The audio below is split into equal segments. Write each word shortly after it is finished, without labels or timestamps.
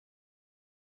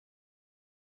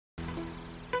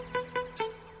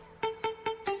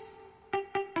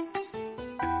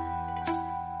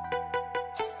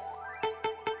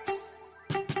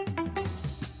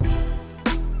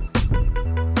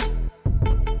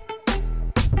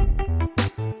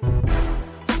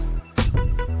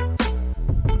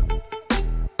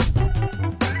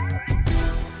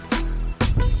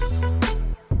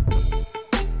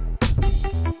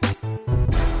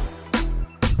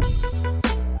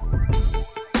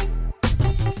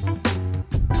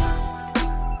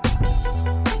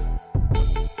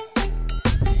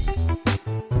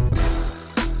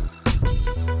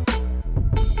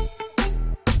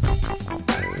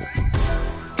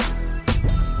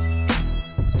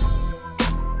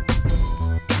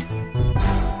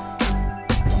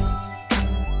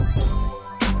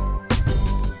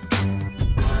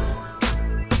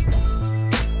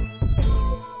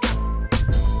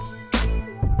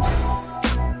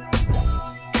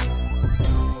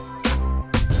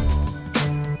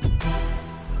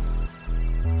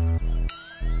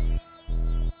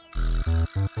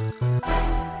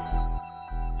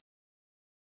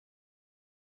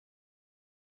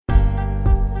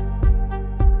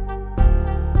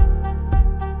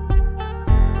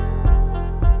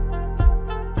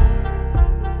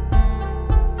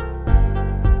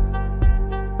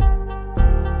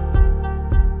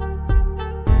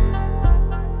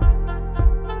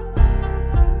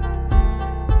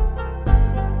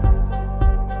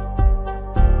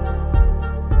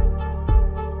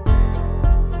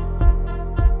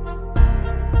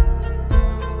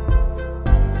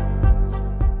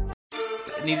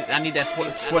I need that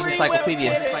sports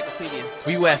encyclopedia.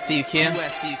 Where you at, Steve Kim?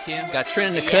 Got Trent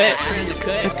in the cut.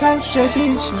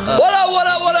 What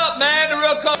up, man? The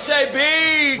real Coach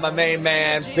JB. My main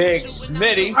man, Big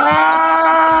Smitty.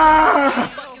 Are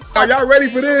y'all ready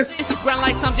for this? Ground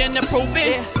like something to prove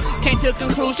it. Came to a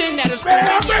conclusion that it's Smitty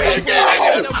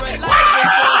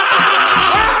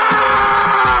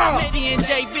and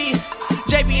JB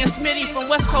and Smitty from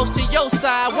West Coast to your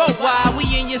side, worldwide, we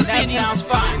in your city.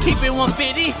 Keep it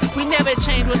 150, we never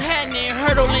change what's happening.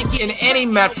 Hurdle link In any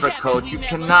metric, Coach, you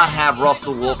cannot have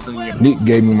Russell Wilson in your Nick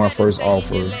gave me my first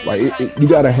offer. Like, you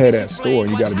got to have that store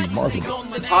and you got to be marketable.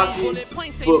 Hockey,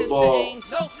 football,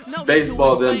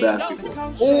 baseball, then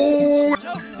basketball. Oh,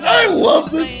 I love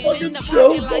this fucking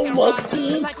show so much,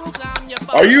 man.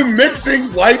 Are you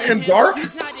mixing light and dark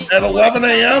at 11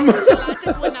 a.m.?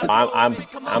 I'm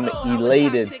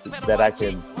elated that I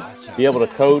can be able to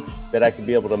coach, that I can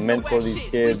be able to mentor these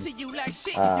kids,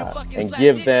 and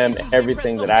give them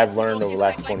everything that I've learned over the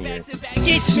last 20 years.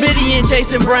 Get Smitty and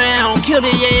Jason Brown, kill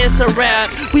the ass a rap.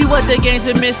 We what the game's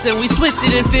been missing, we switched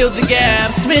it and filled the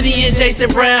gap. Smitty and Jason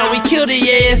Brown, we killed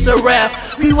the ass a rap.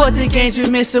 We what the game's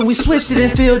been missing, we switched it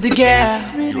and filled the gap.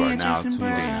 You are now tuned in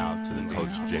to the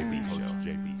Coach JB Show.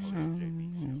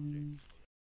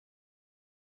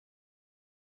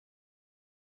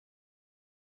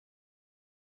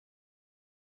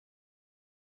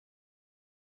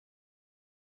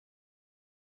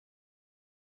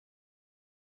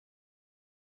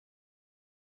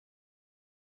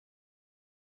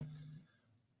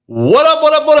 What up?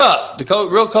 The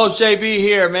real Coach JB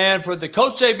here, man, for the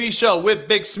Coach JB Show with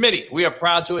Big Smitty. We are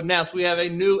proud to announce we have a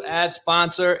new ad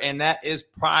sponsor, and that is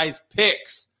Prize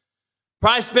Picks.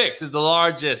 Prize Picks is the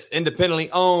largest independently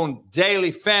owned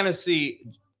daily fantasy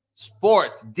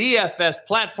sports DFS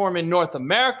platform in North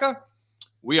America.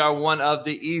 We are one of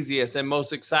the easiest and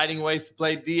most exciting ways to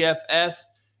play DFS.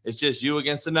 It's just you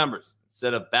against the numbers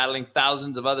instead of battling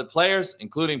thousands of other players,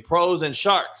 including pros and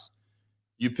sharks.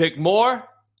 You pick more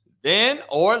than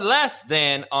or less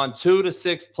than on 2 to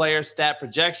 6 player stat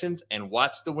projections and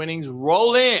watch the winnings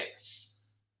roll in.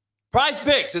 Prize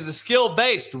Picks is a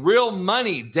skill-based, real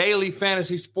money daily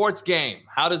fantasy sports game.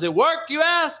 How does it work, you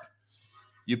ask?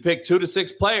 You pick 2 to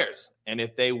 6 players, and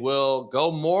if they will go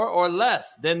more or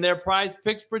less than their Prize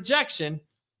Picks projection,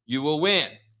 you will win.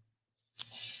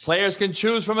 Players can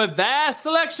choose from a vast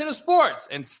selection of sports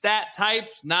and stat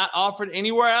types not offered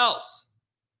anywhere else.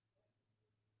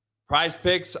 Prize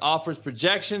Picks offers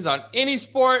projections on any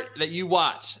sport that you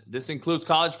watch. This includes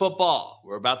college football.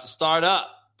 We're about to start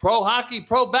up. Pro hockey,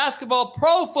 pro basketball,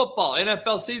 pro football.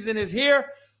 NFL season is here.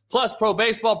 Plus pro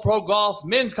baseball, pro golf,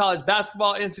 men's college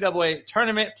basketball, NCAA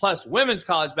tournament, plus women's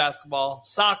college basketball,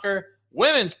 soccer,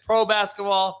 women's pro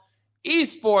basketball,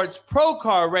 esports, pro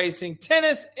car racing,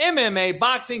 tennis, MMA,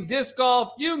 boxing, disc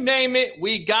golf, you name it,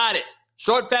 we got it.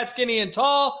 Short, fat, skinny, and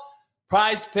tall.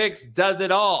 Prize Picks does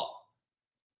it all.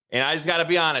 And I just got to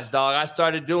be honest, dog. I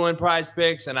started doing Prize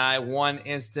Picks, and I won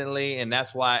instantly, and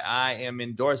that's why I am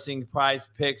endorsing Prize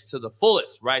Picks to the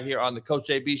fullest right here on the Coach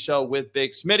JB Show with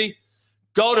Big Smitty.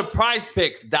 Go to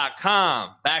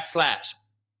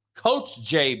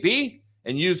prizepicks.com/CoachJB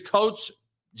and use Coach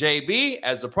JB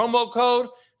as the promo code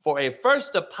for a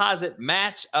first deposit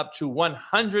match up to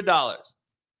 $100.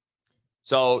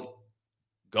 So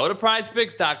go to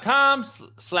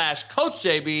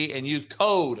prizepicks.com/CoachJB and use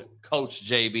code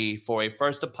CoachJB for a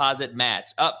first deposit match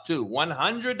up to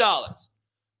 $100.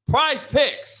 Prize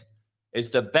Picks is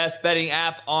the best betting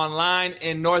app online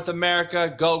in North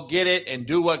America. Go get it and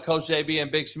do what Coach JB and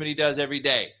Big Smitty does every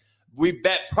day. We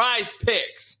bet Prize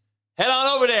Picks. Head on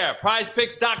over there,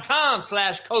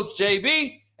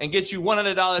 prizepicks.com/CoachJB and get you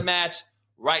 $100 match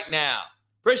right now.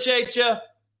 Appreciate you.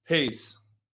 Peace.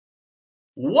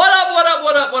 What up?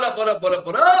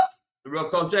 The real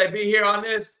Coach JB here on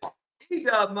this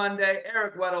E-Dub Monday,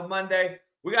 Eric Weddle Monday.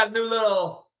 We got a new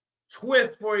little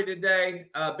twist for you today.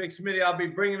 Big Smitty, I'll be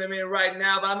bringing them in right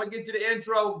now, but I'm going to get you the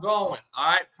intro going. All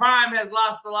right, Prime has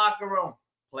lost the locker room.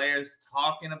 Players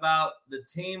talking about the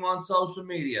team on social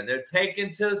media. They're taking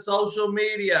to social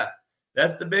media.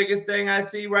 That's the biggest thing I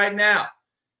see right now.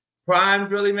 Prime's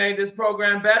really made this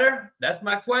program better? That's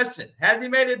my question. Has he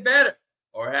made it better?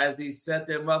 Or has he set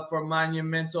them up for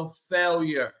monumental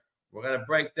failure? We're going to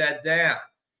break that down.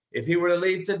 If he were to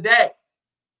leave today,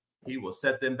 he will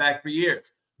set them back for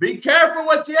years. Be careful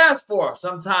what you ask for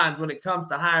sometimes when it comes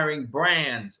to hiring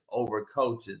brands over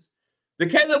coaches. The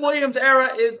Caleb Williams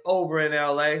era is over in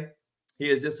LA. He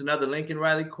is just another Lincoln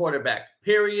Riley quarterback,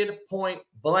 period, point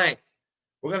blank.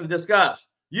 We're going to discuss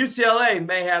UCLA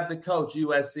may have the coach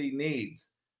USC needs,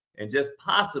 and just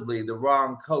possibly the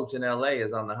wrong coach in LA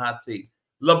is on the hot seat.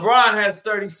 LeBron has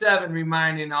 37,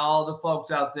 reminding all the folks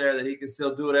out there that he can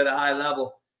still do it at a high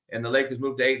level. And the Lakers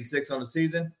moved to 8-6 on the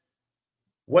season.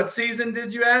 What season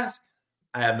did you ask?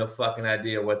 I have no fucking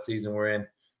idea what season we're in.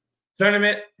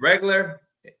 Tournament, regular,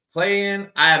 play-in,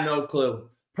 I have no clue.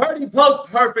 Purdy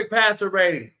post perfect passer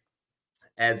rating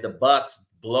as the Bucks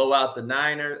blow out the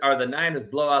Niners, or the Niners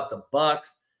blow out the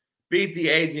Bucks, beat the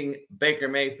aging Baker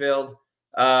Mayfield.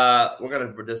 We're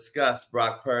going to discuss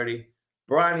Brock Purdy.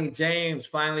 Bronny James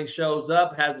finally shows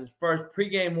up, has his first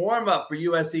pregame warm-up for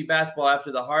USC basketball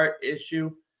after the heart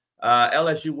issue.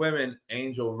 LSU women,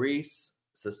 Angel Reese,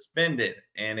 suspended.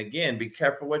 And again, be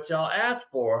careful what y'all ask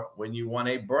for when you want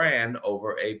a brand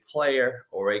over a player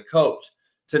or a coach.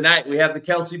 Tonight, we have the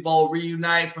Kelsey Bowl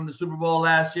reunite from the Super Bowl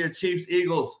last year. Chiefs,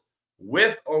 Eagles,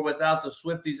 with or without the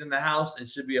Swifties in the house. It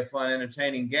should be a fun,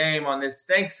 entertaining game on this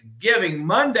Thanksgiving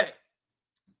Monday.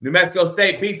 New Mexico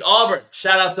State beats Auburn.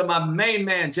 Shout out to my main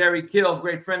man, Jerry Kill,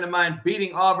 great friend of mine,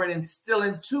 beating Auburn and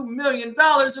stealing $2 million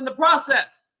in the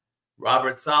process.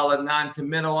 Robert Saleh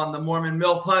non-committal on the Mormon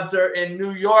MILF Hunter in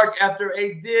New York after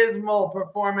a dismal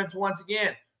performance once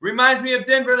again. Reminds me of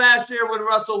Denver last year when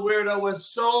Russell Weirdo was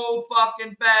so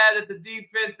fucking bad at the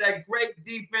defense. That great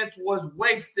defense was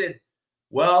wasted.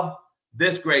 Well,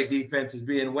 this great defense is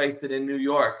being wasted in New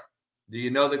York. Do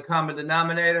you know the common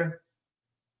denominator?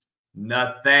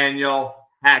 Nathaniel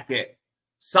Hackett.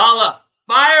 Saleh,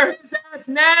 fire his ass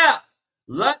now.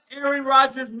 Let Aaron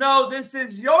Rodgers know this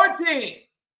is your team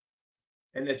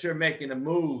and that you're making a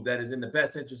move that is in the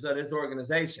best interest of this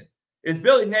organization. Is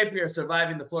Billy Napier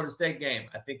surviving the Florida State game?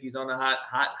 I think he's on the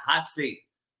hot seat.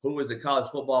 Who was the college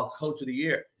football coach of the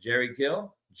year? Jerry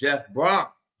Kill, Jeff Braun,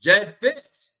 Jed Fish,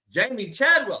 Jamie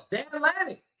Chadwell, Dan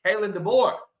Lanning, Kalen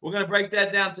DeBoer. We're going to break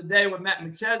that down today with Matt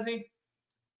McChesney.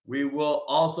 We will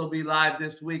also be live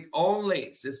this week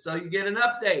only, just so you get an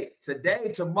update.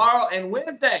 Today, tomorrow, and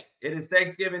Wednesday. It is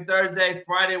Thanksgiving Thursday.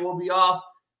 Friday we'll be off.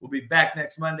 We'll be back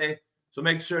next Monday. So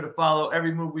make sure to follow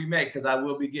every move we make because I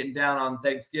will be getting down on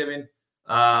Thanksgiving,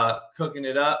 cooking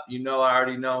it up. You know I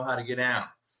already know how to get down.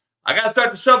 I got to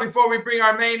start the show before we bring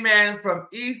our main man from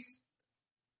East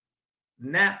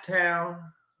Naptown.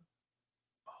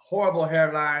 Horrible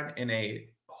hairline in a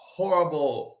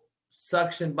horrible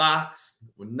suction box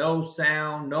with no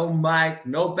sound, no mic,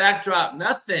 no backdrop,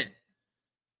 nothing.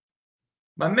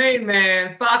 My main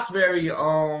man, Fox very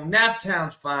own,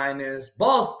 Naptown's finest,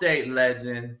 Ball State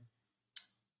legend,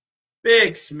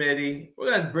 Big Smitty. We're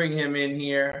going to bring him in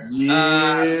here.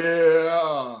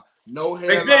 Yeah. No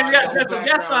hairline, Big Smitty, we got no special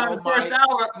guest on in the first mic.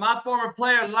 hour. My former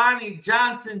player, Lonnie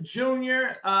Johnson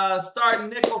Jr., starting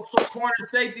nickel corner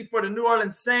safety for the New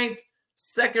Orleans Saints,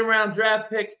 second-round draft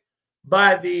pick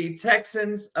by the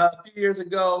Texans a few years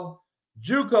ago.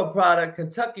 JUCO product,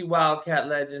 Kentucky Wildcat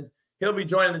legend. He'll be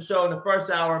joining the show in the first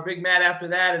hour. Big Matt after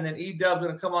that, and then E-Dub's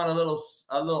going to come on a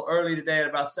little early today at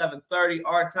about 7:30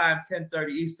 our time, 10:30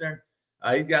 Eastern.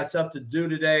 He's got stuff to do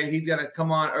today. He's going to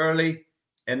come on early,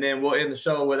 and then we'll end the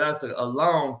show with us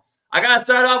alone. I got to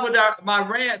start off with my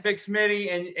rant, Big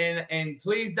Smitty, and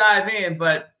please dive in.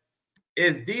 But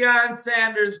is Deion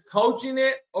Sanders coaching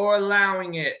it or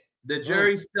allowing it? The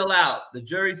jury's still out. The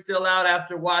jury's still out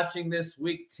after watching this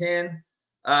Week 10.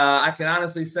 I can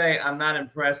honestly say I'm not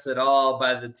impressed at all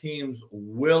by the teams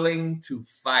willing to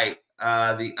fight,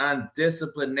 the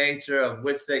undisciplined nature of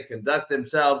which they conduct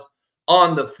themselves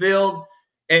on the field,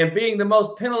 and being the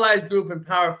most penalized group in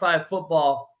Power 5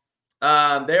 football. They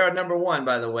are number one,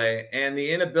 by the way, and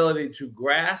the inability to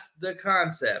grasp the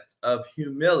concept of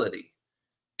humility.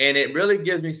 And it really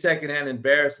gives me secondhand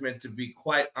embarrassment, to be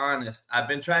quite honest. I've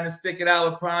been trying to stick it out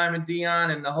with Prime and Deion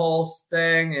and the whole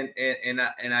thing, and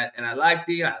I like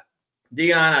Deion.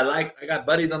 I got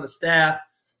buddies on the staff.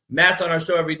 Matt's on our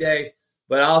show every day,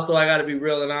 but also I got to be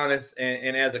real and honest.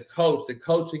 And as a coach, the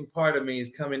coaching part of me is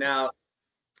coming out,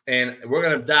 and we're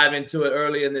gonna dive into it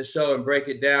early in this show and break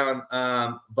it down.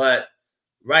 But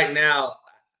right now,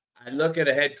 I look at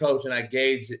a head coach and I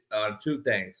gauge it on two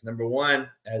things. Number one,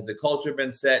 has the culture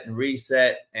been set and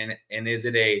reset? And is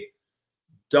it a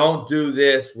don't do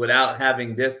this without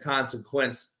having this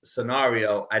consequence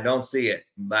scenario? I don't see it.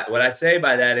 But what I say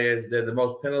by that is they're the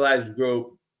most penalized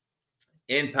group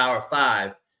in Power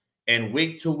 5. And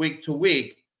week to week to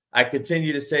week, I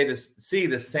continue to see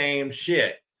the same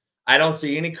shit. I don't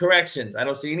see any corrections. I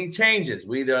don't see any changes.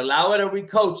 We either allow it or we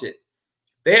coach it.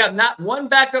 They have not one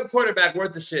backup quarterback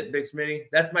worth of shit, Big Smitty.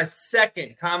 That's my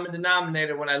second common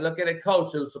denominator when I look at a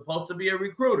coach who's supposed to be a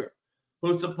recruiter,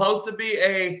 who's supposed to be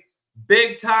a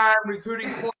big-time recruiting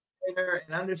coordinator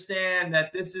and understand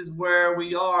that this is where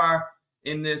we are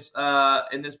in this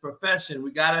profession.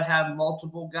 We got to have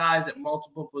multiple guys at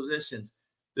multiple positions.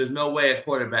 There's no way a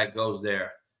quarterback goes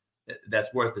there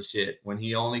that's worth a shit when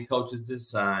he only coaches his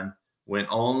son, when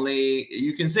only –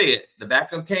 you can see it. The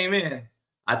backup came in.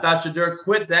 I thought Shedeur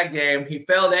quit that game. He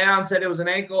fell down, said it was an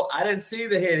ankle. I didn't see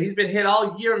the hit. He's been hit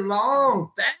all year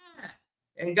long, bad,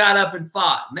 and got up and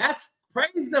fought. Matt's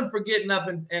praised them for getting up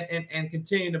and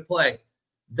continuing to play.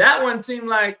 That one seemed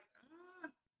like,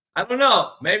 I don't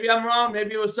know. Maybe I'm wrong.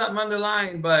 Maybe it was something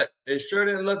underlying, but it sure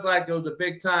didn't look like it was a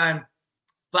big-time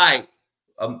fight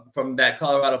from that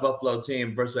Colorado Buffalo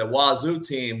team versus a Wazoo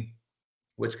team,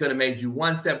 which could have made you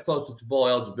one step closer to bowl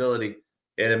eligibility.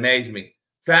 It amazed me.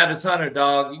 Travis Hunter,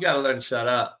 dog, you got to learn to shut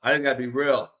up. I got to be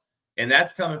real. And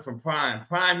that's coming from Prime.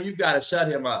 Prime, you got to shut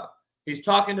him up. He's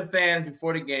talking to fans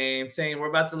before the game, saying, we're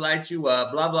about to light you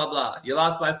up, blah, blah, blah. You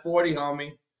lost by 40,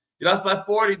 homie. You lost by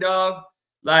 40, dog.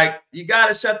 Like, you got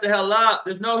to shut the hell up.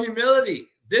 There's no humility.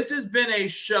 This has been a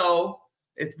show.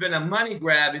 It's been a money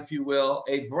grab, if you will,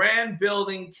 a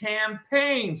brand-building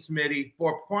campaign, Smitty,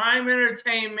 for Prime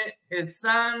Entertainment, his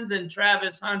sons, and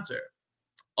Travis Hunter.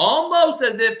 Almost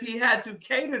as if he had to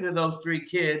cater to those three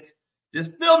kids.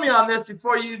 Just feel me on this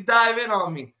before you dive in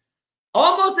on me.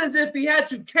 Almost as if he had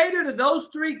to cater to those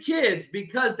three kids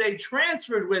because they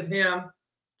transferred with him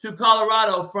to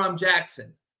Colorado from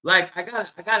Jackson. Like, I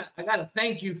gotta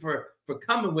thank you for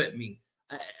coming with me.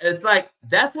 It's like,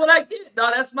 that's what I get,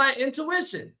 dog. That's my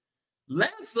intuition.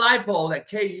 Lance Leipold at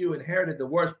KU inherited the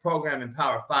worst program in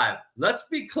Power 5. Let's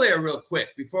be clear real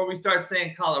quick before we start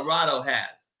saying Colorado has.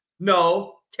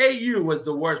 No, KU was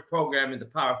the worst program in the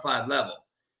Power 5 level.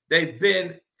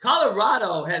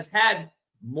 Colorado has had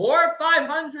more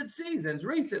 500 seasons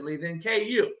recently than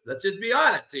KU. Let's just be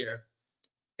honest here.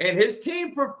 And his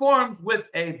team performs with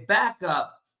a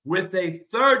backup, with a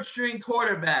third-string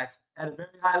quarterback at a very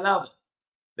high level.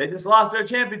 They just lost their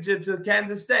championship to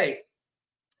Kansas State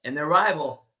and their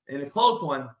rival in a close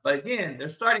one. But again, their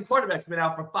starting quarterback's been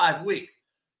out for 5 weeks.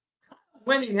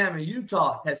 Winningham in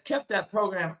Utah has kept that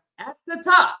program at the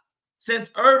top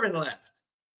since Urban left.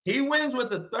 He wins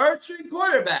with a third-string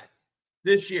quarterback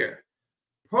this year.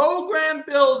 Program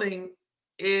building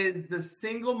is the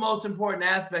single most important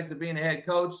aspect of being a head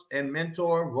coach and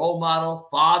mentor, role model,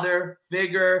 father,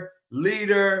 figure,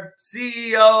 leader,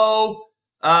 CEO,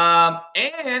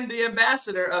 and the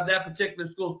ambassador of that particular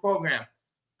school's program.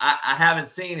 I haven't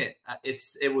seen it.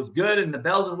 It was good, and the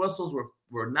bells and whistles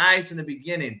were nice in the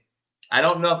beginning. I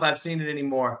don't know if I've seen it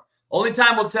anymore. Only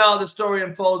time will tell. The story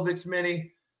unfolds, Big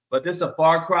Smitty, but this is a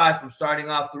far cry from starting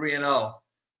off 3-0.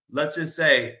 Let's just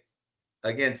say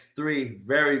against three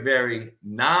very, very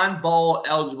non-bowl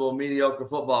eligible mediocre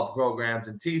football programs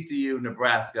in TCU,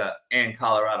 Nebraska, and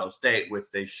Colorado State, which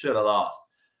they should have lost.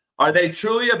 Are they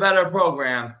truly a better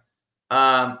program,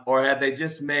 or have they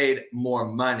just made more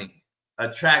money,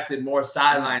 attracted more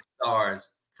sideline stars,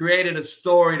 created a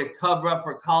story to cover up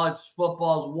for college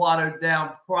football's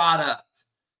watered-down product?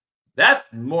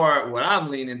 That's more what I'm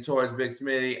leaning towards, Big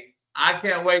Smitty. I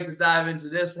can't wait to dive into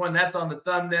this one. That's on the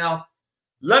thumbnail.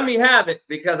 Let me have it,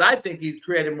 because I think he's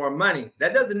created more money.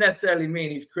 That doesn't necessarily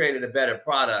mean he's created a better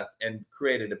product and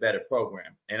created a better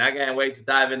program. And I can't wait to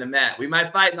dive into Matt. We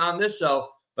might fight on this show,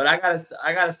 but I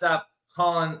gotta stop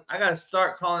calling. I gotta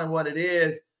start calling what it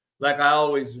is, like I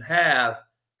always have.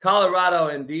 Colorado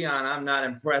and Dion, I'm not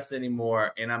impressed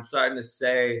anymore, and I'm starting to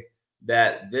say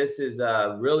that this is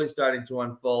really starting to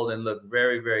unfold and look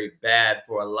very, very bad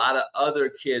for a lot of other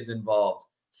kids involved.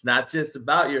 It's not just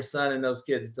about your son and those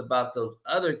kids. It's about those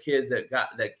other kids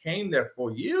that came there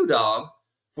for you, dog,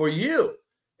 for you.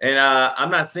 And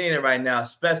I'm not seeing it right now,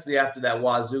 especially after that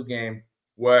Wazoo game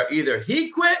where either he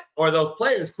quit or those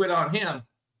players quit on him.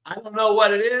 I don't know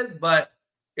what it is, but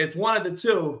it's one of the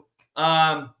two.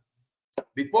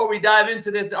 Before we dive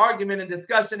into this argument and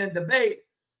discussion and debate,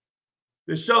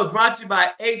 the show is brought to you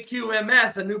by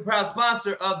AQMS, a new proud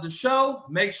sponsor of the show.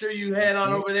 Make sure you head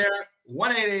on over there.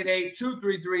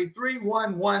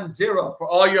 1-888-233-3110 for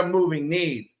all your moving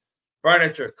needs.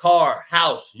 Furniture, car,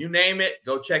 house, you name it,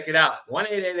 go check it out.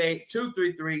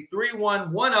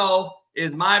 1-888-233-3110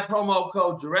 is my promo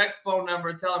code, direct phone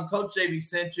number. Tell them Coach JB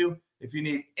sent you. If you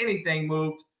need anything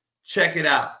moved, check it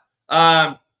out.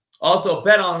 Also,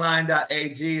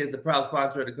 betonline.ag is the proud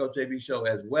sponsor of the Coach JB show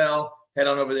as well. Head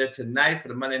on over there tonight for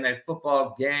the Monday Night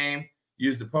Football game.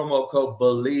 Use the promo code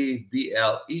BELIEVE,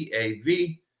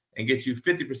 BLEAV, and get you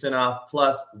 50% off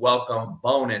plus welcome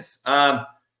bonus.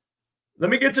 Let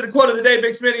me get to the quote of the day,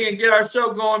 Big Smitty, and get our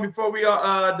show going before we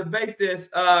debate this.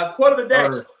 Quote of the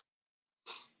day.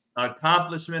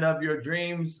 Accomplishment of your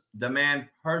dreams demand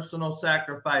personal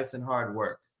sacrifice and hard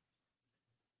work.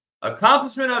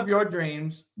 Accomplishment of your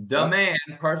dreams demand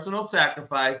personal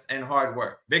sacrifice and hard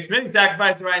work. Big Smitty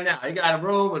sacrificing right now. He got a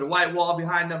room with a white wall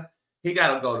behind him. He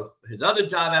got to go to his other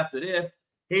job after this.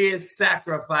 He is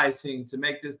sacrificing to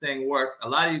make this thing work. A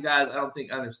lot of you guys, I don't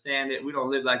think, understand it. We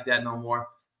don't live like that no more,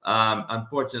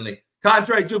 unfortunately.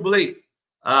 Contrary to belief,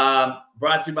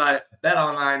 brought to you by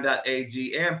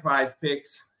betonline.ag and Prize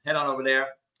Picks. Head on over there.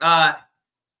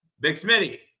 Big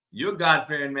Smitty, you're a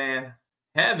God-fearing man.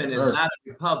 Heaven is not a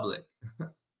republic.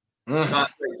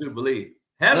 Contrary to belief.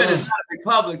 Heaven is not a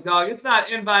republic, dog. It's not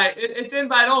invite. It's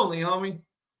invite only, homie.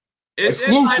 It's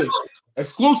exclusive.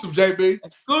 Exclusive, JB.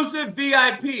 Exclusive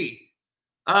VIP.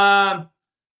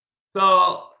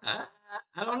 So I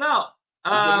don't know.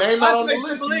 Your name not on the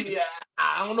list.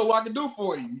 I don't know what I can do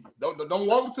for you. Don't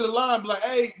walk up to the line, be like,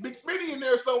 "Hey, Big Smitty in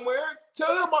there somewhere."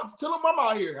 Tell him I'm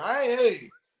out here.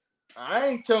 I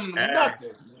ain't telling them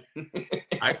nothing.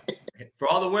 For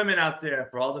all the women out there,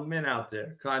 for all the men out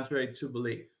there, contrary to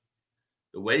belief,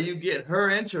 the way you get her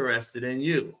interested in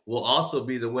you will also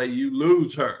be the way you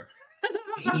lose her.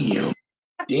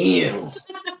 Damn.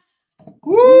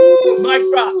 Woo! Mic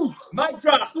drop. Mic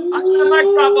drop. I got a mic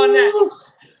drop on that.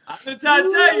 I'm just trying to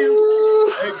tell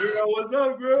you. Hey, girl, what's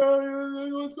up,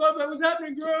 girl? What's up, man? What's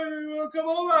happening, girl? You want to come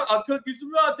over? I'll cook you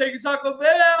some love. Take you to Taco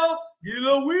Bell. Get a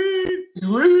little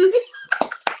weed.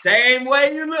 Same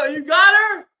way you got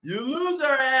her, you lose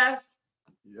her ass.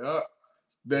 Yeah.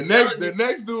 The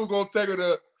next dude gonna take her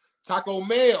to Taco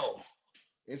Bell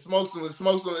and smoke the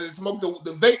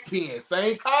vape pen.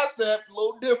 Same concept, a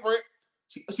little different.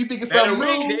 She think it's something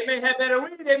new. They may have better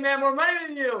weed. They may have more money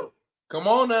than you. Come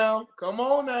on now.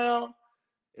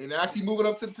 And now she's moving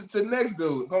up to the next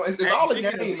dude. It's all a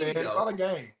game, man. It's all a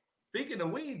game. Speaking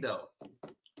of weed, though,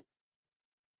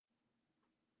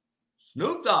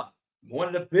 Snoop Dogg. One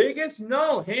of the biggest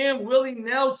known, him, Willie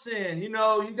Nelson. You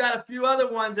know, you got a few other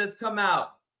ones that's come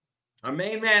out. Our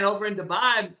main man over in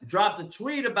Dubai dropped a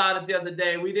tweet about it the other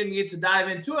day. We didn't get to dive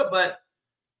into it, but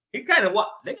he they gotta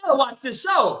watch this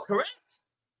show, correct?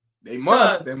 They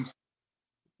must.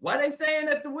 Why they saying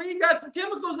that the weed got some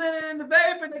chemicals in it in the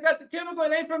vape, and they got the chemical?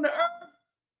 It ain't from the earth.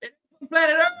 It ain't from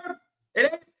planet Earth.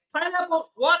 It ain't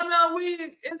pineapple, watermelon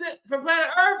weed. Is it from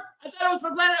planet Earth? I thought it was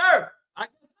from planet Earth. I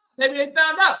guess maybe they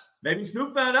found out. Maybe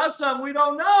Snoop found out something we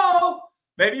don't know.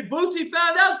 Maybe Bootsy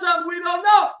found out something we don't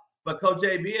know. But Coach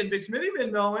JB and Big Smitty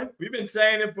been knowing. We've been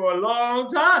saying it for a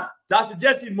long time. Dr.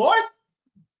 Jesse Morse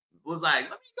was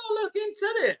like, let me go look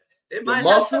into this. It might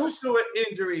have something to do with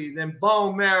injuries and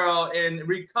bone marrow and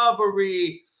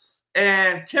recovery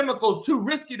and chemicals too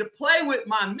risky to play with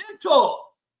my mental.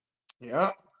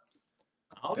 Yeah.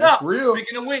 That's real.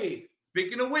 Speaking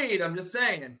of weed, I'm just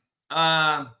saying.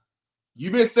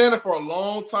 You've been saying it for a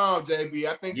long time, JB.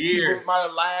 I think people might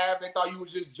have laughed. They thought you were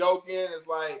just joking. It's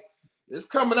like, it's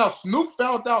coming out. Snoop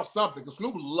found out something because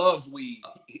Snoop loves weed.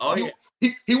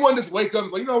 He wouldn't just wake up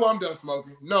and go, you know what, I'm done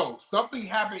smoking. No, something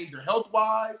happened either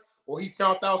health-wise or he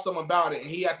found out something about it and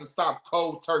he had to stop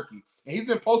cold turkey. And he's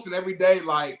been posting every day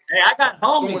like, hey, I got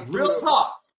homies, real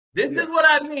talk. This is what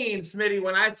I mean, Smitty,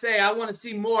 when I say I want to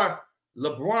see more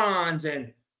LeBrons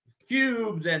and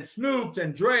Cubes and Snoops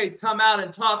and Dre's come out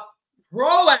and talk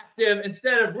proactive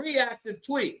instead of reactive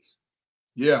tweets.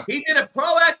 Yeah. He did a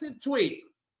proactive tweet.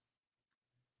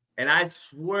 And I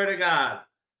swear to God,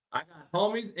 I got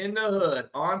homies in the hood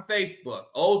on Facebook,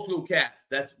 old school cats.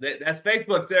 That's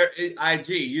Facebook's their IG,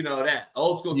 you know that.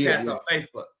 Old school cats on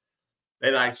Facebook.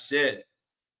 They like, shit.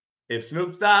 If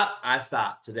Snoop stopped, I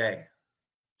stopped today.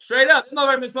 Straight up. He's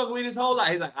never been smoking weed his whole life.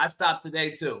 He's like, I stopped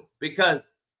today too. Because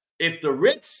if the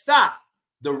rich stop,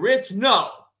 the rich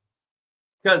know.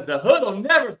 Because the hood will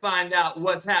never find out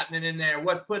what's happening in there,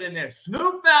 what's put in there.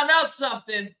 Snoop found out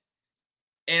something,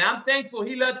 and I'm thankful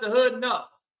he let the hood know.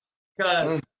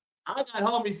 Because I got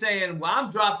homies saying, well, I'm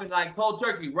dropping like cold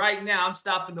turkey right now. I'm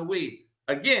stopping the weed.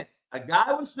 Again, a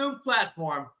guy with Snoop's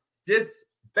platform just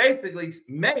basically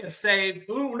may have saved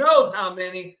who knows how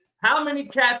many. How many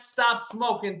cats stopped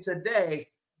smoking today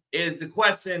is the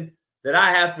question that I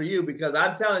have for you, because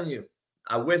I'm telling you,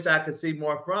 I wish I could see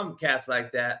more from cats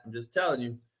like that. I'm just telling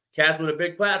you, cats with a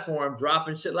big platform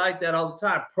dropping shit like that all the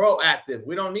time. Proactive.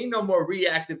 We don't need no more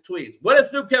reactive tweets. What if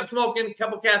Snoop kept smoking? A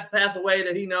couple cats pass away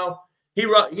that he know. He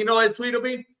wrote, you know what his tweet will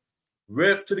be?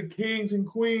 Rip to the kings and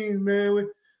queens, man.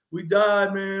 We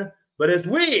died, man. But it's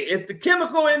weed. It's the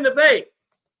chemical in the vape.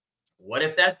 What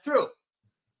if that's true?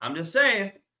 I'm just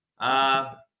saying.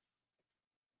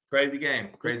 Crazy game.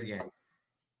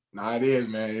 Nah, it is,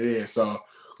 man. It is. So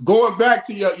going back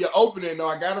to your opening, though,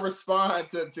 I got to respond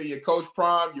to your Coach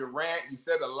Prime, your rant. You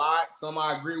said a lot. Some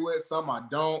I agree with, some I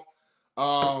don't.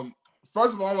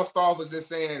 first of all, I'm going to start with just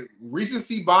saying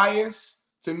recency bias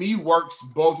to me works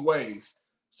both ways.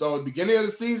 So at the beginning of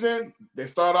the season, they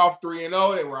started off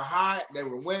 3-0. They were hot. They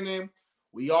were winning.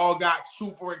 We all got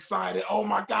super excited. Oh,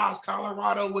 my gosh,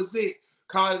 Colorado was it.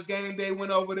 College Game Day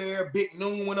went over there. Big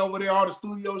Noon went over there. All the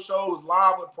studio shows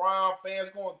live with Prime, fans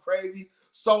going crazy.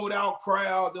 Sold out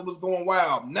crowds. It was going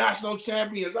wild. National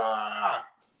champions.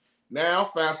 Now,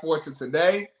 fast forward to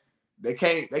today. They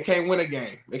can't win a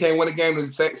game. They can't win a game to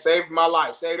save my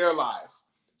life, save their lives.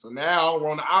 So now we're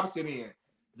on the opposite end.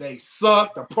 They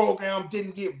suck. The program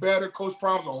didn't get better. Coach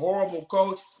Prime's a horrible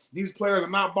coach. These players are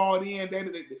not bought in.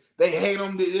 They hate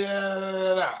him.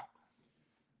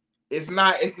 It's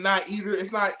not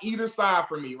either side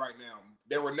for me right now.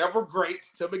 They were never great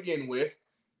to begin with,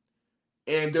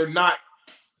 and they're not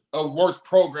a worse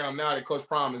program now that Coach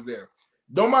Prime is there.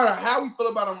 No matter how we feel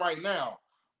about them right now,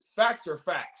 facts are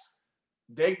facts.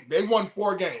 They won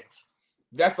 4 games.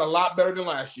 That's a lot better than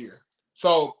last year.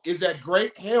 So is that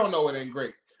great? Hell no, it ain't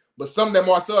great. But something that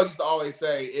Marcel used to always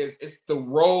say is it's the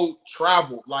road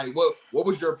traveled. Like what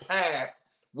was your path?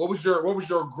 What was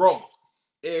your growth?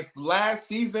 If last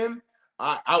season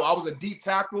I was a D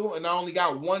tackle and I only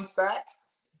got 1 sack,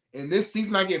 and this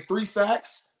season I get 3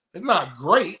 sacks, it's not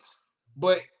great,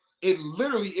 but it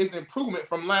literally is an improvement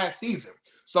from last season.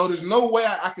 So there's no way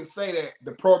I can say that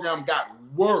the program got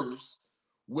worse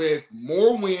with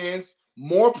more wins,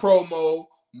 more promo,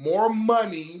 more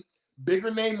money,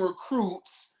 bigger name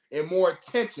recruits, and more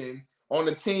attention on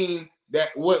the team that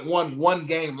won 1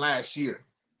 game last year.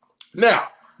 Now,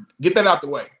 get that out the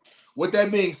way. With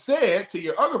that being said, to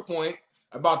your other point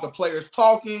about the players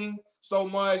talking so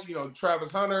much,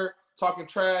 Travis Hunter talking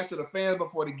trash to the fans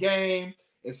before the game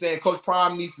and saying Coach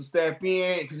Prime needs to step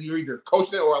in because you're either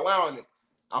coaching it or allowing it.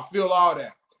 I feel all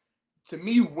that. To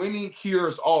me, winning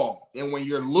cures all. And when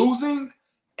you're losing,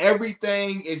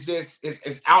 everything is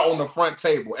is out on the front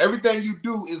table. Everything you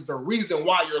do is the reason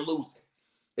why you're losing.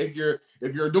 If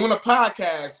you're doing a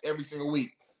podcast every single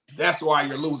week, that's why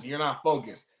you're losing. You're not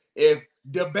focused. If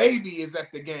the baby is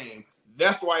at the game,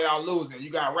 that's why y'all losing.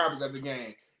 You got rappers at the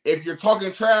game. If you're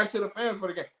talking trash to the fans for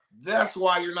the game, that's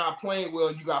why you're not playing well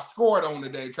and you got scored on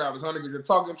today, Travis Hunter, because you're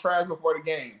talking trash before the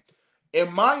game.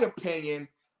 In my opinion,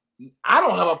 I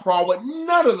don't have a problem with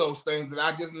none of those things that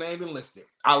I just named and listed.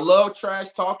 I love trash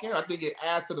talking. I think it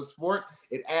adds to the sport.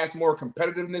 It adds more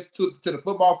competitiveness to the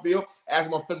football field, adds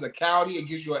more physicality. It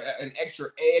gives you an extra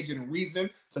edge and reason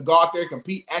to go out there and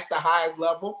compete at the highest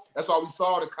level. That's why we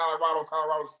saw the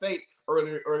Colorado State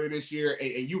earlier this year.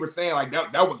 And you were saying like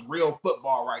that was real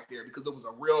football right there because it was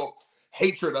a real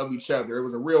hatred of each other. It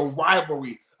was a real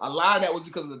rivalry. A lot of that was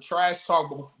because of the trash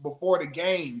talk before the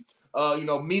game.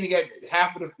 Meeting at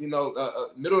half of the,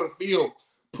 middle of the field,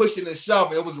 pushing and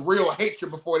shoving. It was real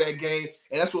hatred before that game,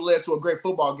 and that's what led to a great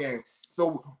football game.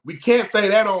 So we can't say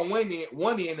that on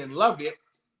one end and love it,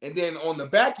 and then on the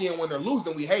back end when they're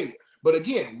losing, we hate it. But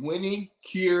again, winning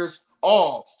cures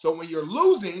all. So when you're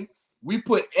losing, we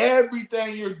put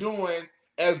everything you're doing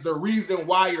as the reason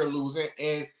why you're losing.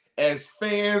 And as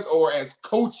fans or as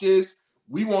coaches,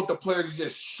 we want the players to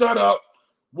just shut up,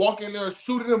 walk in there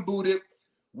suited and booted,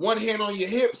 one hand on your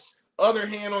hips, other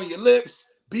hand on your lips,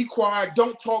 be quiet,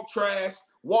 don't talk trash,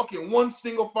 walk in one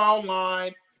single file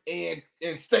line, and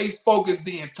stay focused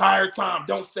the entire time.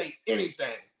 Don't say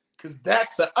anything. Because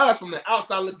that, to us, from the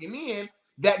outside looking in,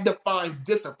 that defines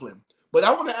discipline. But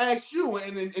I want to ask you,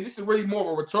 and this is really more of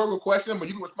a rhetorical question, but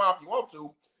you can respond if you want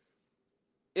to.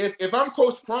 If I'm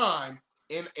Coach Prime,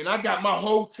 and I got my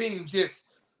whole team just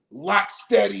locked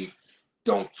steady,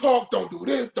 don't talk, don't do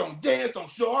this, don't dance, don't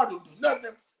show out, don't do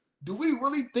nothing. Do we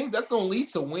really think that's going to lead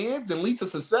to wins and lead to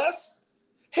success?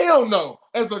 Hell no.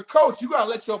 As a coach, you got to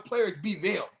let your players be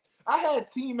them. I had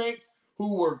teammates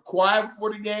who were quiet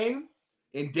before the game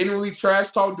and didn't really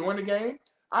trash talk during the game.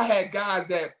 I had guys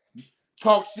that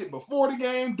talked shit before the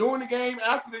game, during the game,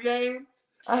 after the game.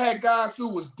 I had guys who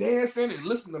was dancing and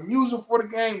listening to music before the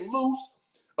game loose.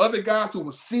 Other guys who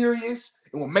were serious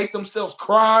and would make themselves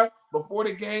cry before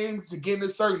the game to get in a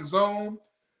certain zone.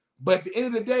 But at the end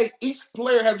of the day, each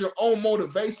player has their own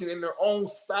motivation and their own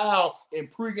style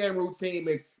and pregame routine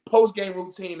and postgame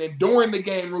routine and during the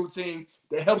game routine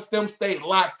that helps them stay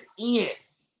locked in.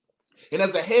 And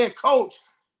as a head coach,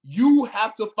 you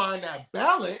have to find that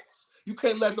balance. You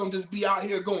can't let them just be out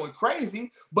here going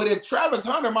crazy. But if Travis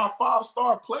Hunter, my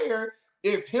 5-star player,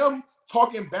 if him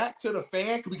talking back to the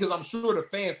fan, because I'm sure the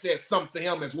fan said something to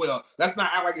him as well. Let's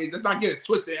not get it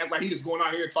twisted, act like he just going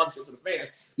out here talking shit to the fans.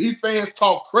 These fans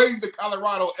talk crazy to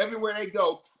Colorado everywhere they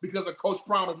go because of Coach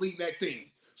Prime is leading that team.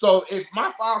 So if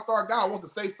my 5-star guy wants to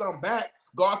say something back,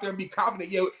 go out there and be confident,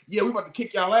 yeah, we about to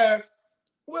kick y'all ass.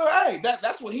 Well, hey,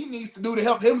 that's what he needs to do to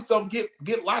help himself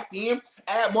get locked in,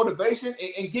 add motivation,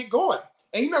 and get going.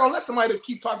 And you're not gonna let somebody just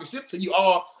keep talking shit to you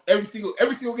every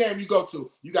single game you go to.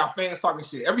 You got fans talking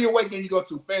shit. Every away game you go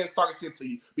to, fans talking shit to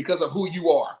you because of who you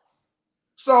are.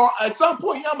 So at some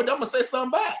point, I'm gonna say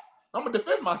something back. I'm gonna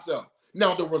defend myself.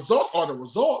 Now the results are the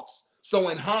results. So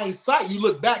in hindsight, you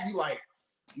look back, you like,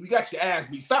 you got your ass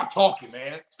beat. Stop talking,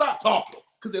 man. Stop talking,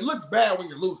 because it looks bad when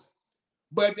you're losing.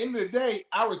 But at the end of the day,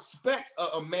 I respect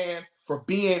a man for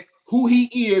being who he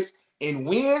is in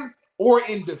win or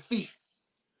in defeat.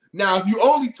 Now, if you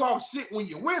only talk shit when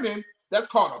you're winning, that's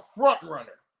called a front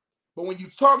runner. But when you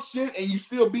talk shit and you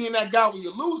still being that guy when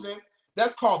you're losing,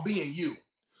 that's called being you.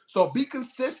 So be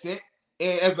consistent.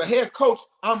 And as a head coach,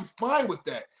 I'm fine with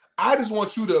that. I just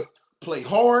want you to play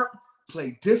hard,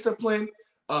 play discipline,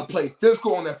 play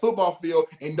physical on that football field.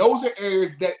 And those are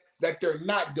areas that they're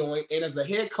not doing. And as a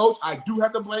head coach, I do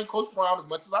have to blame Coach Brown as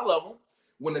much as I love him.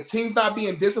 When the team's not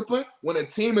being disciplined, when a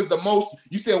team is the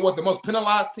most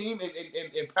penalized team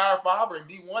in Power 5 or in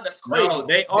D1, that's crazy. No,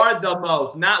 they are the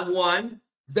most, not one.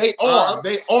 They are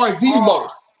the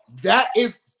most. That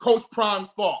is Coach Prime's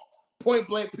fault. Point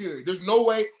blank, period. There's no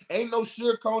way, ain't no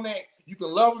sugarcoating that. You can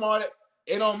love them on it.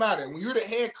 It don't matter. When you're the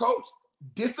head coach,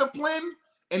 discipline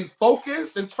and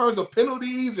focus in terms of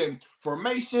penalties and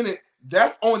formation, and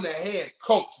that's on the head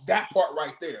coach, that part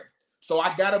right there. So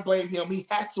I got to blame him. He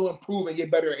has to improve and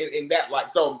get better in that light.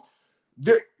 So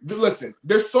listen,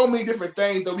 there's so many different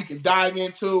things that we can dive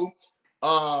into.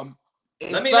 Let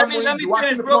me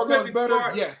finish real quick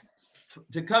better. Yes.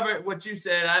 To cover what you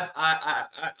said, I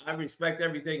respect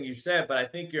everything you said, but I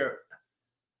think you're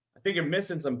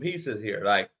missing some pieces here.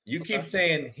 Like, you keep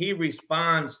saying he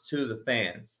responds to the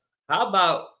fans. How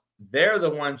about they're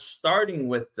the ones starting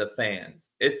with the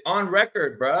fans? It's on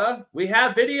record, bruh. We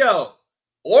have video.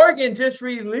 Oregon just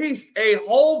released a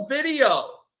whole video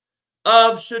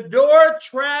of Shedeur,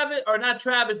 Shedeur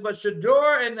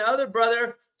and the other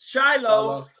brother,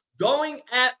 Shiloh, going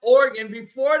at Oregon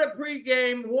before the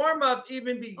pregame warm-up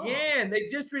even began. They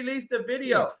just released the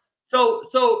video. Yeah.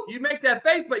 So you make that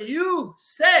face, but you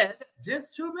said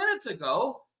just 2 minutes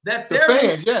ago that they're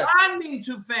responding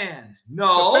to fans.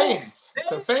 No,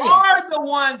 the fans are the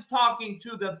ones talking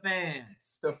to the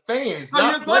fans. The fans, so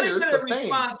not players. You're going to get a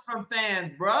response from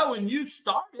fans, bro, when you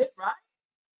started, right?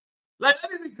 Let me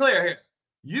be clear here.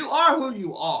 You are who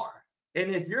you are.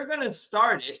 And if you're going to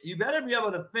start it, you better be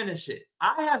able to finish it.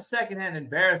 I have secondhand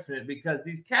embarrassment because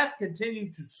these cats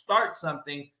continue to start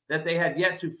something that they have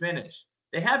yet to finish.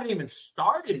 They haven't even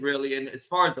started, really, as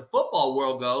far as the football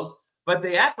world goes, but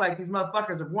they act like these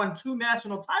motherfuckers have won 2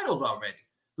 national titles already.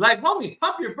 Like, homie,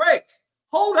 pump your brakes.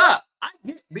 Hold up. I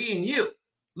get being you.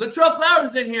 Latrell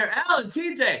Flowers in here, Al and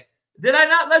TJ. Did I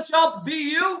not let y'all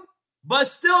be you? But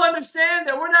still understand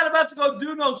that we're not about to go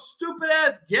do no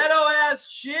stupid-ass, ghetto-ass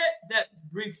shit that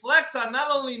reflects on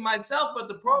not only myself but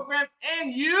the program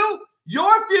and your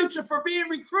future for being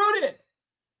recruited.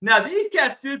 Now, these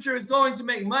cats' future is going to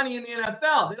make money in the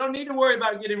NFL. They don't need to worry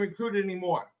about getting recruited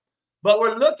anymore. But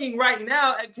we're looking right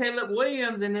now at Caleb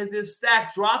Williams, and is his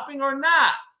stack dropping or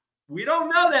not? We don't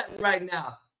know that right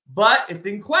now, but it's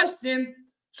in question.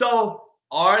 So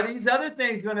are these other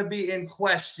things going to be in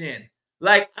question?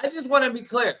 Like, I just want to be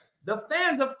clear. The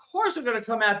fans, of course, are going to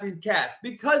come at these cats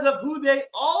because of who they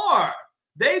are.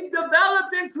 They've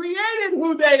developed and created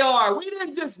who they are. We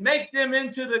didn't just make them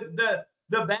into the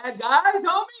bad guys,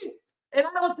 homie. And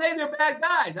I don't say they're bad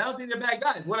guys. I don't think they're bad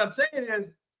guys. What I'm saying is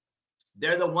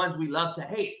they're the ones we love to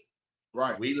hate.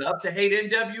 Right. We love to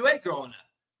hate NWA growing up.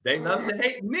 They love to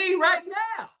hate me right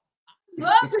now. I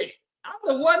love it. I'm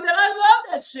the one that I love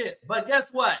that shit. But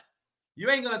guess what? You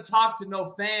ain't going to talk to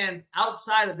no fans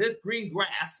outside of this green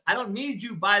grass. I don't need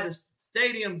you by the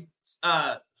stadium's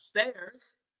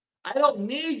stairs. I don't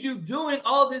need you doing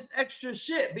all this extra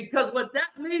shit, because what that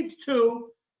leads to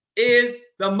is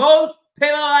the most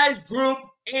penalized group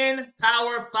in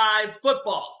Power 5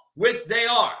 football, which they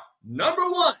are. Number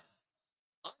 1,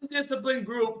 undisciplined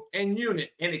group and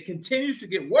unit. And it continues to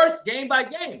get worse game by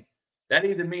game. That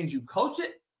either means you coach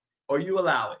it or you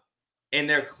allow it. And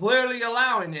they're clearly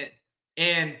allowing it.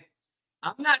 And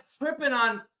I'm not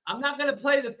going to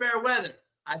play the fair weather.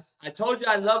 I told you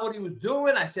I love what he was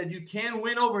doing. I said you can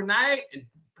win overnight in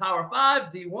Power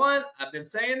 5, D1. I've been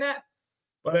saying that.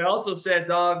 But I also said,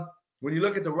 dog, when you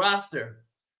look at the roster,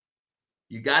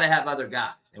 you got to have other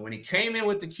guys. And when he came in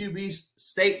with the QB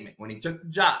statement, when he took the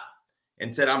job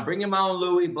and said, I'm bringing my own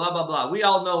Louis, blah, blah, blah. We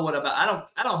all know what about.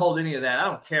 I don't hold any of that. I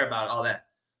don't care about all that.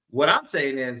 What I'm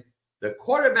saying is the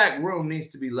quarterback room needs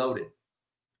to be loaded.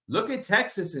 Look at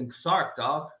Texas and Sark,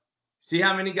 dog. See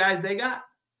how many guys they got?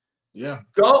 Yeah.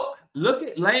 Go. look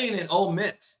at Lane and Ole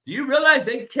Miss. Do you realize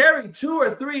they carry 2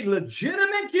 or 3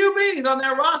 legitimate QBs on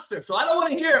their roster? So I don't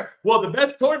want to hear, well, the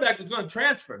best quarterback is going to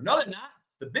transfer. No, they're not.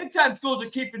 The big-time schools are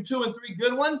keeping 2 and 3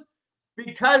 good ones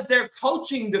because they're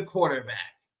coaching the quarterback.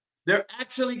 They're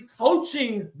actually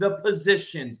coaching the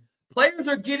positions. Players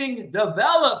are getting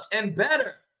developed and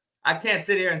better. I can't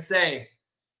sit here and say,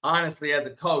 honestly, as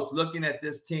a coach, looking at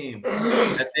this team,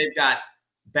 that they've got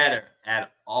better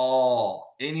at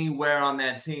all. Anywhere on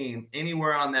that team,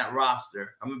 anywhere on that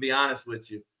roster. I'm going to be honest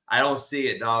with you. I don't see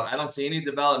it, dog. I don't see any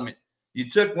development. You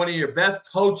took one of your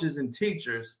best coaches and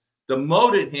teachers,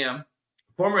 demoted him,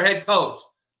 former head coach,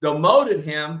 demoted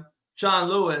him, Sean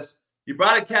Lewis. You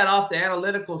brought a cat off the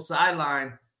analytical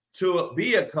sideline to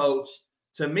be a coach.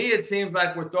 To me, it seems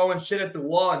like we're throwing shit at the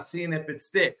wall and seeing if it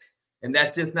sticks. And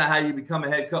that's just not how you become a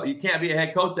head coach. You can't be a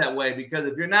head coach that way, because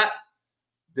if you're not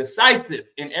decisive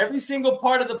in every single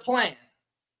part of the plan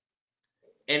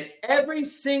and every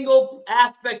single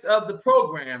aspect of the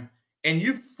program, and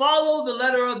you follow the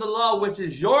letter of the law, which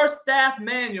is your staff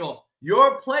manual,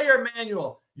 your player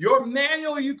manual, your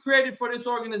manual you created for this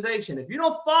organization. If you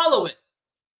don't follow it,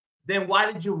 then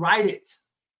why did you write it?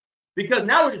 Because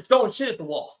now we're just throwing shit at the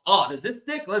wall. Oh, does this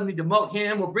stick? Let me demote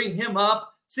him. We'll bring him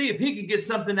up. See if he can get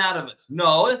something out of us.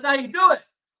 No, that's how you do it.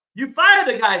 You fire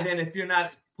the guy then if you're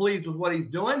not pleased with what he's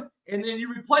doing, and then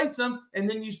you replace him, and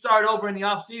then you start over in the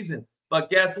offseason. But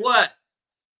guess what?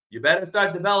 You better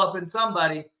start developing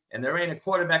somebody, and there ain't a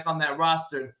quarterback on that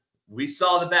roster. We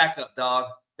saw the backup,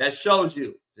 dog. That shows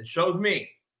you, it shows me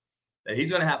that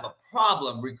he's going to have a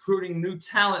problem recruiting new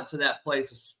talent to that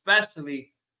place,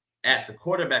 especially at the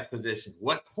quarterback position.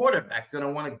 What quarterback's going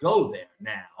to want to go there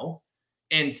now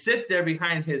and sit there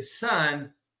behind his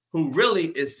son, who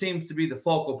really seems to be the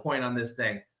focal point on this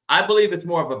thing? I believe it's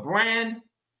more of a brand,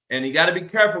 and you got to be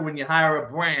careful when you hire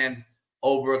a brand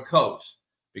over a coach,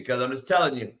 because I'm just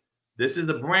telling you, this is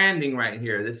a branding right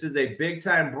here. This is a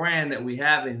big-time brand that we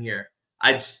have in here.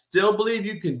 I still believe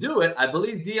you can do it. I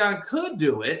believe Deion could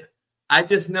do it. I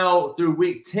just know through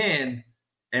week 10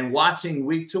 and watching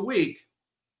week to week,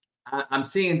 I'm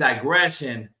seeing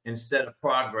digression instead of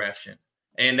progression.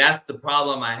 And that's the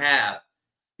problem I have.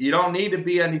 You don't need to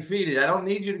be undefeated. I don't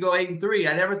need you to go 8-3.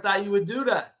 I never thought you would do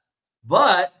that.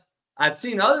 But I've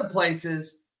seen other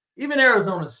places, even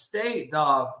Arizona State,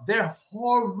 dog, they're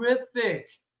horrific.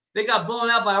 They got blown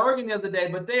out by Oregon the other day,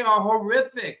 but they are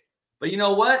horrific. But you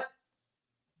know what?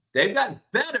 They've gotten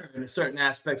better in certain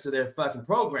aspects of their fucking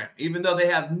program. Even though they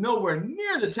have nowhere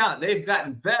near the talent, they've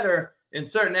gotten better in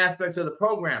certain aspects of the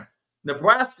program.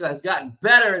 Nebraska has gotten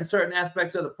better in certain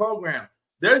aspects of the program.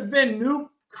 There's been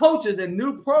new coaches and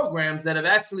new programs that have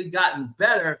actually gotten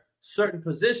better certain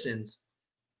positions.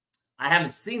 I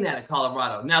haven't seen that at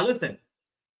Colorado. Now, listen,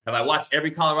 have I watched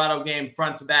every Colorado game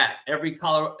front to back? Every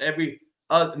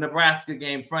Nebraska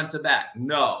game front to back?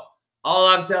 No. All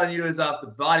I'm telling you is off the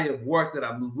body of work that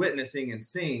I'm witnessing and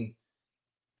seeing.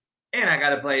 And I got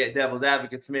to play at devil's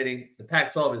advocate, Smitty. The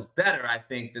Pac-12 is better, I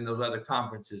think, than those other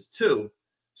conferences, too.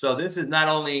 So this is not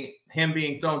only him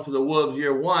being thrown to the wolves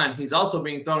year one, he's also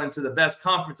being thrown into the best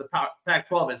conference the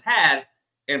Pac-12 has had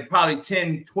in probably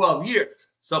 10, 12 years.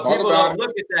 So people don't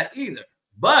look at that either.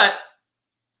 But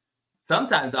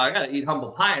sometimes I got to eat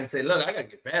humble pie and say, look, I got to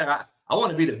get better. I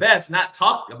want to be the best, not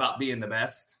talk about being the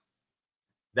best.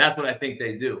 That's what I think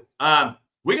they do.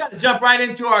 We got to jump right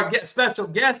into our special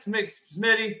guest mix,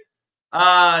 Smitty.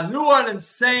 New Orleans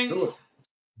Saints,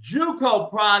 JUCO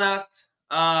product.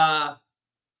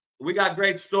 We got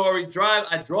great story.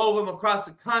 I drove him across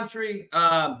the country.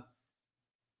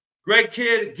 Great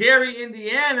kid, Gary,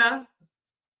 Indiana.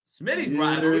 Smitty's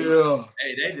rivalry. Yeah.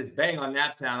 Hey, they just bang on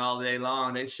Naptown all day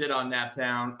long. They shit on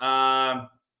Naptown.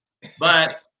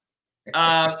 But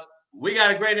we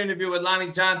got a great interview with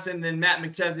Lonnie Johnson. Then Matt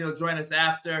McChesney will join us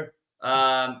after.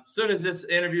 As soon as this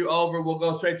interview over, we'll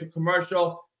go straight to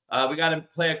commercial. We got to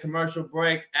play a commercial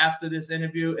break after this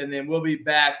interview, and then we'll be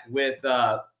back with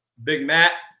Big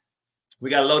Matt. We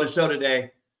got a loaded show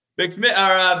today. Big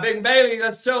Bailey,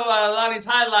 let's show Lonnie's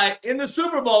highlight in the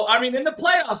Super Bowl. I mean, in the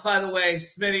playoffs, by the way,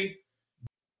 Smitty.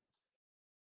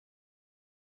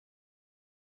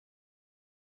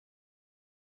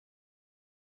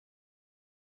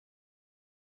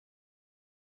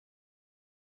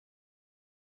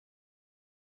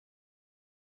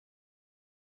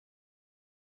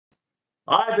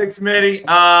 All right, Big Smitty.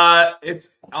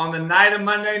 It's on the night of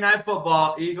Monday Night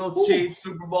Football, Eagles Chiefs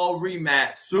Super Bowl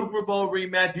rematch. Super Bowl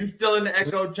rematch. You still in the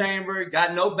echo chamber?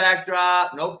 Got no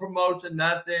backdrop, no promotion,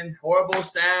 nothing. Horrible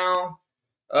sound.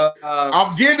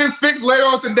 I'm getting it fixed later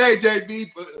on today,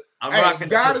 JB. But I'm Hey, rocking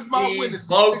God the is my witness.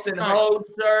 Boats and Hoes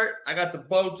shirt. I got the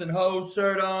Boats and Hoes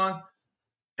shirt on.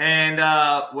 And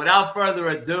without further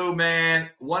ado, man,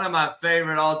 one of my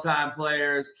favorite all-time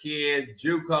players, kids,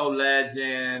 JUCO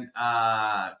legend,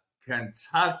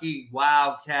 Kentucky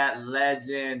Wildcat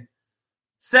legend,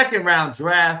 second-round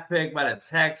draft pick by the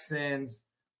Texans,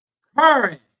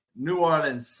 current New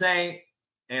Orleans Saint,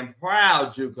 and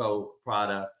proud JUCO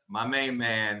product, my main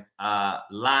man,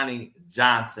 Lonnie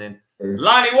Johnson.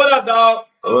 Lonnie, what up, dog?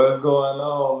 What's going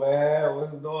on, man?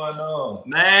 What's going on?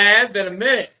 Man, it's been a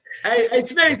minute. Hey,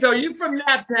 Smitty, so you from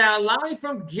Naptown, Lonnie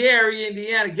from Gary,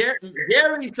 Indiana.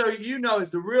 Gary, so you know, is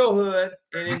the real hood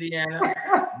in Indiana.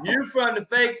 You from the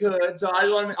fake hood. So I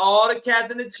want all the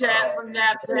cats in the chat from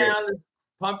Naptown to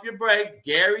pump your brakes.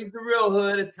 Gary's the real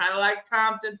hood. It's kind of like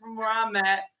Compton from where I'm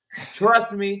at.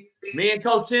 Trust me. Me and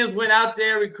Coach Sims went out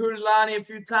there, recruited Lonnie a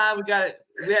few times.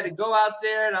 We had to go out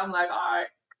there, and I'm like, all right.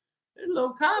 There's a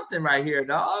little Compton right here,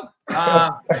 dog.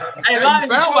 Hey, Lonnie,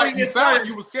 you sound like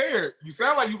you were scared. You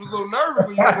sound like you was a little nervous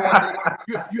when you were going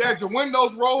there. You had your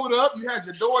windows rolled up. You had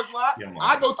your doors locked.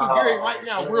 I go to Gary right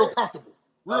now real comfortable,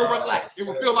 real relaxed. It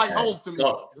would feel like home to me.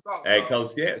 Hey,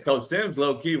 Coach Sims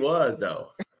low-key was, though.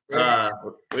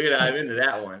 We're dive into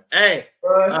that one. Hey,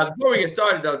 before we get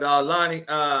started, though, dog, Lonnie,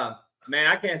 man,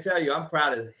 I can't tell you, I'm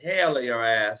proud as hell of your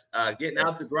ass. Getting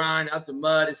out the grind, out the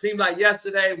mud. It seemed like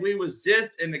yesterday we was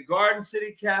just in the Garden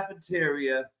City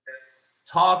cafeteria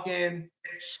talking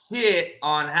shit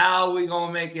on how we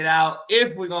gonna make it out,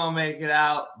 if we gonna make it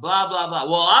out, blah, blah, blah.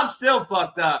 Well, I'm still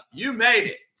fucked up. You made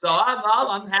it. So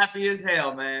I'm happy as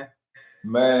hell, man.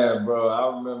 Man, bro, I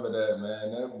remember that,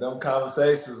 man. Them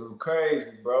conversations was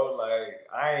crazy, bro. Like,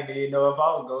 I ain't even know if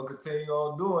I was gonna continue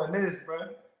on doing this, bro.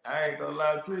 I ain't gonna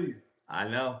lie to you. I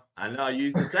know. You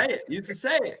used to say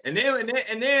it. And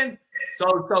then, so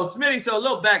Smitty, so a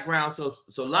little background.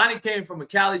 So Lonnie came from a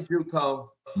Cali JUCO.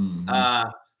 Mm-hmm.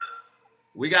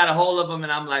 We got a hold of him,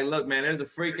 and I'm like, look, man, there's a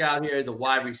freak out here. There's a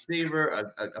wide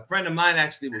receiver. A friend of mine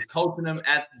actually was coaching him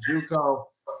at the JUCO.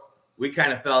 We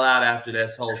kind of fell out after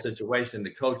this whole situation.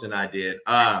 The coach and I did.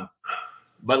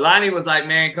 But Lonnie was like,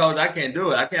 man, coach, I can't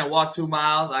do it. I can't walk 2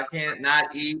 miles. I can't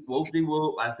not eat.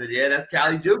 Whoop-de-whoop. I said, yeah, that's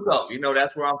Cali JUCO. You know,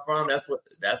 that's where I'm from. That's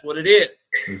what it is.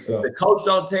 If the coach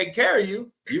don't take care of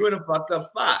you, you in a fucked up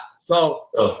spot. So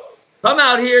come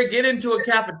out here, get into a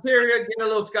cafeteria, get a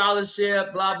little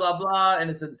scholarship, blah, blah, blah.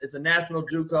 And it's a national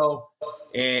JUCO,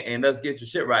 and let's get your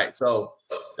shit right. So,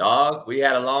 dog, we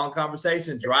had a long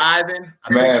conversation driving. I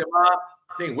picked him up.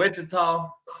 I think Wichita.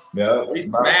 Yeah, we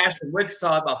smashed in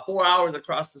Wichita about 4 hours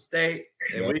across the state,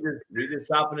 and we just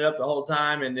chopping it up the whole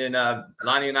time. And then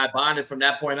Lonnie and I bonded from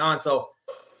that point on. So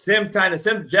Jeff Sims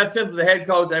was the head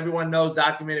coach. Everyone knows,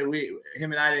 documented.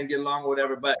 Him and I didn't get along or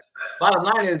whatever. But bottom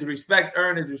line is, respect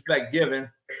earned is respect given.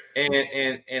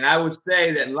 And I would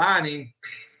say that Lonnie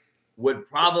would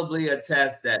probably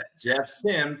attest that Jeff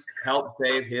Sims helped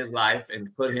save his life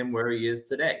and put him where he is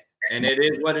today. And it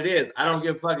is what it is. I don't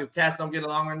give a fuck if cats don't get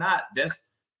along or not. That's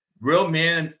real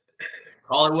men,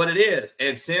 call it what it is.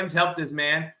 And Sims helped this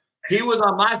man. He was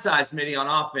on my side, Smitty, on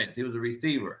offense. He was a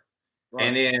receiver. Right.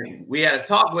 And then we had a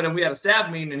talk with him. We had a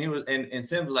staff meeting, and he was and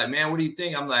Sims was like, man, what do you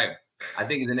think? I'm like, I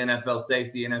think he's an NFL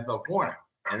safety, NFL corner.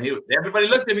 And everybody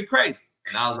looked at me crazy.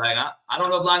 And I was like, I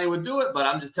don't know if Lonnie would do it, but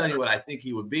I'm just telling you what I think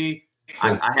he would be. I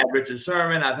had Richard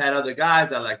Sherman. I've had other guys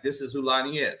that like, this is who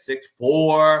Lonnie is.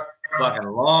 6'4", fucking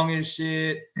long as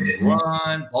shit,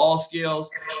 run, ball skills.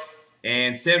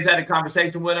 And Sims had a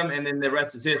conversation with him, and then the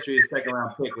rest is history. Is second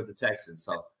round pick with the Texans.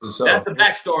 So that's the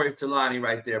backstory to Lonnie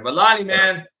right there. But Lonnie,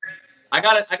 man, I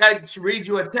gotta read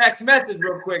you a text message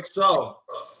real quick. So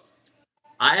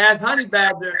I asked Honey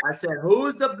Badger, I said,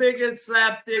 who's the biggest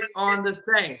slapdick on the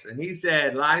Saints? And he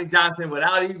said, Lonnie Johnson,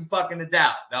 without even fucking a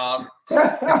doubt, dog. Man,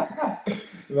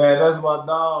 that's my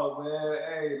dog, man.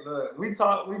 Hey, look, we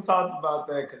talked about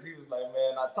that because he was like,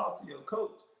 man, I talked to your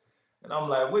coach. And I'm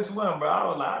like, which one, bro? I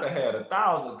was like, I'd have had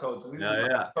 1,000 coaches.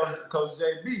 Coach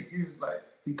JB, he was like,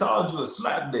 he called you a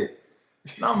slapdick.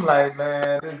 And I'm like,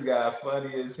 man, this guy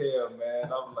funny as hell, man.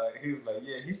 I'm like, he was like,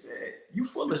 yeah. He said, you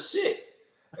full of shit.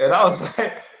 And I was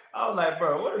like,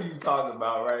 bro, what are you talking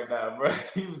about right now, bro?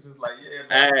 He was just like, yeah,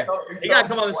 man. He got to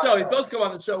come on the show. He's supposed to come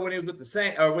on the show when he was with the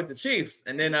Saints or with the Chiefs,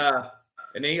 and then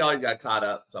he always got caught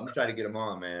up. So I'm gonna try to get him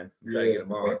on, man. And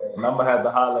I'm gonna have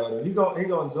to holler at him. He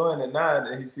gonna join it now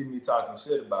that he see me talking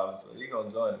shit about him. So he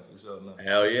gonna join it for sure. Now.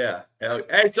 Hell yeah.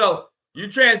 Hey, so You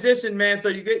transition, man. So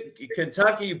you get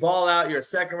Kentucky, you ball out. You're a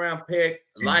second-round pick,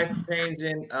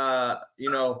 life-changing,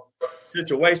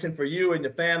 situation for you and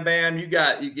your fan bam. You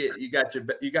got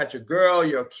your girl,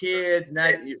 your kids. Now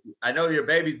I know your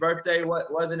baby's birthday.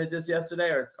 What wasn't it just yesterday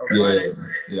or Friday?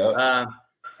 Yeah.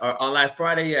 Or on last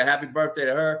Friday. Yeah, happy birthday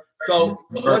to her. So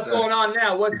what's going on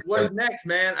now? What's next,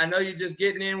 man? I know you're just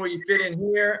getting in where you fit in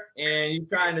here, and you're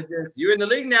trying to you're in the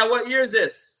league now. What year is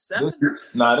this? 7?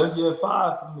 This year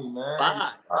 5 for me, man.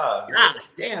 5. God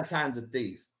damn, time's a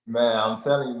thief. Man, I'm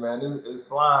telling you, man, it's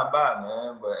flying by,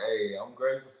 man. But hey, I'm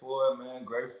grateful for it, man.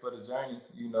 Grateful for the journey.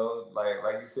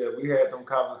 Like you said, we had them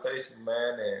conversations,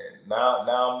 man, and now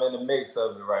I'm in the mix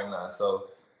of it right now. So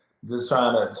just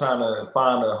trying to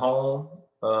find a home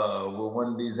with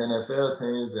one of these NFL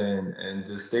teams and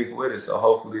just stick with it. So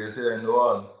hopefully it's here in New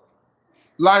Orleans.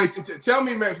 Lonnie, tell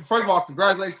me, man, first of all,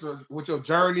 congratulations with your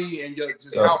journey and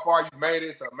how far you made it.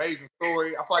 It's an amazing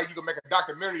story. I feel like you can make a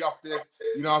documentary off this,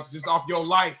 just off your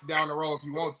life down the road if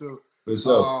you want to. For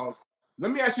sure.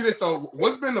 Let me ask you this, though.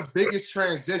 What's been the biggest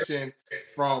transition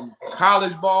from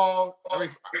college ball, from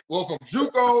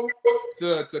JUCO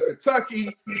to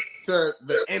Kentucky to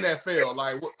the NFL?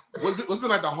 Like, what's been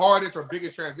like the hardest or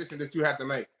biggest transition that you had to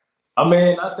make? I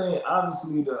mean, I think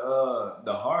obviously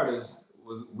the hardest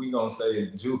was, we gonna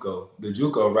say JUCO. The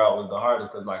JUCO route was the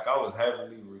hardest because like I was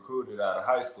heavily recruited out of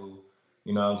high school,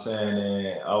 you know what I'm saying?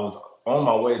 And I was on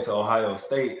my way to Ohio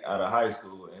State out of high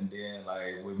school. And then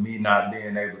like with me not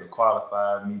being able to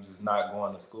qualify, me just not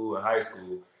going to school in high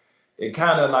school, it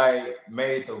kind of like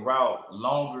made the route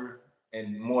longer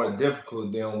and more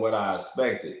difficult than what I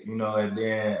expected, and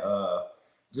then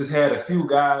just had a few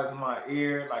guys in my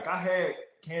ear. Like I had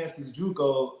Kansas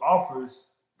JUCO offers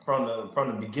from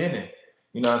the beginning.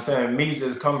 You know what I'm saying? Me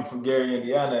just coming from Gary,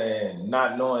 Indiana, and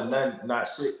not knowing not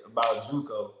shit about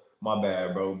JUCO. My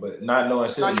bad, bro. But not knowing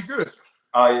shit. No, you good.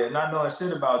 Oh yeah, not knowing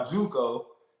shit about JUCO.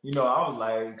 I was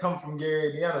like, coming from Gary,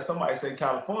 Indiana. Somebody said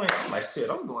California. I'm like, shit,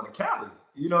 I'm going to Cali.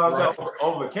 You know what I'm saying?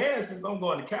 Over Kansas, I'm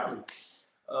going to Cali.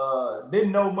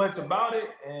 Didn't know much about it,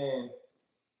 and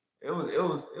it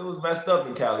was messed up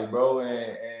in Cali, bro.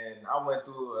 And I went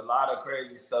through a lot of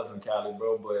crazy stuff in Cali,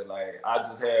 bro. But like, I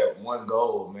just had one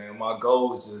goal, man. My goal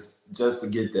was just to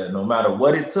get there. No matter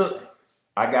what it took,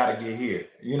 I gotta get here.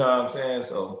 You know what I'm saying?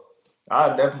 So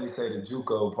I'd definitely say the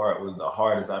JUCO part was the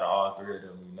hardest out of all three of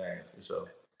them you named, for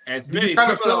sure. And do you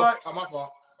kind of feel like? Oh, my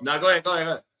fault. No, go ahead.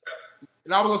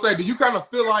 And I was gonna say, do you kind of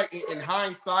feel like, in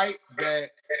hindsight,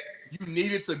 that you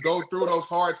needed to go through those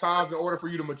hard times in order for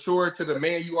you to mature to the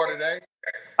man you are today?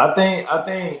 I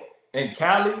think in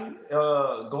Cali,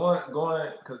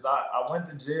 going because I went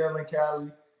to jail in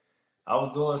Cali. I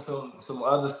was doing some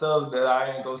other stuff that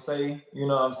I ain't gonna say, you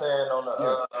know what I'm saying,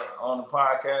 on the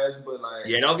podcast, but like,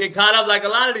 yeah, don't get caught up like a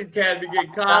lot of these cats be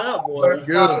getting caught up, boy.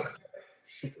 Good.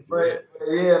 But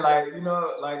yeah, like,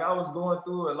 like I was going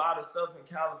through a lot of stuff in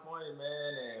California,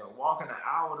 man, and walking an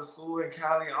hour to school in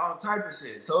Cali, all type of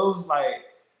shit. So it was like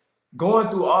going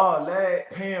through all that,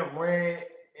 paying rent,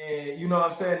 and you know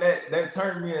what I'm saying, that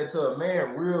turned me into a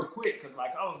man real quick, because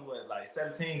like I was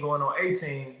 17 going on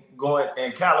 18 going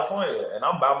in California, and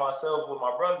I'm by myself with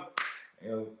my brother.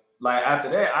 And like after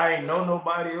that, I ain't know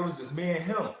nobody. It was just me and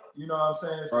him. You know what I'm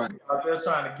saying? So right. Out there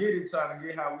trying to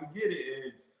get how we get it,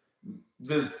 and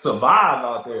just survive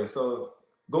out there. So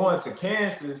going to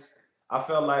Kansas, I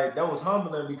felt like that was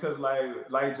humbling, because like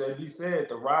JB said,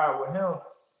 the ride with him,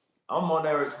 I'm on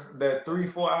that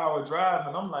 3-4 hour drive,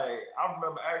 and I'm like, I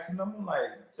remember asking him, I'm like,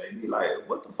 JB, like,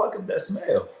 what the fuck is that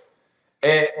smell?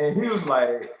 And he was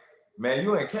like, man,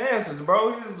 you in Kansas,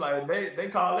 bro. He was like, they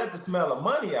call that the smell of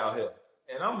money out here.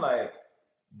 And I'm like,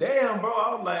 damn, bro.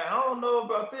 I was like, I don't know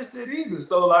about this shit either.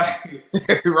 So like,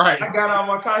 right. I got out of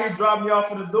my car. He dropped me off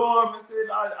in the dorm and said,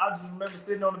 I just remember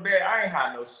sitting on the bed. I ain't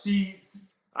had no sheets.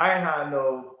 I ain't had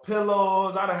no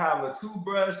pillows. I didn't have a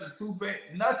toothbrush, a toothpaste,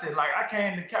 nothing. Like I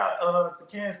came to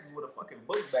Kansas with a fucking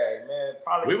book bag, man.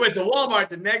 We went to Walmart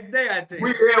the next day, I think.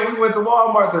 We went to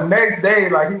Walmart the next day.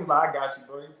 Like he was like, I got you,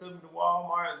 bro. He took me to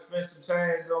Walmart, spent some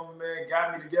change on me, man,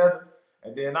 got me together.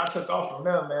 And then I took off from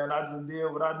there, man. I just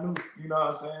did what I knew, you know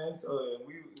what I'm saying? So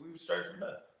we were straight from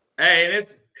there. Hey,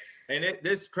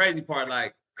 this crazy part,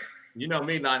 like, you know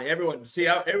me, Lonnie. Everyone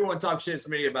talks shit to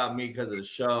me about me because of the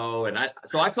show, and I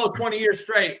coached 20 years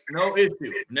straight, no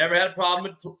issue. Never had a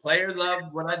problem with players.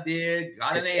 Loved what I did.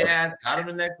 Got in their ass, got them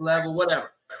the next level,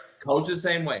 whatever. Coach the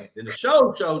same way. Then the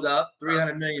show shows up,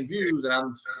 300 million views, and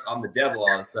I'm the devil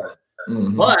all of a sudden.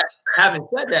 Mm-hmm. But having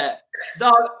said that,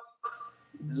 dog,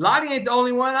 Lonnie ain't the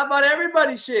only one. How about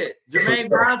everybody's shit? Jermaine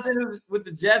Johnson, who's with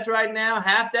the Jets right now,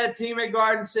 half that team at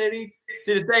Garden City.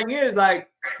 See, the thing is, like,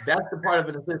 that's the part of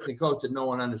an assistant coach that no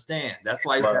one understands. That's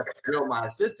why you have to drill my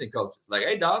assistant coaches. Like,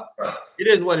 hey, dog, it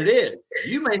is what it is.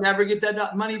 You may never get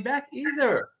that money back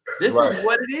either. This is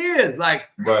what it is. Like,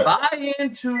 buy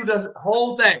into the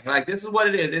whole thing. Like, this is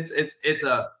what it is. It's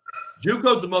a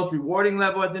JUCO's the most rewarding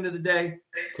level at the end of the day.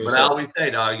 But I always say,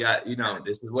 dog,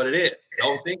 this is what it is.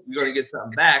 Don't think you're going to get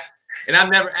something back. And I've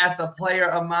never asked a player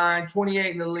of mine,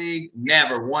 28 in the league,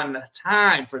 never one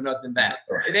time for nothing back.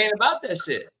 It ain't about that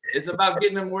shit. It's about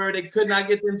getting them where they could not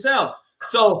get themselves.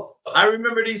 So I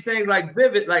remember these things like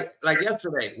vivid, like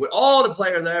yesterday, with all the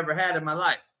players I ever had in my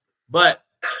life. But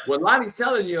what Lonnie's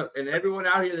telling you, and everyone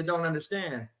out here that don't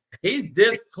understand, he's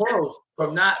this close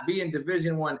from not being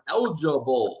Division I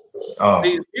eligible.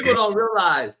 See, people don't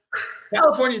realize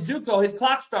California JUCO, his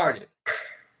clock started.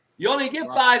 You only get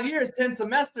 5 years, 10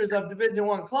 semesters of Division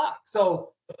I clock.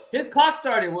 So his clock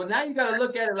started. Well, now you got to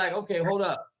look at it like, okay, hold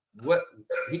up. What?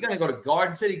 He's going to go to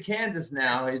Garden City, Kansas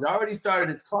now. He's already started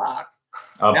his clock.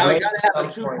 Now he got to have a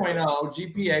 2.0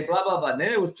 GPA, blah, blah, blah. And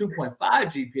then it was 2.5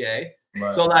 GPA.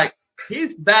 Right. So, like,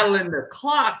 he's battling the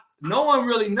clock. No one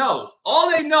really knows. All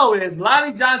they know is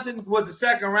Lonnie Johnson was a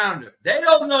second rounder. They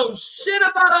don't know shit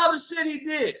about all the shit he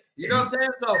did. You know what I'm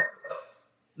saying? So,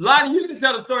 Lonnie, you can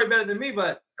tell the story better than me,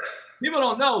 but people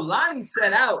don't know. Lonnie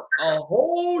set out a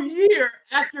whole year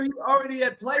after he already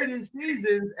had played his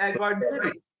season at Garden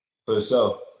City. For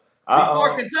sure.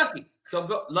 Before Kentucky.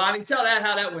 So, Lonnie, tell that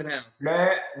how that went down.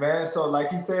 Man, so like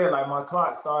he said, like my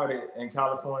clock started in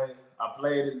California. I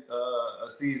played a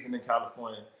season in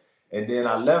California. And then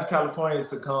I left California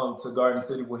to come to Garden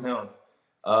City with him.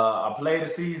 I played a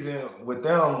season with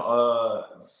them,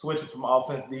 switching from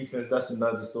offense, defense. That's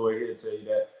another story here to tell you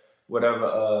that.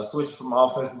 Whatever, switching from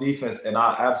offense, defense, and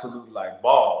I absolutely like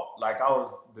balled. Like I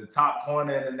was the top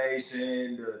corner in the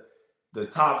nation, the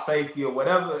top safety or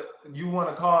whatever you want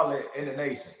to call it in the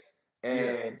nation.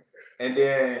 And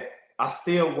then I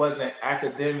still wasn't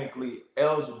academically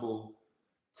eligible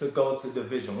to go to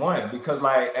Division I because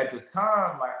like at this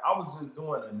time, like I was just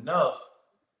doing enough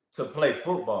to play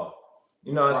football.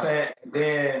 You know what I'm saying?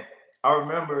 Then I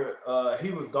remember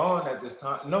he was gone at this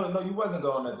time. No, he wasn't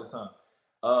gone at this time.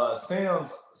 Sam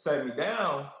sat me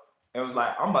down and was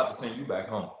like, I'm about to send you back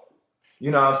home.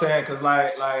 You know what I'm saying? Because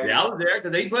like yeah, I was there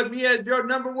because they put me as your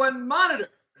number one monitor.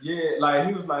 Yeah, like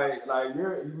he was like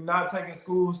you're not taking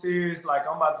school serious. Like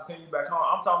I'm about to send you back home.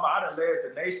 I'm talking about I done led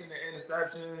the nation in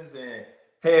interceptions and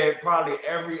had probably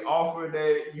every offer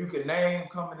that you could name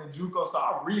coming to JUCO. So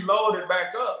I reloaded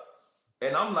back up.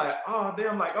 And I'm like, oh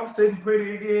damn, like I'm sitting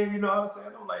pretty again, you know what I'm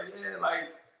saying? I'm like, yeah, like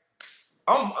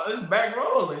it's back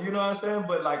rolling, you know what I'm saying?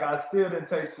 But like I still didn't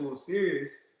take school serious.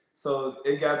 So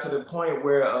it got to the point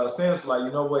where Sam was like,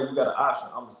 you know what, you got an option.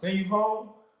 I'm gonna send you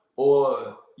home,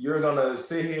 or you're gonna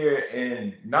sit here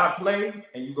and not play,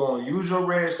 and you're gonna use your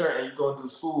red shirt and you're gonna do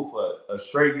school for a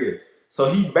straight year. So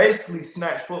he basically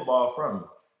snatched football from me.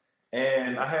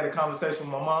 And I had a conversation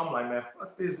with my mom, like, man,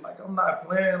 fuck this. Like, I'm not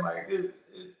playing. Like,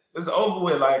 it's over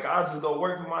with. Like, I'll just go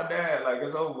work with my dad. Like,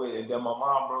 it's over with. And then my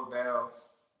mom broke down,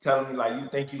 telling me, like, you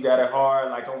think you got it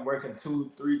hard. Like, I'm working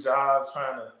 2-3 jobs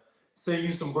trying to send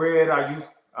you some bread.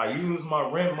 I use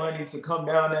my rent money to come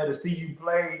down there to see you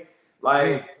play.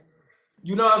 Like,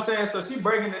 you know what I'm saying? So she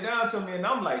breaking it down to me, and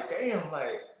I'm like, damn,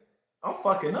 like, I'm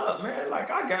fucking up, man. Like,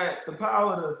 I got the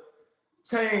power to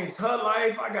change her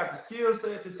life. I got the skill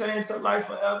set to change her life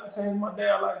forever, change my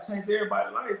dad's life, change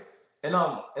everybody's life. And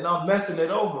I'm messing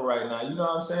it over right now. You know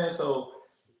what I'm saying? So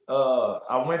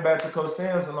I went back to Coach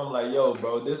Sam's and I'm like, yo,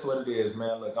 bro, this is what it is,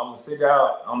 man. Look, I'm gonna sit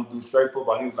out, I'm gonna do straight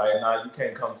football. He was like, nah, you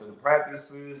can't come to the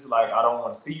practices. Like, I don't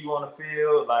want to see you on the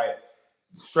field. Like,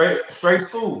 straight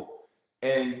school.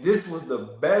 And this was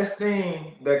the best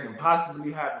thing that can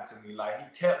possibly happen to me. Like,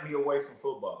 he kept me away from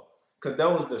football, because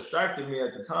that was distracting me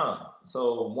at the time.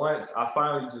 So once I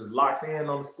finally just locked in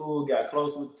on the school, got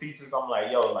close with teachers, I'm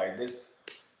like, yo, like this,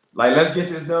 like, let's get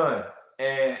this done.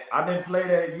 And I didn't play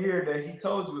that year that he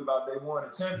told you about. They won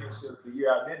a championship the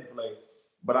year I didn't play.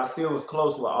 But I still was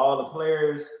close with all the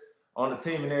players on the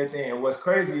team and everything. And what's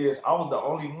crazy is I was the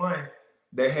only one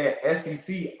that had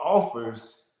SEC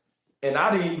offers, and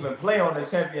I didn't even play on the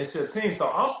championship team. So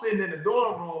I'm sitting in the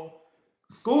dorm room,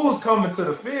 school's coming to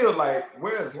the field, like,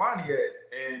 where's Lonnie at?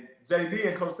 And JB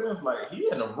and Coach Sims like, he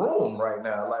in the room right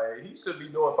now. Like, he should be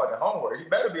doing fucking homework. He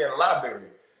better be in the library.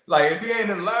 Like, if he ain't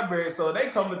in the library, so they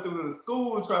coming through the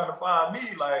school trying to find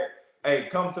me, like, hey,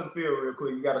 come to the field real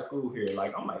quick. You got a school here.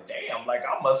 Like, I'm like, damn, like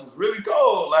I must was really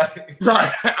cold. Like,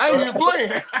 I ain't even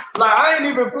playing. Like, I ain't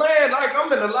even playing. Like,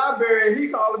 I'm in the library and he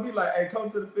calling me like, hey, come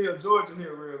to the field, Georgia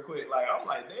here real quick. Like, I'm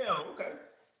like, damn, okay.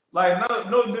 Like,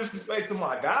 no disrespect to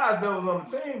my guys that was on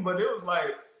the team, but it was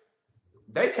like,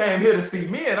 they came here to see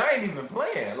me and I ain't even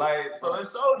playing. Like, so it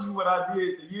showed you what I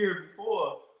did the year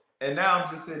before. And now I'm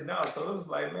just sitting down. So it was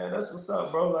like, man, that's what's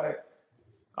up, bro. Like,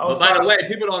 but by the way,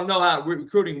 people don't know how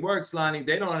recruiting works, Lonnie.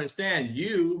 They don't understand.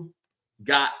 You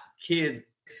got kids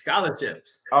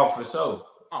scholarships. Oh, for sure.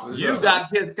 You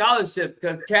got kids scholarships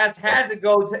because cats had to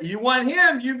go. You want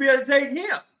him, you be able to take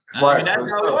him. Right, I mean, that's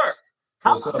how it works.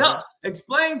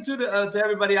 Explain to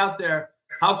everybody out there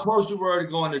how close you were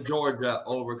to going to Georgia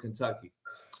over Kentucky.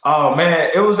 Oh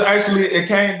man, it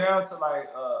came down to like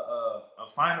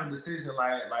a final decision.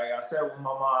 Like I said with my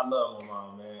mom, I love my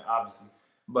mom, man, obviously.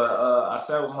 But I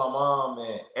sat with my mom,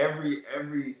 and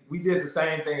we did the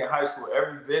same thing in high school.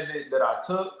 Every visit that I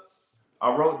took,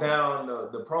 I wrote down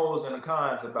the pros and the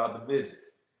cons about the visit.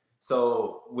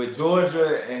 So with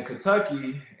Georgia and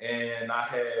Kentucky, and I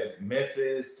had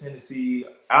Memphis, Tennessee,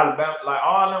 Alabama, like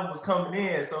all of them was coming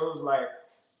in. So it was like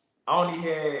I only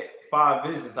had 5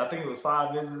 visits. I think it was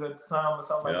 5 visits at the time or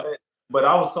something like that. But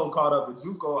I was so caught up with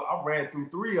JUCO, I ran through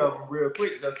 3 of them real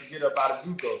quick just to get up out of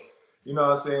JUCO. You know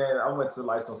what I'm saying? I went to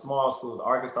like some small schools,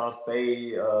 Arkansas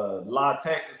State, La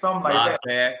Tech, something like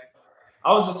that.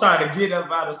 I was just trying to get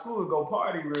up out of school and go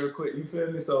party real quick. You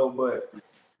feel me? So, but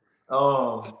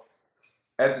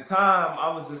at the time,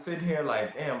 I was just sitting here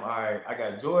like, damn, all right, I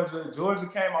got Georgia. Georgia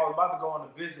came, I was about to go on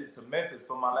a visit to Memphis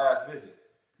for my last visit.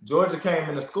 Georgia came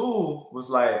into school, was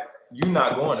like, you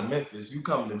not going to Memphis, you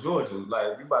coming to Georgia.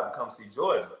 Like, you about to come see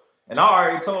Georgia. And I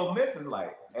already told Memphis,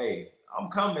 like, hey, I'm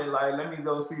coming, like, let me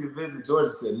go see the visit.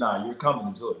 Georgia said, nah, you're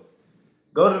coming to Georgia.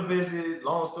 Go to the visit,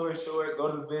 long story short,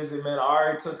 go to the visit, man. I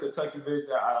already took Kentucky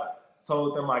visit. I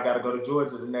told them I got to go to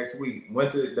Georgia the next week.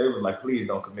 They was like, please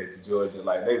don't commit to Georgia.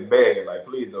 Like, they begging, like,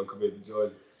 please don't commit to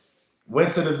Georgia.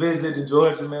 Went to the visit to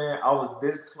Georgia, man. I was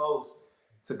this close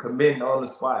to committing on the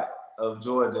spot of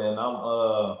Georgia. And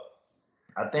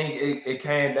I think it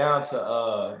came down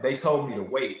to, they told me to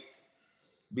wait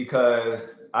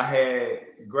because I had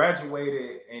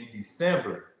graduated in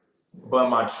December, but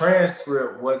my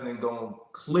transcript wasn't going to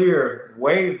clear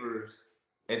waivers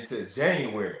until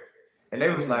January. And they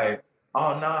was like,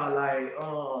 oh, nah, like,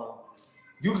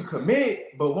 you can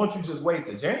commit, but won't you just wait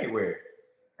till January?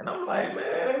 And I'm like,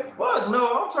 man, fuck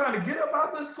no, I'm trying to get up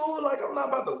out this school. Like, I'm not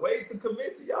about to wait to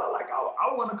commit to y'all. Like,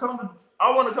 I want to come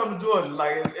to Georgia.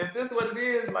 Like, if this is what it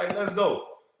is, like, let's go.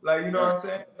 Like, you know what I'm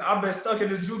saying? I've been stuck in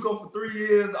the JUCO for 3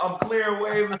 years. I'm clearing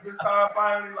waivers this time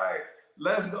finally. Like,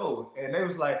 let's go. And they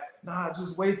was like, nah,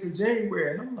 just wait till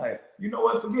January. And I'm like, you know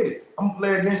what? Forget it. I'm gonna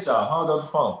play against y'all. Hung up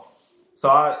the phone. So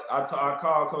I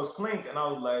called Coach Klink and I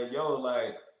was like, yo,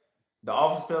 like, the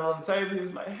offer's still on the table. He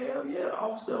was like, hell yeah, the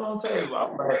offer's still on the table.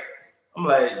 I'm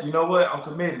like, you know what? I'm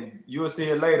committing. You'll see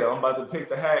it later. I'm about to pick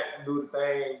the hat, do the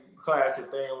thing, classic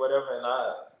thing, whatever. And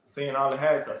I seen all the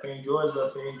hats. I seen Georgia. I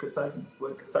seen Kentucky.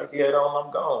 With Kentucky hat on,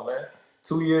 I'm gone, man.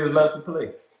 2 years left to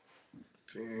play.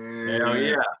 Hell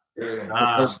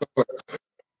yeah.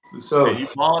 So you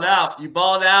balled out. You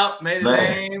balled out, made a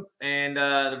name, and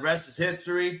the rest is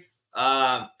history.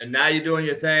 And now you're doing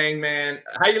your thing, man.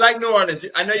 How you like New Orleans?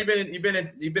 I know you've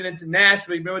been into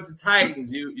Nashville. You've been with the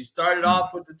Titans. You started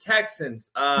off with the Texans.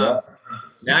 Now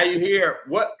you're here.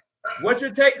 What's your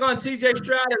take on C.J.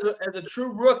 Stroud as a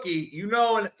true rookie? You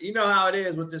know how it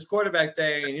is with this quarterback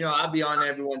thing. And I'll be on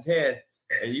everyone's head,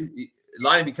 and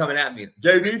Lonnie be coming at me.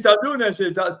 JB, stop doing that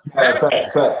shit. Blah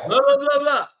blah blah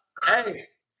blah. Hey,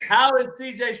 how is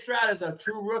C.J. Stroud as a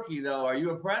true rookie though? Are you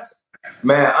impressed?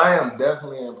 Man, I am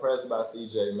definitely impressed by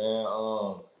CJ, man.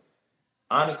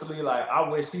 Honestly, like, I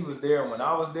wish he was there when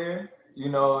I was there,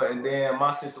 and then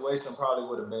my situation probably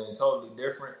would have been totally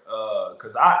different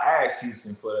because I asked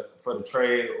Houston for the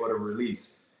trade or the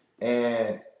release.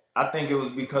 And I think it was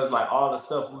because, like, all the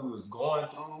stuff we was going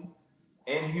through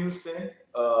in Houston,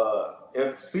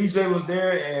 if CJ was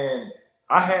there and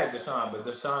I had Deshaun, but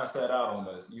Deshaun sat out on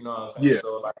us, you know what I'm saying? Yeah.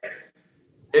 So, like,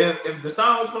 If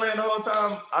Deshaun was playing the whole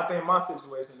time, I think my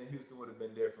situation in Houston would have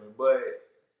been different. But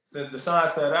since Deshaun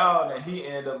sat out and he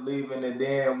ended up leaving, and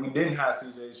then we didn't have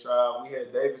C.J. Stroud, we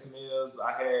had Davis Mills.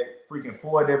 I had freaking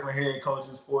 4 different head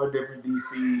coaches, 4 different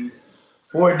DCs,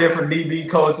 4 different DB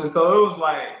coaches. So it was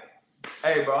like,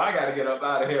 hey, bro, I got to get up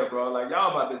out of here, bro. Like,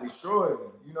 y'all about to destroy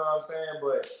me. You know what I'm saying?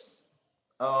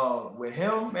 But with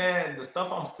him, man, the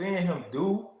stuff I'm seeing him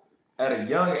do at a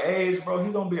young age, bro,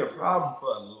 he's gonna be a problem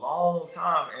for a long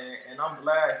time. And I'm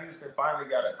glad Houston finally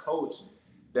got a coach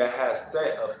that has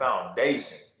set a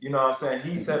foundation. You know what I'm saying?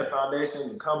 He set a foundation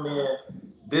to come in.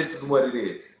 This is what it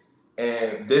is,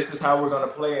 and this is how we're gonna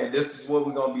play, and this is what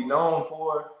we're gonna be known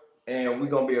for, and we're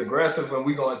gonna be aggressive, and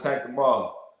we're gonna attack the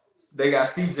ball. They got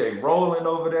CJ rolling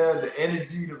over there. The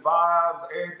energy, the vibes,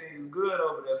 everything is good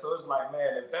over there. So it's like,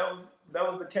 man, if that was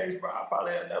the case, bro, I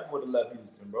probably never would have left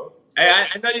Houston, bro. So, hey,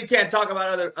 I know you can't talk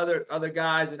about other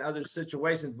guys and other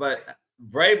situations, but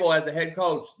Vrabel as the head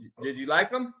coach, did you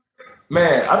like him?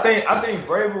 Man, I think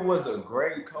Vrabel was a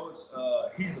great coach.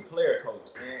 He's a player coach,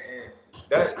 and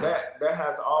that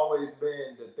has always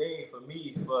been the thing for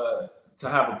me to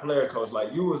have a player coach.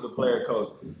 Like, you was a player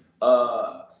coach.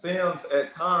 Sims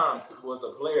at times was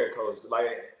a player coach.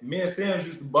 Like, me and Sims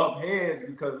used to bump heads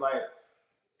because, like,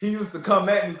 he used to come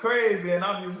at me crazy, and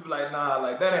I'm used to be like, nah,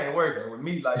 like, that ain't working with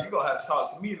me. Like, you gonna have to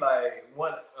talk to me like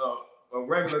a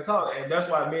regular talk. And that's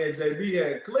why me and JB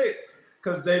had clicked,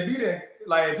 because JB didn't,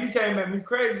 like, if he came at me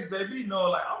crazy, JB know,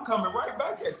 like, I'm coming right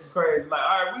back at you crazy. Like,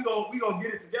 all right, we gonna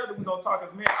get it together. We gonna talk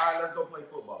as men. All right, let's go play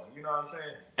football. You know what I'm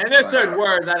saying? And there's certain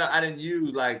words I didn't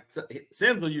use. Like,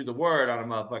 Sims will use the word on a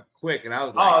motherfucker quick, and I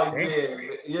was like, oh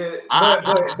yeah.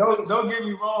 But don't get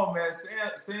me wrong, man.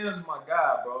 Sims my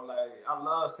guy, bro. Like, I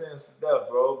love Sims to death,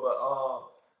 bro.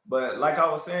 But like I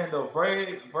was saying though,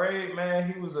 Vrabel,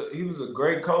 man, he was a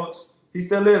great coach. He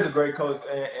still is a great coach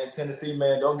in Tennessee,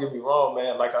 man. Don't get me wrong,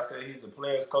 man. Like I said, he's a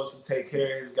player's coach. He take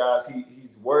care of his guys.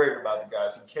 He's worried about the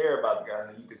guys. He cares about the guys,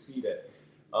 and you can see that.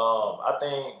 I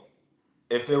think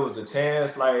if it was a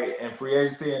chance, like, in free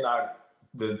agency, and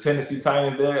the Tennessee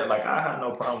Titans there, like, I have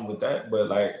no problem with that. But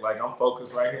like I'm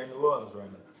focused right here in New Orleans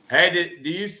right now. Hey, do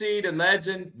you see the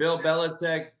legend Bill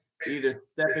Belichick either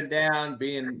stepping down,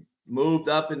 being moved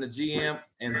up in the GM,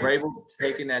 and Vrabel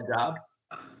taking that job?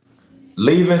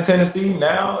 Leaving Tennessee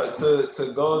now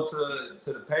to go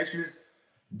to the Patriots,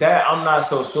 that I'm not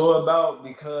so sure about,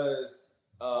 because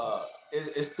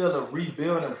it's still a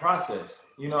rebuilding process.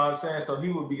 You know what I'm saying? So he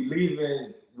would be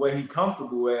leaving where he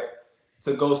comfortable at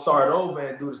to go start over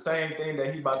and do the same thing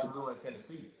that he about to do in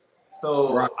Tennessee.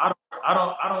 So right.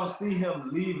 I don't see him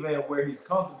leaving where he's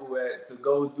comfortable at to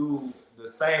go do the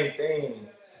same thing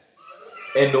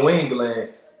in New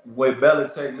England with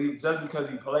Belichick leave, just because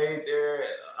he played there.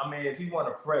 I mean, if he want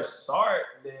a fresh start,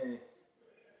 then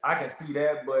I can see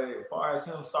that. But as far as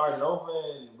him starting over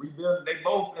and rebuilding, they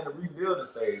both in the rebuilding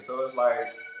stage. So it's like,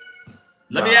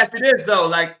 let me ask you this though: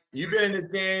 like, you've been in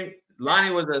this game.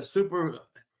 Lonnie was a super,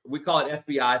 we call it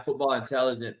FBI, football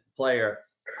intelligent player.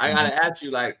 I gotta ask you,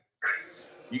 like,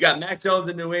 you got Mac Jones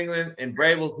in New England, and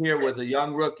Vrabel's here with a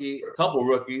young rookie, a couple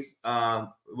rookies,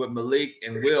 with Malik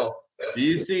and Will. Do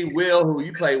you see Will, who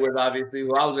you play with, obviously,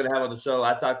 who I was going to have on the show?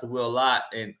 I talked to Will a lot.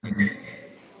 And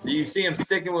do you see him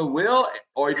sticking with Will,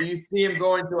 or do you see him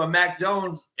going to a Mac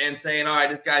Jones and saying, all right,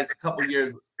 this guy's a couple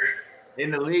years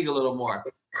in the league a little more?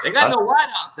 They got no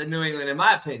wideouts in New England, in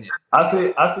my opinion. I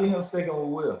see him sticking with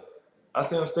Will. I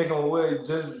see him sticking with Will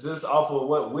just off of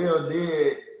what Will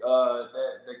did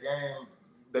the game.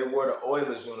 They wore the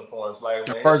Oilers uniforms. Like,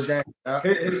 man, first game.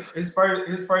 His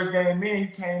first game, man, he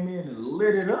came in and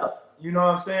lit it up. You know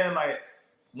what I'm saying? Like,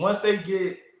 once they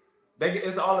get,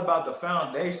 it's all about the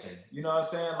foundation. You know what I'm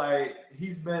saying? Like,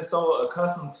 he's been so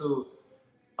accustomed to,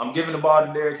 I'm giving the ball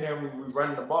to Derrick Henry, we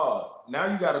running the ball.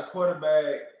 Now you got a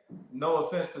quarterback, no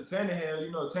offense to Tannehill,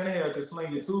 you know, Tannehill can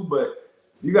sling it too, but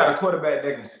you got a quarterback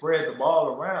that can spread the ball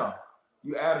around.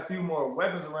 You add a few more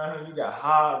weapons around him. You got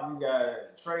Hobb, you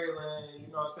got Traylon, you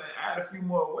know what I'm saying? Add a few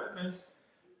more weapons.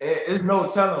 And it's no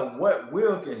telling what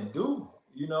Will can do.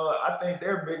 You know, I think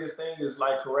their biggest thing is,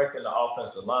 like, correcting the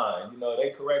offensive line. You know, they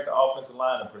correct the offensive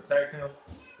line and protect him.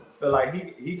 I feel like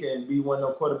he can be one of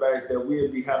those quarterbacks that we'll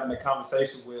be having a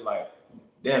conversation with, like,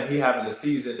 damn, he having the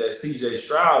season that C.J.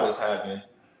 Stroud is having.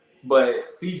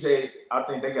 But C.J., I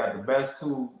think they got the best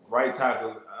two right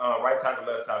tackle, left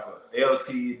tackle, LT,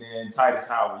 then Titus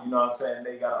Howard. You know what I'm saying?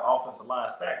 They got an offensive line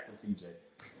stacked for C.J.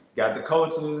 Got the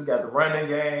coaches, got the running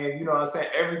game. You know what I'm saying?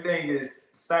 Everything is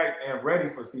stacked and ready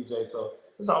for C.J. So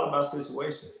it's all about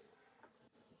situation.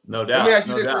 No doubt. Let me ask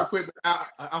you this real quick.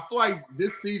 I feel like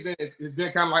this season has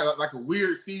been kind of like a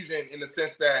weird season in the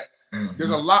sense that there's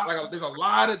a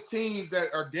lot of teams that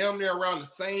are damn near around the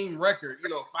same record. You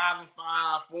know,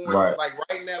 5-5, 4, like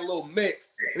right in that little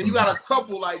mix. And you got a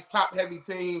couple like top heavy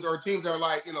teams or teams that are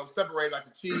like, you know, separated, like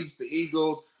the Chiefs, the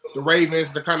Eagles, the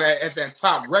Ravens. They're kind of at that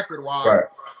top record wise. Right.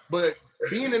 But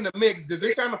being in the mix, does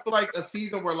it kind of feel like a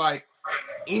season where like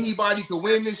anybody could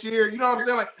win this year? You know what I'm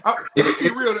saying? Like, let's be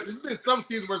real. There's been some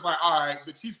seasons where it's like, all right,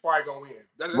 the Chiefs probably gonna win.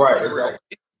 That's right.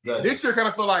 Exactly. This year kind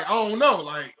of feel like, I don't know,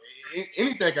 like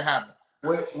anything could happen.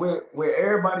 with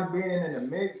everybody being in the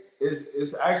mix,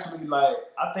 it's actually like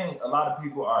I think a lot of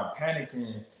people are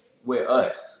panicking with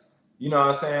us. You know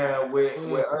what I'm saying?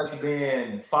 With us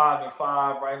being 5-5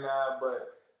 right now, but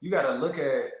you got to look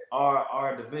at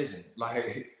our division.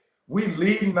 Like we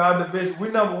leading our division. We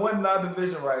number 1 in our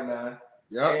division right now.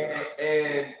 Yeah.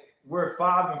 And we're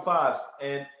 5-5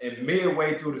 and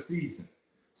midway through the season.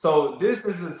 So this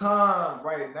is a time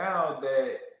right now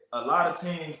that a lot of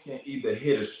teams can either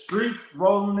hit a streak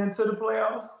rolling into the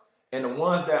playoffs, and the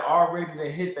ones that already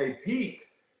to hit their peak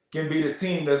can be the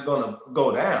team that's gonna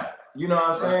go down. You know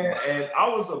what I'm saying? And I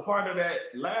was a part of that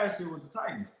last year with the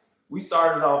Titans. We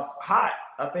started off hot,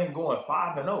 I think going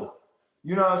 5-0.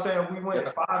 You know what I'm saying? We went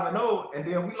 5-0 and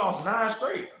then we lost 9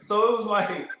 straight. So it was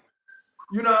like,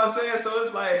 you know what I'm saying? So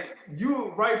it's like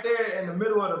you right there in the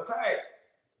middle of the pack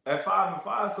at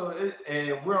 5-5. So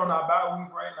and we're on our bye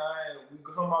week right now, and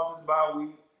we come off this bye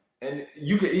week. And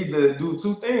you can either do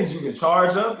 2 things. You can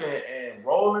charge up and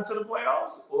roll into the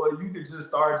playoffs, or you could just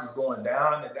start just going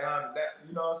down and down and down.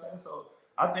 You know what I'm saying? So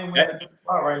I think we're in a good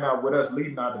spot right now with us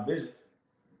leading our division.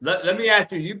 Let me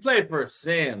ask you, you played for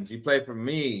Sims, you played for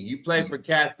me, you played for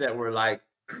cats that were like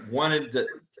wanted to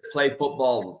play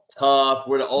football tough.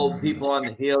 We're the old people on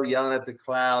the hill yelling at the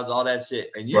clouds, all that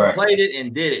shit. And you played it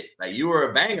and did it. Like you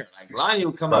were a banger. Like Lonnie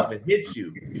would come up and hit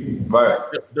you. Right.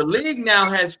 The league now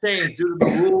has changed due to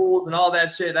the rules and all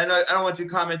that shit. I know I don't want you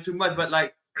to comment too much, but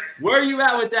like, where are you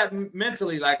at with that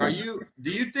mentally? Like, do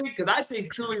you think, because I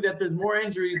think truly that there's more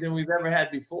injuries than we've ever had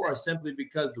before simply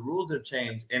because the rules have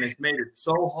changed and it's made it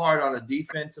so hard on a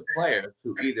defensive player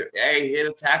to either A, hit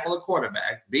a tackle a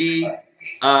quarterback, B,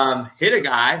 hit a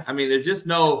guy. I mean, there's just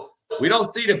we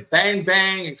don't see the bang,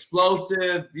 bang,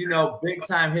 explosive, big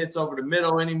time hits over the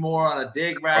middle anymore on a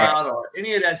dig route or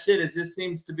any of that shit. It just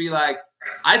seems to be like,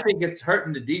 I think it's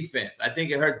hurting the defense. I think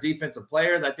it hurts defensive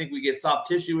players. I think we get soft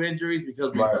tissue injuries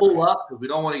because we pull up because we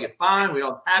don't want to get fined. We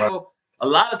don't tackle. A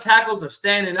lot of tackles are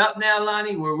standing up now,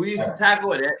 Lonnie, where we used to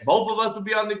tackle it. Both of us would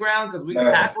be on the ground because we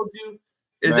tackled you.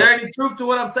 Is there any truth to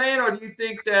what I'm saying, or do you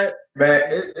think that? Man,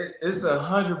 it's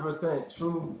 100%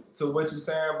 true to what you're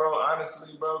saying, bro.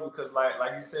 Honestly, bro, because like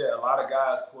you said, a lot of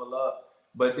guys pull up,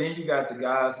 but then you got the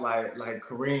guys like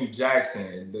Kareem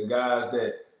Jackson, the guys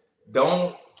that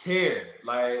don't care.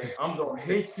 Like, I'm gonna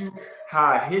hit you how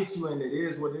I hit you, and it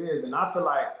is what it is. And I feel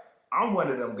like I'm one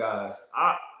of them guys.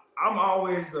 I'm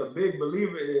always a big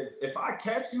believer if I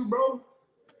catch you, bro,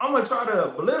 I'm gonna try to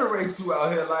obliterate you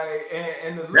out here, like,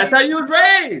 and the that's how you was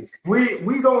raised.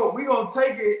 We gonna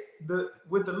take it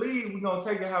with the league. We gonna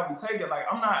take it how we take it. Like,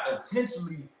 I'm not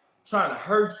intentionally trying to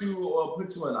hurt you or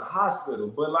put you in a hospital,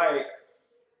 but like,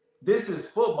 this is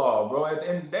football, bro. At the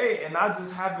end of the day, and I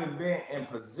just haven't been in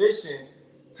position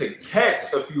to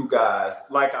catch a few guys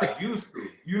like I used to.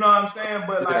 You know what I'm saying?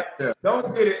 But like,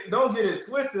 don't get it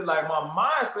twisted. Like, my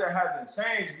mindset hasn't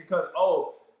changed because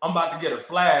I'm about to get a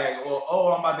flag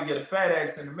or I'm about to get a fat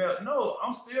X in the mail. No,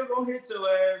 I'm still gonna hit your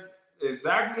ass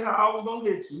exactly how I was gonna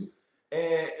hit you.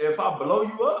 And if I blow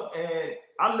you up, and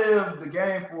I live the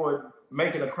game for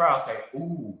making the crowd say,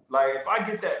 ooh. Like, if I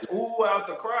get that ooh out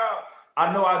the crowd,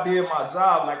 I know I did my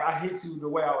job. Like, I hit you the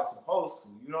way I was supposed to.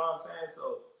 You know what I'm saying?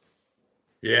 So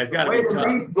yeah, it's gotta be tough. The way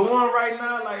the league's going right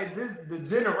now, like the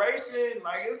generation,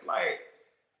 like, it's like,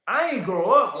 I ain't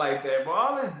grow up like that, bro.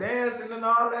 All this dancing and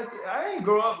all that shit, I ain't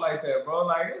grow up like that, bro.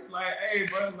 Like, it's like, hey,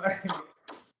 bro, like,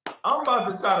 I'm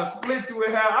about to try to split you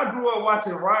in half. I grew up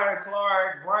watching Ryan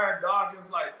Clark, Brian Dawkins.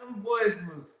 Like, them boys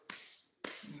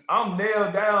I'm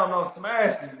nailed down on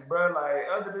smashing, bro. Like,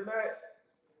 other than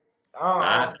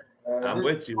that, I'm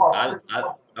with you. I'm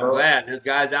glad there's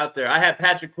guys out there. I had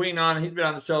Patrick Queen on. He's been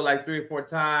on the show like 3 or 4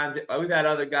 times. We've had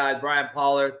other guys, Brian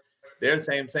Pollard. They're the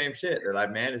same shit. They're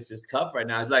like, man, it's just tough right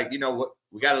now. It's like, what?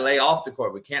 We got to lay off the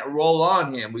court. We can't roll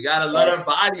on him. We got to let our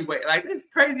body weight. Like, this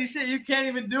crazy shit you can't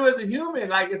even do as a human.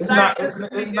 Like, it's not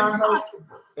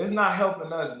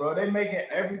helping us, bro. They making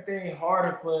everything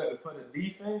harder for the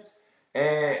defense.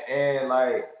 And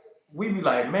like, we be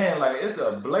like, man, like, it's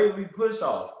a blatantly push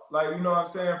off. Like, you know what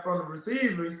I'm saying, from the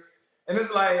receivers. And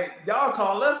it's like, y'all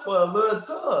call us for a little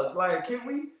tug. Like, can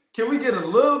we get a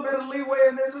little bit of leeway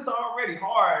in this? It's already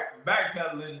hard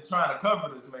backpedaling, trying to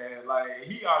cover this man. Like,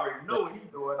 he already know what he's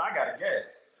doing. I got to guess.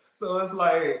 So it's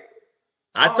like,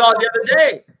 I saw the other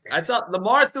day. I saw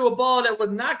Lamar threw a ball that was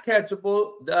not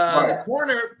catchable. The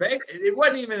corner, it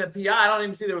wasn't even a PI. I don't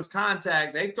even see there was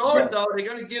contact. They throw it, though. They're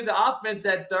going to give the offense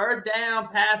that third down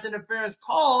pass interference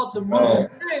call to move the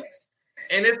sticks.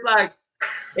 And it's like,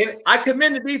 And I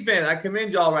commend the defense. I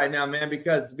commend y'all right now, man,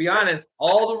 because to be honest,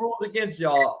 all the rules against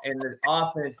y'all and the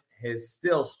offense has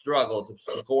still struggled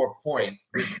to score points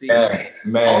this season.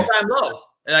 All-time low.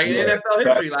 Like in NFL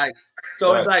history. Like,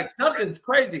 so it's like something's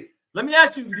crazy. Let me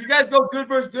ask you, do you guys go good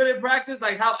versus good in practice?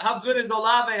 Like how good is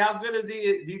Olave? How good is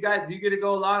he? Do you get to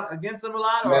go against him a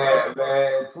lot? Or?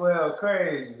 Man, 12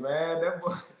 crazy, man.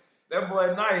 That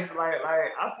boy nice. Like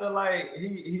I feel like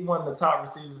he one of the top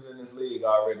receivers in this league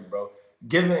already, bro.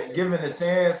 Given the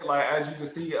chance, like as you can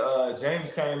see,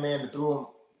 James came in and threw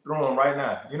him right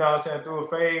now. You know what I'm saying? Threw a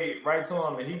fade right to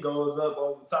him, and he goes up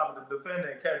over the top of the defender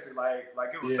and catches it like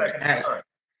it was second and third.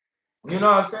 You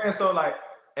know what I'm saying? So like,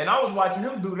 and I was watching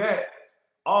him do that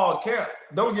all camp.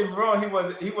 Don't get me wrong, he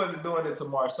wasn't doing it to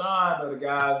Marshawn or the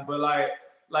guys, but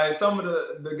like some of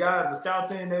the guys, the scout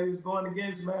team that he was going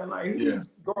against, man, like he was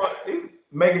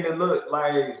making it look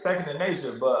like second to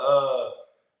nature. But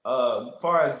as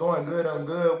far as going good on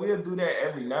good, we'll do that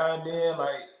every now and then.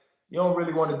 Like you don't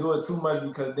really want to do it too much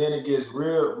because then it gets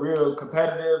real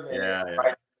competitive. And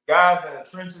like guys in the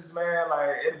trenches, man, like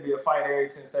it'll be a fight every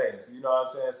 10 seconds. You know what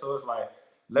I'm saying? So it's like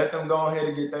let them go ahead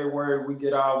and get their work. We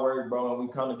get our work, bro, and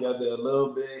we come together a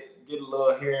little bit, get a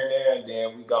little here and there, and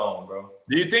then we gone, bro.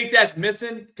 Do you think that's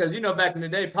missing? Because back in the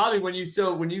day, probably when you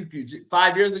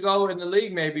 5 years ago in the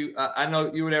league, maybe I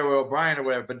know you were there with O'Brien or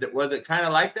whatever, but was it kind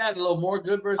of like that? A little more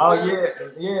good versus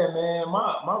good? Yeah, man.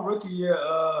 My rookie year,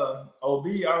 OB,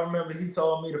 I remember he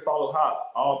told me to follow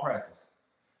Hop all practice.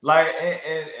 Like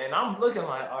and I'm looking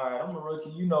like, all right, I'm a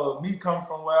rookie. You know, me come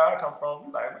from where I come from.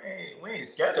 We like, man, we ain't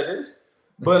scared of this.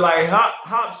 But like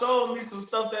Hop showed me some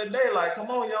stuff that day. Like, come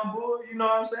on, young boy. You know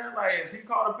what I'm saying? Like, if he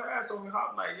caught a pass over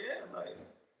Hop, like, like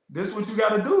this is what you got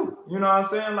to do. You know what I'm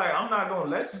saying? Like, I'm not gonna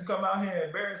let you come out here and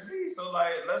embarrass me. So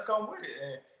like, let's come with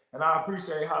it. And I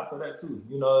appreciate Hop for that too.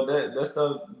 You know, that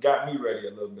stuff got me ready a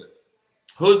little bit.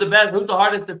 Who's the best? Who's the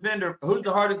hardest defender? Who's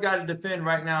the hardest guy to defend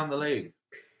right now in the league?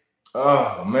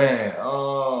 Oh man.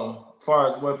 As far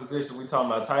as what position we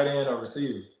talking about, tight end or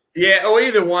receiver? Yeah, or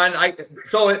either one.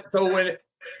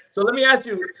 So let me ask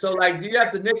you. So like, do you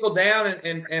have to nickel down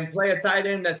and play a tight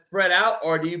end that's spread out,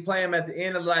 or do you play him at the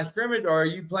end of the line scrimmage, or are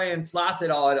you playing slots at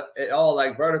all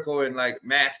like vertical and like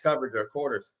match coverage or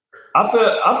quarters? I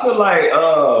feel like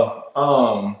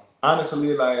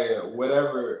honestly, like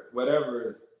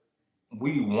whatever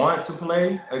we want to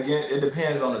play, again, it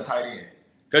depends on the tight end.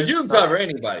 Because you can cover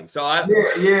anybody. So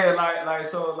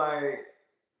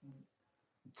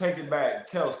take it back,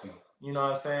 Kelsey. You know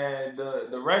what I'm saying?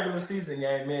 The regular season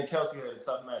game, me and Kelsey had a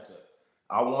tough matchup.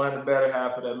 I won the better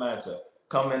half of that matchup.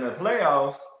 Coming in the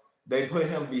playoffs, they put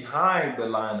him behind the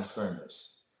line of scrimmage,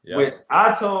 which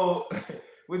I told,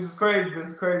 which is crazy. This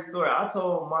is a crazy story. I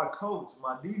told my coach,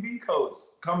 my DB coach,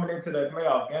 coming into that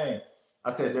playoff game,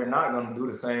 I said, they're not going to do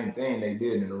the same thing they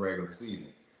did in the regular season.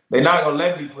 They're not going to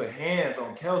let me put hands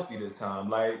on Kelsey this time.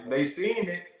 Like, they seen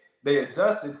it. They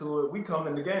adjusted to it. We come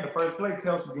in the game, the first play,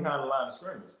 Kelsey behind the line of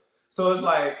scrimmage. So it's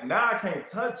like, now I can't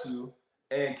touch you.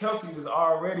 And Kelsey is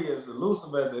already as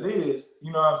elusive as it is.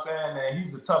 You know what I'm saying? And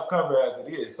he's a tough cover as it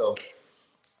is. So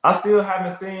I still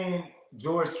haven't seen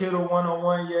George Kittle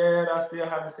one-on-one yet. I still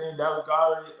haven't seen Dallas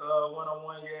Goedert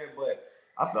one-on-one yet. But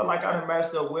I felt like I done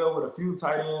matched up well with a few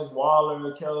tight ends,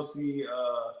 Waller, Kelsey,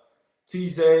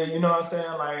 TJ. You know what I'm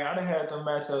saying? Like, I done had them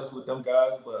matchups with them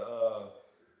guys. But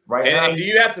right now. And do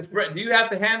you have to spread? Do you have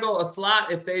to handle a slot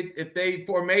if they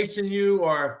formation you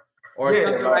or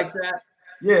something like that?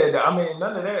 Yeah, I mean,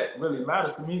 none of that really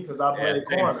matters to me because I play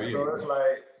corner. So it's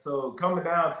like, so coming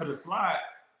down to the slot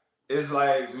is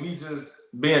like me just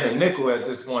being a nickel at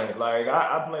this point. Like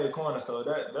I play corner, so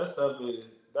that stuff is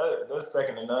that's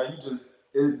second to none.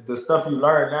 The stuff you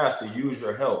learn now is to use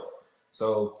your help.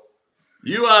 So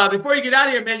you before you get out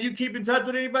of here, man, you keep in touch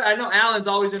with anybody? I know Alan's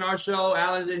always in our show.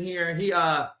 Alan's in here.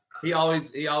 He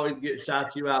always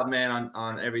shouts you out, man,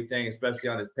 on everything, especially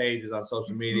on his pages on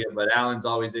social media. But Alan's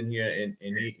always in here, and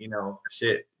he,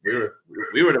 shit, we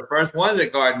were the first ones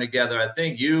at Garden together. I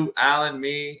think you, Alan,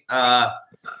 me.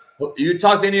 You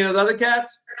talk to any of those other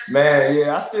cats? Man,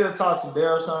 yeah, I still talk to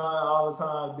Daryl Sean all the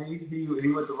time. He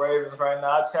with the Ravens right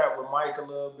now. I chat with Mike a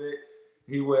little bit.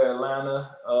 He with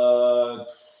Atlanta.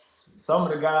 Some of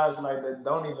the guys like that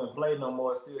don't even play no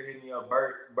more still hit me up.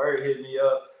 Bert hit me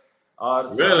up. All the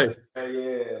time. Really?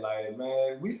 Yeah, like,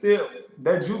 man, we still,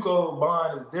 that JUCO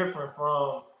bond is different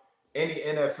from any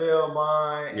NFL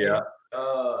bond,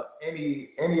 any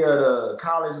of the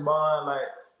college bond. Like,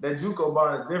 that JUCO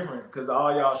bond is different because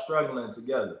all y'all struggling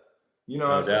together. You know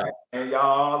what I'm saying? And y'all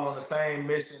all on the same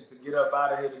mission to get up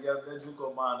out of here together. That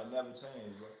JUCO bond will never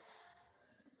change, bro.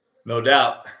 No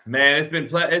doubt, man.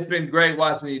 It's been great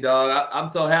watching you, dog.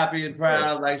 I'm so happy and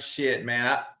proud. Like shit,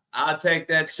 man. I'll take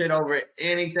that shit over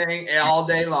anything all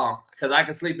day long because I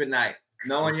can sleep at night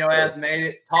knowing your ass made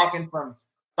it. Talking from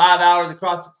 5 hours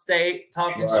across the state,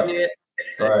 talking shit.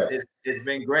 It's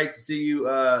been great to see you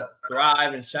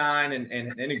thrive and shine and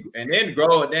then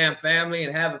grow a damn family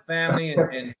and have a family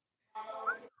and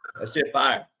that shit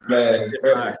fire. Man, that shit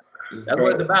fire. That's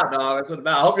what it's about, dog. That's what it's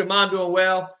about. I hope your mom doing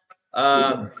well.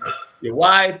 Your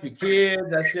wife, your kids,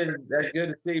 that's good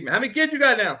to see, man. How many kids you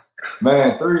got now?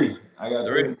 Man, 3. I got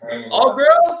 3. All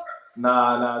girls?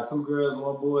 Nah, 2 girls,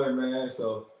 1 boy, man.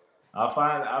 So I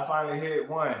finally hit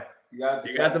 1. You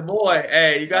got the boy.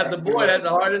 Hey, you got the boy. That's the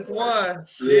hardest one.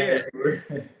 Shit.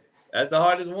 Yeah. That's the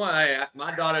hardest one. Hey,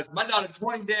 my daughter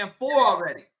 24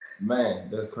 already. Man,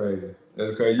 that's crazy.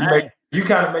 That's crazy. You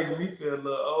kind of making me feel a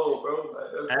little old, bro.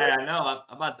 Hey, I know.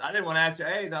 I didn't want to ask your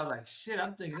age. I was like, shit,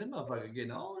 I'm thinking this motherfucker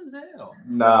getting old as hell.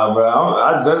 Nah, bro.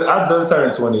 I just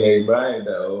turned 28, but I ain't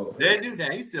that old. Did you?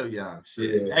 Damn, he's still young.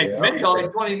 Shit. Yeah, hey, Smitty only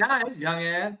 29. He's young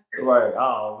ass. Right.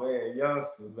 Oh, man.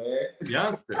 Youngster.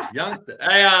 Youngster.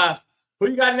 Hey, who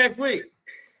you got next week?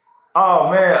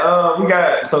 Oh, man. We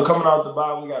got, so coming off the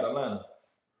bye, we got Atlanta.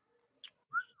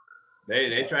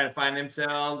 They trying to find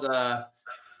themselves.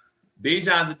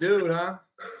 Bijan's a dude, huh?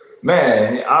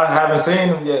 Man, I haven't seen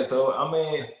him yet, so I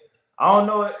mean, I don't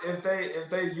know if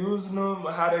they using them,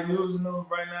 how they're using them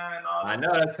right now and all. I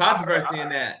know there's controversy in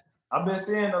that. I've been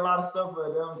seeing a lot of stuff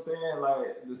of them saying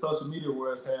like the social media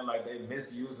world saying like they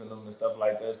misusing them and stuff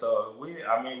like that. So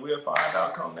we'll find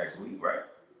out come next week, right?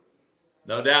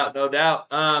 No doubt.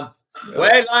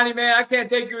 Well, hey, Lonnie, man, I can't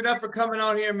thank you enough for coming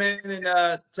on here, man, and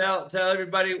tell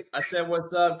everybody I said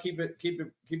what's up. Keep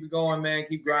it going, man.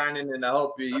 Keep grinding, and I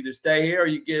hope you either stay here or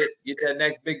you get that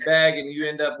next big bag and you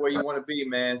end up where you want to be,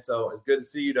 man. So it's good to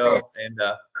see you though, and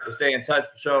we'll stay in touch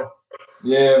for sure.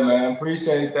 Yeah, man,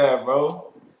 appreciate that,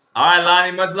 bro. All right,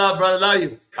 Lonnie, much love, brother. Love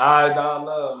you. All right, dog,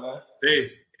 love, man.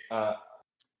 Peace.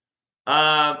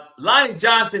 Lonnie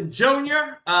Johnson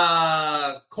Jr.,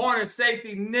 corner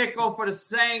safety nickel for the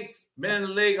Saints. Been in the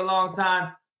league a long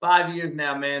time, 5 years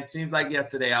now, man. Seems like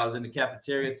yesterday I was in the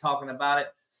cafeteria talking about it.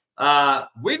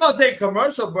 We're going to take a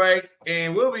commercial break,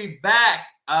 and we'll be back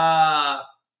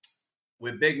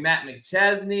with Big Matt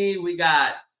McChesney. We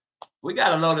got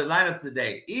a loaded lineup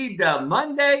today. Eda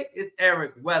Monday is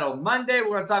Eric Weddle Monday.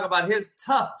 We're going to talk about his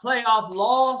tough playoff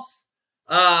loss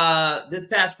this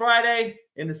past Friday.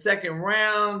 In the second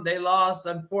round, they lost,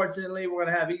 unfortunately. We're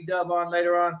going to have E-Dub on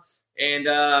later on. And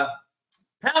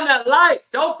pound that like.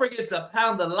 Don't forget to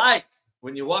pound the like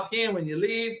when you walk in, when you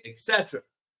leave, etc.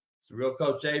 It's the real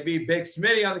Coach JB, Big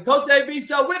Smitty on the Coach JB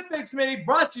Show with Big Smitty,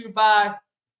 brought to you by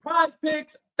Prize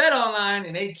Picks, Bet Online,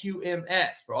 and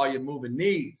AQMS for all your moving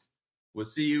needs. We'll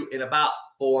see you in about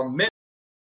 4 minutes.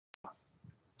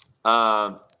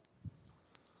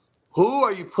 Who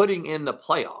are you putting in the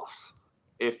playoffs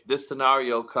if this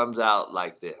scenario comes out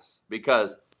like this?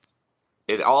 Because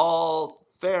in all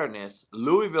fairness,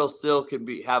 Louisville still can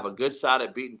have a good shot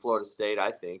at beating Florida State,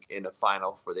 I think, in the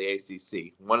final for the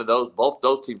ACC. Both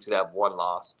those teams could have one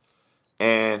loss.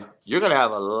 And you're going to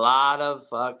have a lot of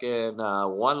fucking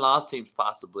one-loss teams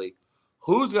possibly.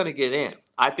 Who's going to get in?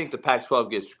 I think the Pac-12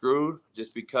 gets screwed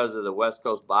just because of the West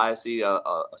Coast bias,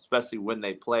 especially when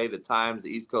they play the times the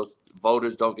East Coast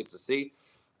voters don't get to see.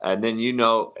 And then,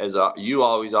 as you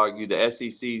always argue, the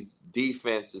SEC's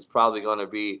defense is probably going to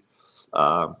be,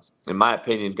 in my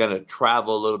opinion, going to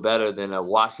travel a little better than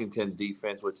Washington's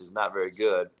defense, which is not very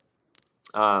good.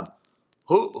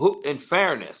 Who, in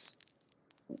fairness,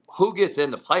 who gets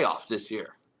in the playoffs this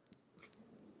year?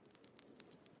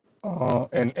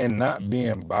 And not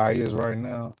being biased right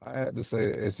now, I had to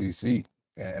say the SEC,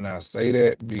 and I say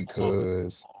that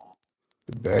because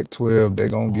the Pac-12 they're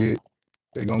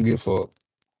gonna get fucked.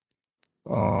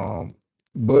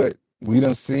 But we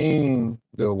done seen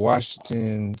the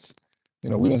Washingtons,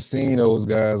 we done seen those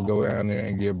guys go down there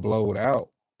and get blowed out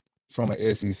from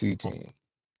an SEC team.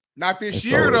 Not this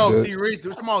year, though, T-Reese.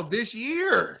 We're talking about this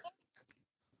year.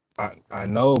 I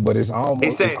know, but it's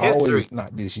always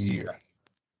not this year.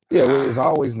 Yeah, well, it's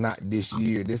always not this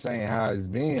year. This ain't how it's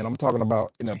been. I'm talking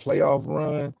about in a playoff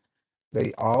run,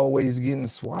 they always getting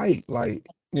swiped, like,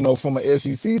 from an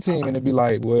SEC team, and it'd be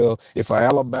like, well, if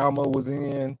Alabama was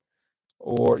in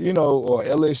or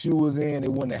LSU was in,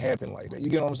 it wouldn't have happened like that. You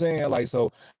get what I'm saying? Like,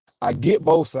 so I get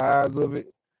both sides of it.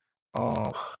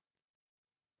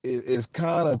 It's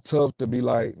kind of tough to be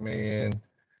like, man,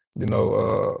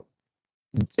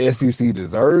 SEC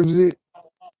deserves it.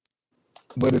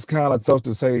 But it's kind of tough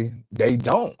to say they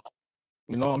don't.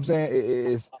 You know what I'm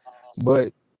saying?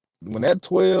 But when that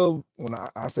 12, when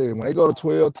I say when they go to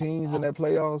 12 teams in that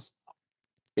playoffs,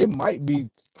 it might be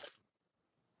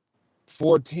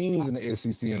 4 teams in the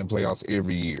SEC in the playoffs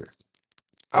every year.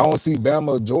 I don't see Bama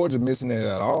or Georgia missing it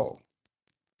at all.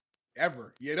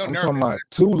 Ever. Yeah, I'm talking about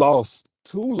two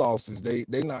losses. They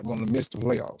not going to miss the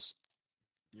playoffs.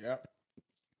 Yeah.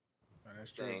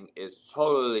 That's true. Thing is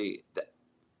totally,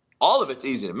 all of it's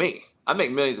easy to me. I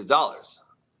make millions of dollars.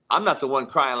 I'm not the one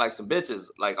crying like some bitches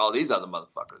like all these other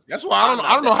motherfuckers. That's why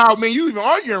I don't know how me and you even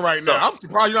arguing right now. I'm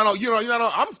surprised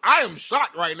I am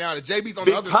shocked right now that JB's on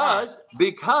the other side.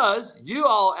 Because you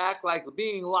all act like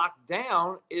being locked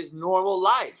down is normal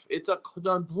life. It's a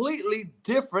completely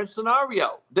different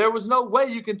scenario. There was no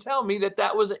way you can tell me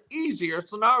that was an easier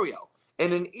scenario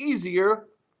and an easier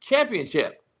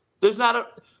championship.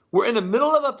 We're in the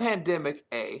middle of a pandemic,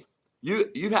 A.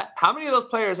 You had how many of those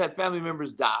players had family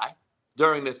members die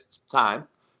during this time?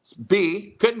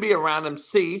 B, couldn't be around them.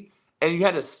 C, and you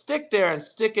had to stick there and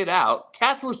stick it out.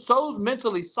 Cats were so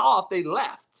mentally soft, they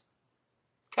left.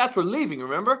 Cats were leaving,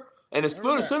 remember? And as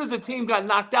soon as the team got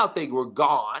knocked out, they were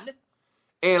gone.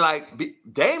 And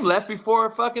Dame left before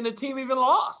fucking the team even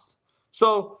lost.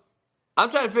 So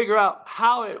I'm trying to figure out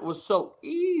how it was so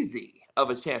easy of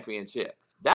a championship.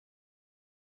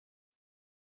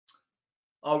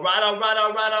 All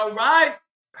right.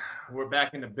 We're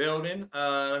back in the building.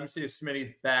 Let me see if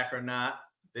Smitty's back or not.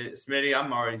 Smitty,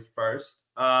 I'm already first.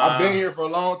 I've been here for a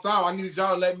long time. I need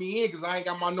y'all to let me in because I ain't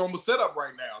got my normal setup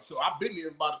right now. So I've been here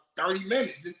about 30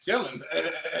 minutes just chilling.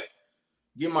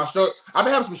 Get my shoulder. I've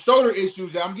been having some shoulder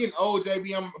issues. I'm getting old,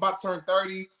 JB. I'm about to turn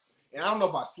 30. And I don't know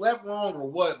if I slept wrong or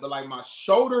what, but like my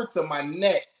shoulder to my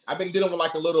neck, I've been dealing with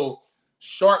like a little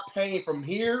sharp pain from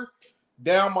here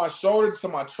down my shoulder to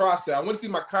my tricep. I went to see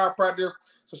my chiropractor,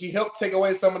 so she helped take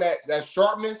away some of that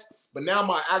sharpness. But now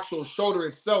my actual shoulder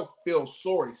itself feels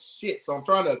sore as shit. So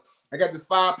I got this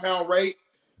 5-pound rate,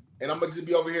 and I'm gonna just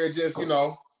be over here just, trying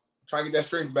to get that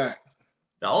strength back.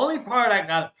 The only part I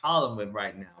got a problem with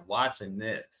right now watching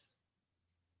this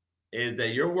is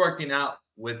that you're working out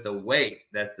with the weight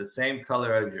that's the same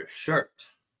color as your shirt.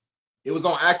 It was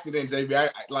on accident, JB.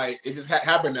 It just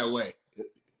happened that way.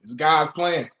 It's God's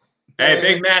plan. Hey,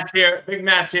 Big Matt's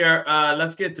here.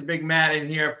 Let's get to Big Matt in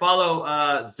here.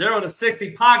 Follow 0 to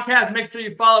 60 podcast. Make sure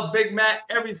you follow Big Matt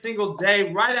every single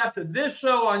day right after this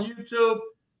show on YouTube.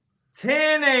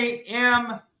 10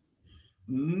 a.m.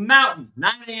 Mountain,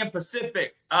 9 a.m.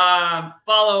 Pacific.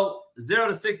 Follow 0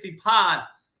 to 60 pod.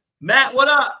 Matt, what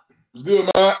up? It's good,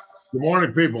 Matt. Good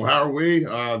morning, people. How are we? We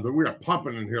are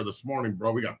pumping in here this morning,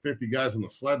 bro. We got 50 guys in the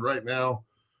sled right now.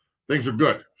 Things are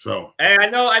good. So hey, I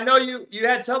know you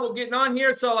had trouble getting on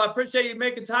here, so I appreciate you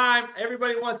making time.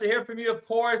 Everybody wants to hear from you, of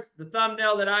course. The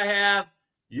thumbnail that I have,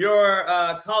 your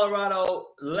Colorado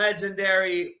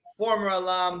legendary former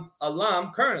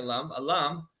current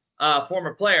alum,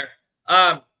 former player.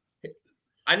 I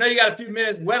know you got a few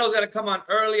minutes. Weddle's got to come on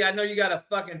early. I know you got a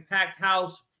fucking packed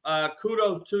house.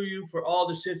 Kudos to you for all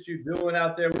the shit you're doing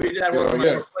out there. We just had one of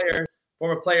my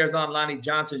former players on, Lonnie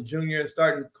Johnson Jr.,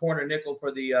 starting corner nickel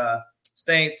for the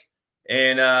Saints.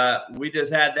 And we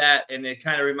just had that, and it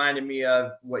kind of reminded me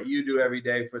of what you do every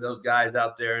day for those guys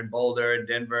out there in Boulder and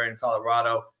Denver and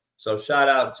Colorado. So shout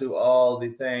out to all the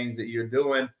things that you're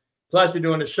doing. Plus, you're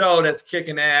doing a show that's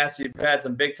kicking ass. You've had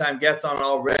some big-time guests on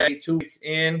already, 2 weeks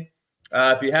in.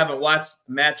 If you haven't watched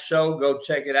Matt's show, go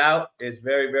check it out. It's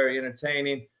very, very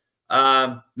entertaining.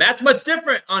 Matt's much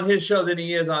different on his show than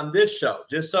he is on this show.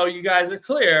 Just so you guys are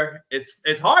clear,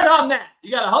 it's hard on Matt.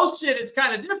 You got to host shit. It's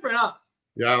kind of different, huh?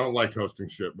 Yeah, I don't like hosting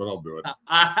shit, but I'll do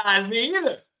it. Me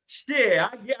either. Shit,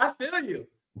 I feel you.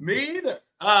 Me either.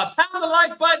 Pound the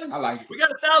like button. I like it. We got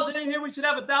 1,000 in here. We should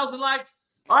have 1,000 likes.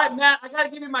 All right, Matt, I got to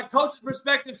give you my coach's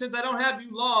perspective since I don't have you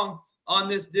long on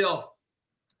this deal.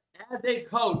 As a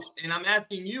coach, and I'm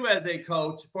asking you as a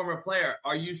coach, former player,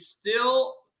 are you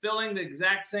still feeling the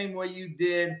exact same way you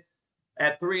did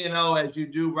at 3-0 as you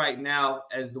do right now,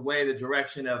 as the way the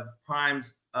direction of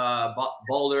Prime's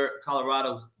Boulder,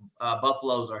 Colorado's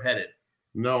Buffaloes are headed?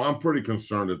 No, I'm pretty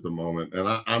concerned at the moment, and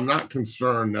I'm not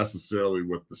concerned necessarily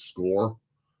with the score.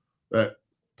 That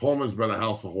Pullman's been a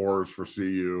house of horrors for CU.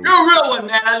 You're a real one,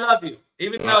 man. I love you,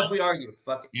 even though if we argue.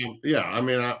 Fuck it. Yeah, I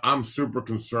mean, I'm super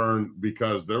concerned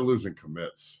because they're losing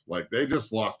commits. Like, they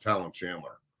just lost Talon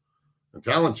Chandler. And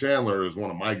Talon Chandler is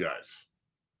one of my guys.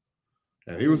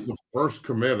 And he was the first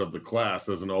commit of the class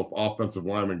as an offensive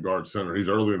lineman guard center. He's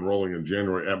early enrolling in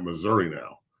January at Missouri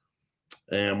now.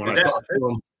 And when I talked to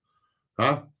him,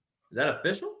 huh? Is that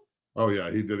official? Oh, yeah,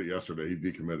 he did it yesterday. He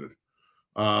decommitted.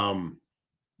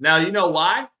 Now, you know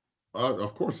why?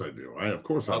 Of course I do. Of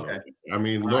course I okay. know. I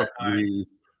mean, look,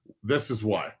 this is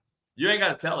why. You ain't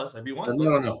got to tell us if you want.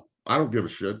 No. I don't give a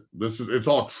shit. It's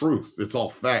all truth. It's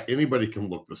all fact. Anybody can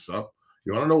look this up.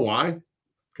 You want to know why?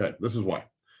 Okay, this is why.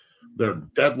 They're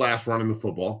dead last running the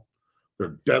football.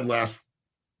 They're dead last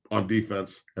on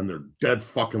defense, and they're dead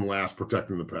fucking last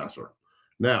protecting the passer.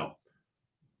 Now,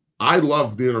 I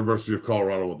love the University of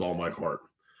Colorado with all my heart.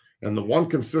 And the one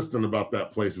consistent about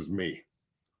that place is me.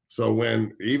 So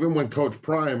even when Coach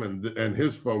Prime and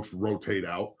his folks rotate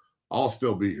out, I'll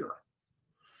still be here.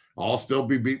 I'll still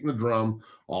be beating the drum.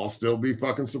 I'll still be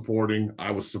fucking supporting.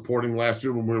 I was supporting last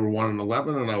year when we were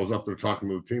 1-11, and I was up there talking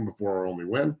to the team before our only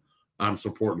win. I'm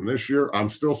supporting this year. I'm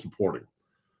still supporting.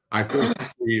 I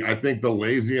think the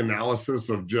lazy analysis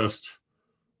of just,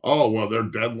 oh, well, they're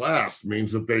dead last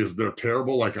means that they're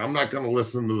terrible. Like, I'm not going to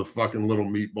listen to the fucking little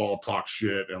meatball talk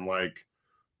shit and like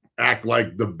act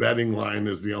like the betting line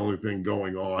is the only thing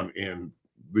going on in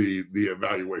the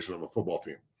evaluation of a football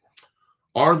team.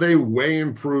 Are they way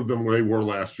improved than they were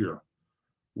last year?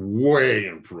 Way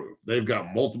improved. They've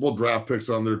got multiple draft picks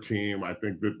on their team. I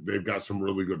think that they've got some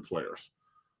really good players.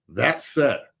 That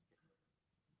said,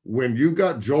 when you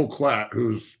got Joe Klatt,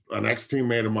 who's an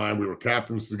ex-teammate of mine, we were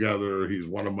captains together. He's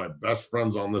one of my best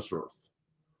friends on this earth.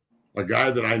 A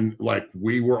guy that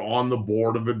we were on the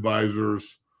board of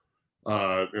advisors.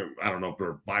 I don't know if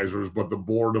they're advisors, but the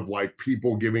board of like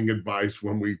people giving advice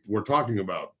when we were talking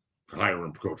about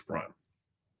hiring Coach Prime.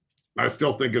 I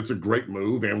still think it's a great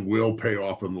move and will pay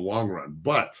off in the long run.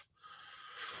 But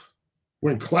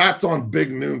when Klatt's on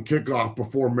Big Noon kickoff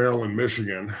before Maryland,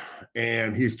 Michigan,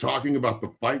 and he's talking about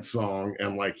the fight song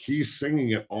and like he's singing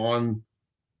it on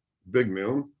Big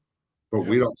Noon, but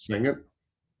we don't sing it.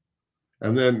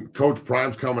 And then Coach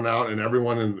Prime's coming out and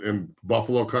everyone in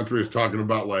Buffalo country is talking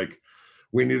about like,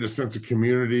 we need a sense of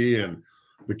community and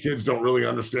the kids don't really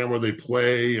understand where they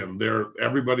play and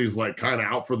everybody's like kind of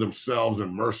out for themselves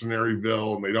in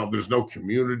Mercenaryville and there's no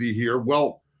community here.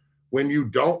 Well, when you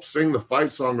don't sing the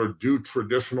fight song or do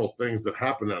traditional things that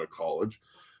happen at a college,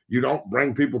 you don't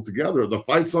bring people together. The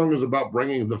fight song is about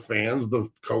bringing the fans, the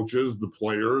coaches, the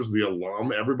players, the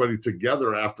alum, everybody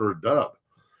together after a dub.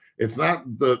 It's not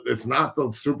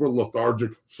the super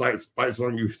lethargic fight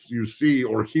song you see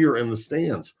or hear in the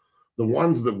stands. The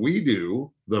ones that we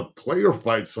do, the player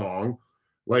fight song,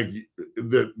 like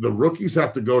the rookies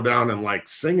have to go down and like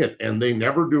sing it and they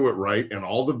never do it right. And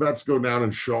all the vets go down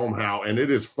and show them how. And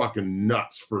it is fucking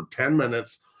nuts for 10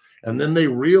 minutes. And then they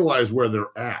realize where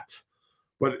they're at.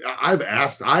 But I have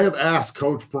asked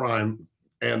Coach Prime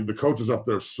and the coaches up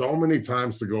there so many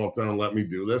times to go up there and let me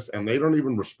do this. And they don't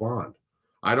even respond.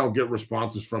 I don't get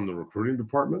responses from the recruiting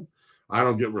department. I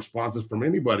don't get responses from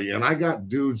anybody. And I got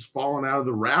dudes falling out of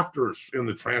the rafters in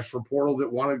the transfer portal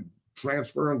that want to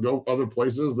transfer and go other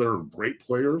places that are great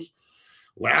players.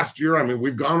 Last year, I mean,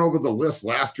 we've gone over the list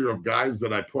last year of guys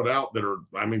that I put out that are,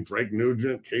 I mean, Drake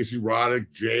Nugent, Casey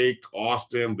Roddick, Jake,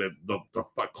 Austin, the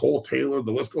Cole Taylor,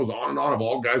 the list goes on and on of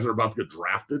all guys that are about to get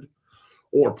drafted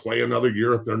or play another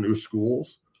year at their new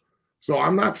schools. So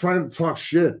I'm not trying to talk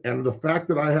shit. And the fact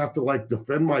that I have to like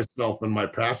defend myself and my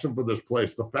passion for this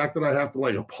place, the fact that I have to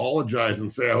like apologize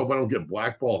and say, I hope I don't get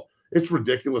blackballed, it's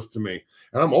ridiculous to me.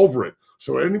 And I'm over it.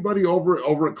 So anybody over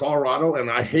at Colorado, and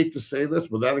I hate to say this,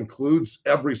 but that includes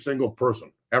every single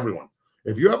person, everyone.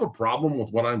 If you have a problem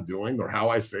with what I'm doing or how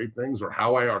I say things or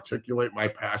how I articulate my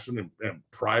passion and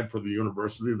pride for the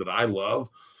university that I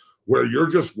love, where you're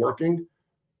just working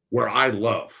where I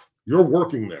love, you're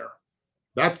working there.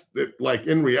 That's it, like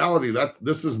in reality,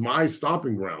 this is my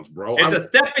stomping grounds, bro. It's a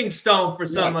stepping stone for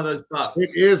some of those pups. It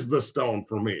is the stone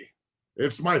for me.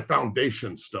 It's my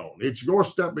foundation stone. It's your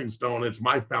stepping stone. It's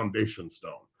my foundation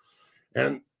stone.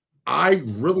 And I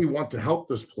really want to help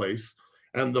this place.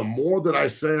 And the more that I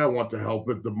say I want to help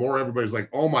it, the more everybody's like,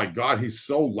 oh my God, he's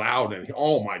so loud. And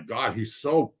oh my God, he's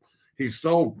so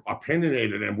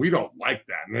opinionated. And we don't like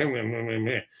that.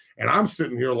 And I'm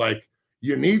sitting here like,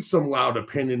 you need some loud,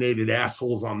 opinionated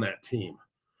assholes on that team.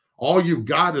 All you've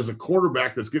got is a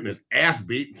quarterback that's getting his ass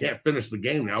beat and can't finish the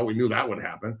game now. We knew that would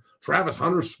happen. Travis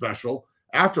Hunter's special.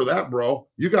 After that, bro,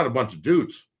 you got a bunch of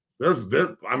dudes.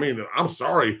 I'm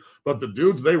sorry, but the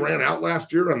dudes they ran out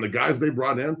last year and the guys they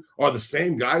brought in are the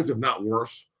same guys, if not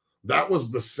worse. That was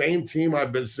the same team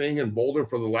I've been seeing in Boulder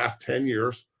for the last 10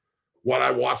 years, what I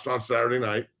watched on Saturday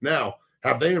night. Now,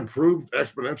 have they improved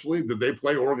exponentially? Did they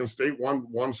play Oregon State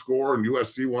one score and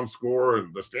USC one score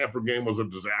and the Stanford game was a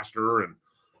disaster?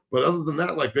 But other than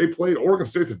that, like they played, Oregon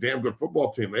State's a damn good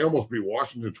football team. They almost beat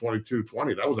Washington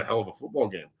 22-20. That was a hell of a football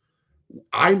game.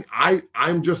 I've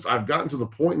gotten to the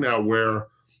point now where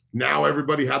now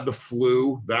everybody had the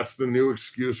flu. That's the new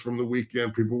excuse from the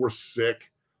weekend. People were sick.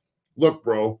 Look,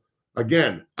 bro,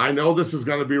 Again, I know this is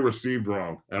going to be received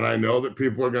wrong, and I know that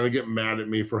people are going to get mad at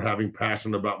me for having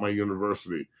passion about my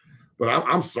university. But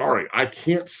I'm sorry. I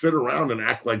can't sit around and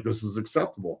act like this is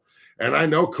acceptable. And I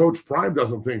know Coach Prime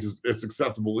doesn't think it's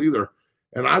acceptable either.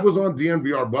 And I was on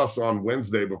DNVR Buffs on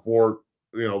Wednesday before,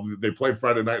 they played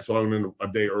Friday night, so I went in a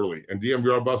day early. And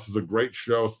DNVR Buffs is a great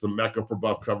show. It's the mecca for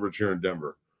Buff coverage here in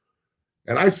Denver.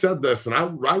 And I said this, and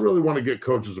I really want to get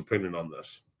Coach's opinion on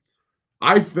this.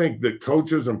 I think that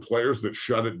coaches and players that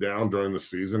shut it down during the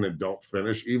season and don't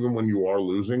finish, even when you are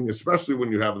losing, especially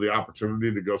when you have the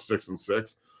opportunity to go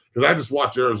 6-6, because I just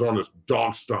watched Arizona's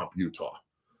dog stomp Utah.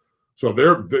 So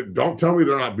don't tell me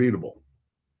they're not beatable.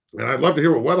 And I'd love to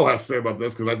hear what Weddle has to say about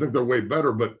this, because I think they're way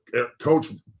better. But Coach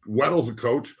Weddle's a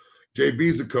coach.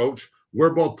 JB's a coach.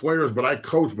 We're both players, but I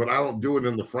coach, but I don't do it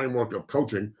in the framework of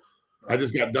coaching. I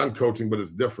just got done coaching, but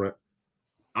it's different.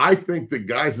 I think the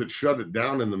guys that shut it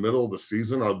down in the middle of the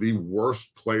season are the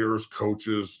worst players,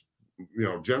 coaches,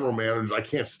 general managers. I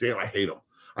can't stand. I hate them.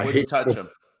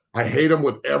 I hate them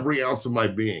with every ounce of my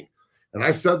being. And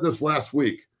I said this last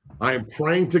week. I am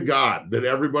praying to God that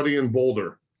everybody in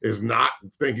Boulder is not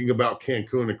thinking about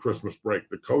Cancun and Christmas break.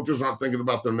 The coaches aren't thinking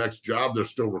about their next job. They're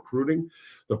still recruiting.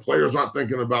 The players aren't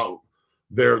thinking about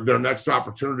their next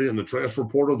opportunity in the transfer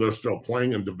portal. They're still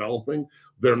playing and developing.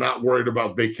 They're not worried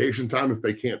about vacation time if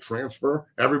they can't transfer.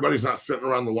 Everybody's not sitting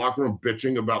around the locker room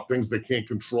bitching about things they can't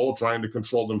control, trying to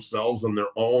control themselves and their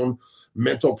own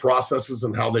mental processes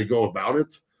and how they go about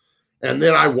it. And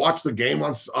then I watched the game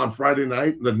on Friday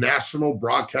night, the national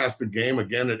broadcasted game,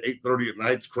 again at 8:30 at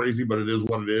night. It's crazy, but it is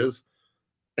what it is.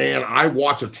 And I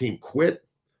watch a team quit.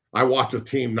 I watch a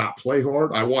team not play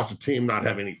hard. I watch a team not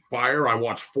have any fire. I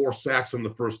watch 4 sacks in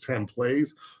the first 10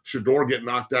 plays. Shador get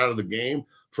knocked out of the game.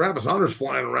 Travis Hunter's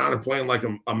flying around and playing like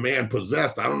a man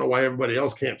possessed. I don't know why everybody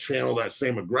else can't channel that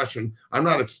same aggression. I'm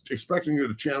not expecting you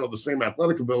to channel the same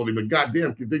athletic ability, but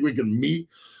goddamn, do you think we can meet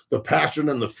the passion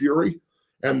and the fury?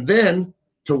 And then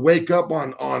to wake up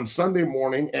on Sunday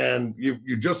morning and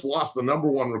you just lost the number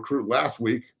 1 recruit last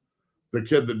week, the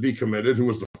kid that decommitted, who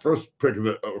was the first pick of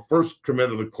the first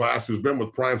commit of the class, who's been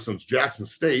with Prime since Jackson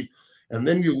State. And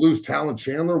then you lose Talon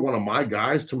Chandler, one of my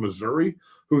guys, to Missouri,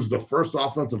 who's the first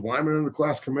offensive lineman in the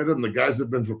class committed, and the guys that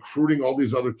have been recruiting all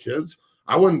these other kids.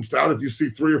 I wouldn't doubt if you see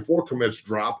 3 or 4 commits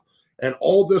drop. And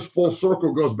all this full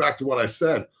circle goes back to what I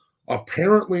said.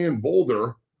 Apparently in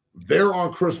Boulder, they're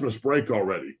on Christmas break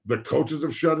already. The coaches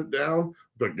have shut it down.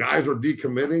 The guys are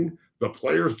decommitting. The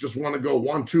players just want to go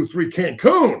 1, 2, 3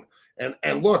 Cancun.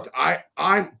 And look,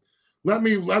 let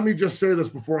me just say this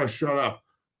before I shut up.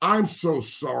 I'm so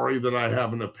sorry that I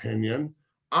have an opinion.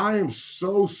 I am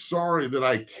so sorry that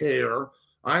I care.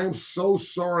 I am so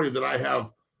sorry that I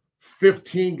have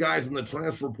 15 guys in the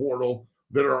transfer portal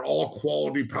that are all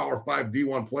quality Power 5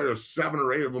 D1 players, 7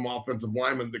 or 8 of them offensive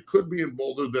linemen that could be in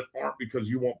Boulder that aren't because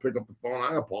you won't pick up the phone.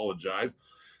 I apologize.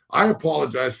 I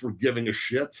apologize for giving a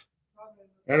shit.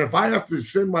 And if I have to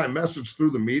send my message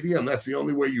through the media and that's the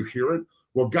only way you hear it,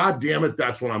 well, God damn it,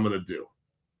 that's what I'm going to do.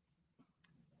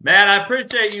 Man, I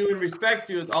appreciate you and respect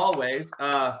you as always.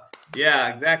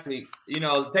 Yeah, exactly.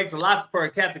 It takes a lot for a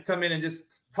cat to come in and just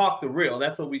talk the real.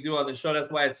 That's what we do on the show.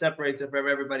 That's why it separates it from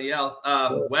everybody else.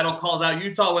 Weddle calls out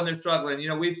Utah when they're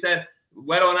struggling. We've said,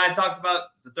 Weddle and I talked about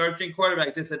the third-string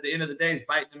quarterback just at the end of the day is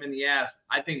biting them in the ass.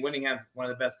 I think Whittingham's one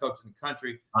of the best coaches in the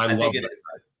country. I think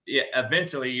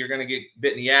eventually you're going to get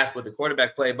bit in the ass with the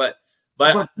quarterback play. But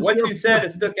what you said,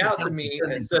 it stood out to me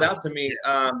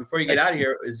before you get out of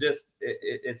here is just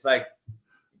it's like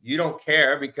you don't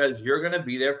care because you're going to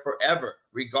be there forever,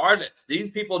 regardless. These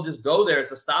people just go there.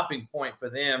 It's a stopping point for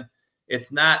them.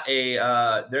 It's not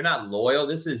they're not loyal.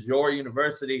 This is your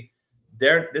university.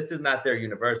 This is not their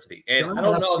university. And I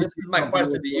don't know. This is my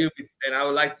question to you, and I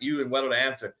would like you and Weddle to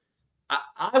answer.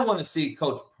 I want to see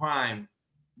Coach Prime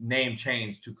name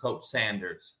change to Coach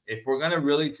Sanders. If we're going to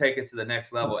really take it to the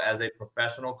next level as a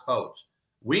professional coach,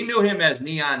 we knew him as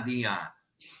Neon Dion.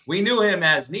 We knew him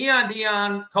as Neon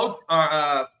Dion, Coach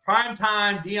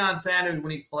primetime Deion Sanders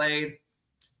when he played.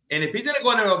 And if he's going to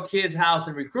go into a kid's house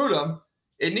and recruit them,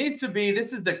 it needs to be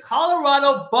this is the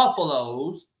Colorado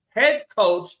Buffaloes head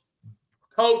coach,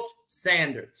 Coach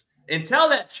Sanders. Until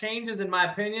that changes, in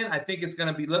my opinion, I think it's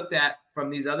going to be looked at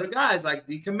from these other guys like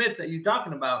the commits that you're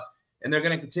talking about. And they're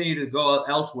going to continue to go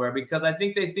elsewhere because I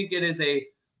think they think it is a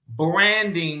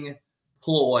branding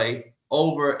ploy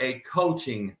over a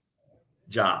coaching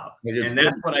job. And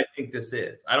that's what I think this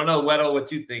is. I don't know, Weddle,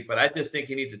 what you think, but I just think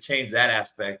you need to change that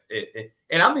aspect.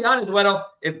 And I'll be honest, Weddle,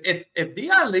 if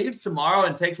Dion leaves tomorrow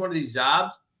and takes one of these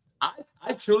jobs,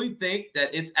 I truly think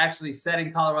that it's actually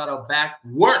setting Colorado back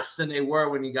worse than they were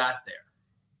when he got there.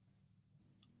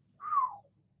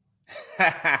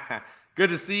 Good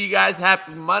to see you guys.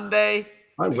 Happy Monday.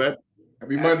 Hi, Whit.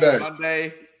 Happy Monday.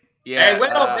 Monday. Yeah.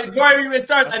 Hey, before we even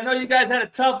start, I know you guys had a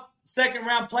tough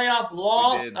second-round playoff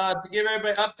loss. To give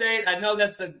everybody an update, I know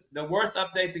that's the worst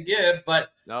update to give, but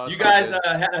you guys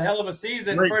had a hell of a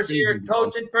season. First-year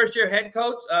coaching, first-year head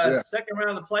coach, second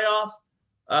round of the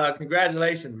playoffs.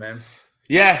 Congratulations, man.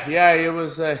 Yeah, it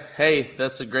was. Hey,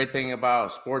 that's the great thing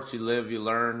about sports. You live, you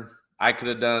learn. I could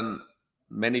have done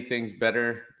many things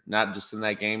better, not just in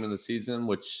that game in the season,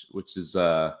 which is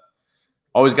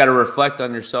always got to reflect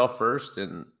on yourself first,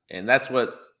 and that's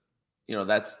what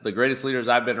that's the greatest leaders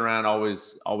I've been around.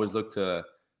 Always look to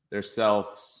their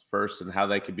selves first and how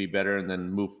they could be better, and then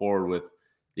move forward with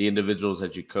the individuals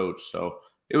that you coach. So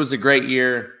it was a great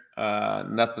year.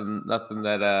 Nothing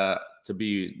that to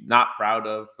be not proud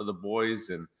of for the boys.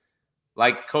 And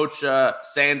like Coach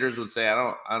Sanders would say,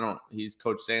 I don't. He's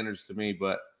Coach Sanders to me,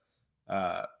 but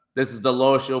this is the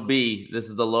lowest you'll be. This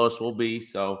is the lowest we'll be.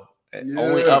 So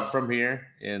only up from here.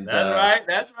 And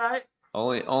that's right.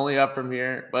 Only up from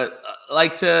here. But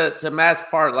like to Matt's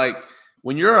part, like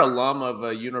when you're an alum of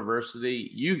a university,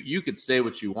 you could say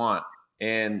what you want,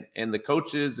 and the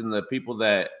coaches and the people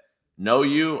that know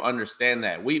you understand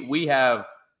that we have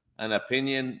an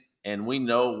opinion and we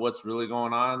know what's really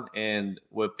going on. And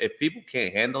if people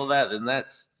can't handle that, then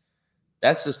that's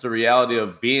just the reality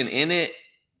of being in it.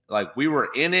 Like we were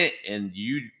in it, and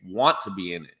you want to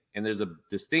be in it, and there's a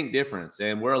distinct difference,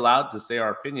 and we're allowed to say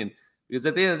our opinion. Because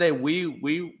at the end of the day,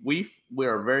 we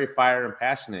are very fire and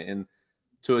passionate. And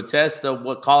to attest to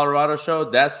what Colorado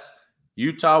showed, that's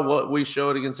Utah, what we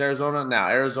showed against Arizona. Now,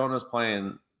 Arizona's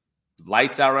playing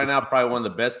lights out right now, probably one of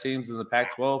the best teams in the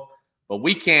Pac-12. But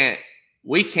we can't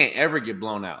ever get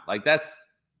blown out. Like that's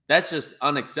just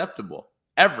unacceptable,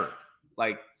 ever.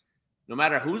 Like no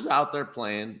matter who's out there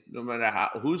playing, no matter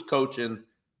who's coaching,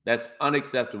 that's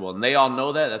unacceptable. And they all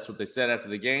know that. That's what they said after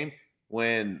the game.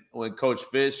 When Coach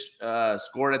Fish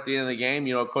scored at the end of the game,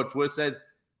 Coach Witt said,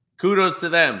 kudos to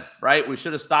them, right? We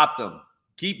should have stopped them.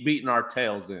 Keep beating our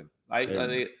tails in,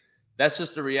 right? That's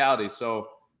just the reality. So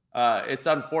it's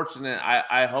unfortunate.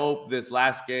 I hope this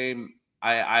last game,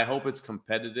 I hope it's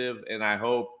competitive, and I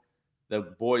hope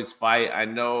the boys fight. I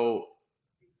know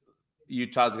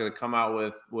Utah's going to come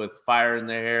out with fire in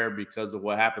their hair because of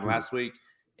what happened last week.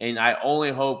 And I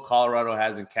only hope Colorado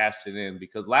hasn't cashed it in,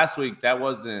 because last week that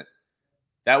wasn't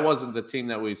the team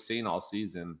that we've seen all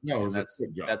season. No,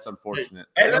 that's unfortunate.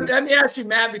 Hey, let me ask you,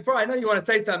 Matt, before I know you want to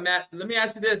say something, Matt, let me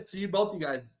ask you this to you, both you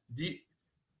guys.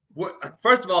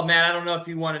 First of all, Matt, I don't know if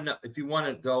you want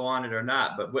to go on it or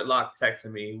not, but Whitlock's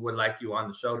texting me. He would like you on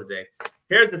the show today.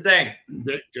 Here's the thing.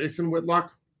 Jason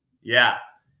Whitlock? Yeah.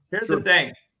 Here's the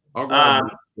thing. I'll go on.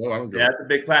 Well, I don't yeah, it's a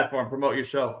big platform. Promote your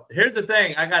show. Here's the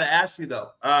thing. I got to ask you,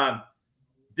 though.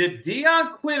 Did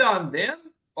Deion quit on them,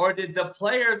 or did the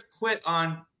players quit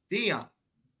on Deion?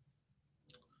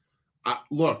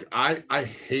 Look, I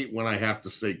hate when I have to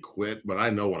say quit, but I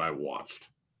know what I watched.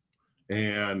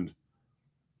 And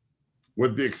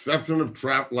with the exception of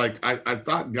Trap, like I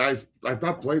thought guys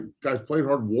played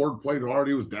hard. Ward played hard.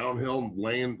 He was downhill,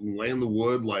 laying the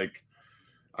wood. Like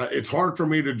it's hard for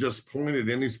me to just point at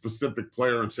any specific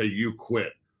player and say you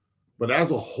quit. But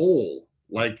as a whole,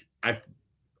 like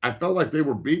I felt like they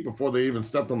were beat before they even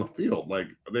stepped on the field. Like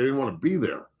they didn't want to be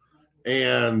there.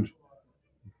 And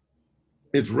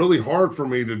it's really hard for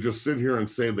me to just sit here and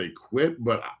say they quit.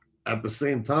 But at the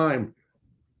same time,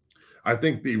 I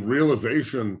think the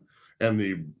realization and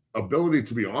the ability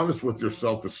to be honest with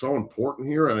yourself is so important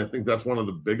here. And I think that's one of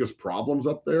the biggest problems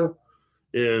up there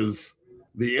is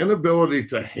the inability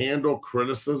to handle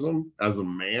criticism as a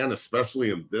man, especially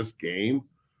in this game.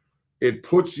 It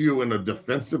puts you in a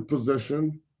defensive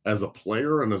position as a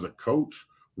player and as a coach,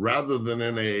 rather than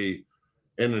in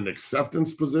an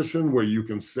acceptance position where you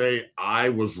can say, I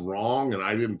was wrong and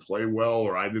I didn't play well,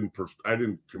 or I didn't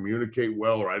communicate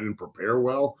well, or I didn't prepare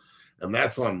well. And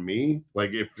that's on me. Like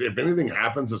if anything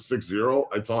happens at 6-0,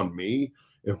 it's on me.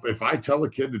 If I tell a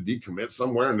kid to decommit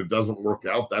somewhere and it doesn't work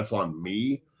out, that's on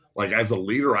me. Like as a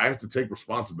leader, I have to take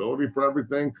responsibility for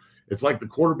everything. It's like the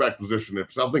quarterback position.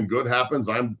 If something good happens,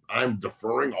 I'm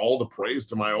deferring all the praise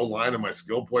to my O-line and my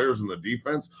skill players in the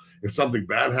defense. If something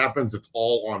bad happens, it's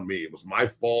all on me. It was my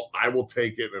fault. I will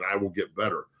take it and I will get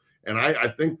better. And I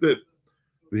think that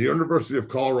the University of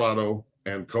Colorado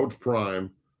and Coach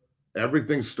Prime,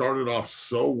 everything started off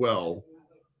so well.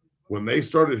 When they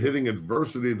started hitting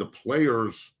adversity, the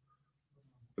players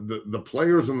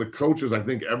and the coaches, I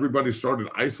think everybody started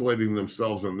isolating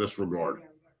themselves in this regard.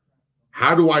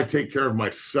 How do I take care of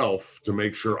myself to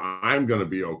make sure I'm going to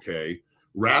be okay,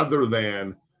 rather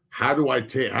than how do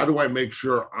I make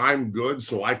sure I'm good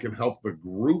so I can help the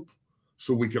group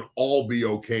so we can all be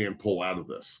okay and pull out of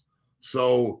this?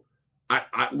 So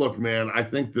I look, man, I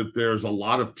think that there's a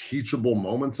lot of teachable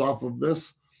moments off of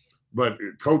this, but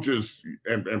coaches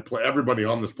and everybody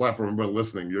on this platform, everybody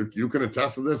listening, you can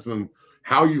attest to this, and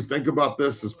how you think about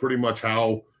this is pretty much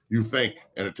how you think,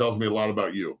 and it tells me a lot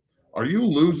about you. Are you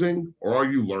losing or are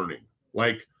you learning?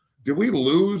 Like, did we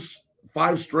lose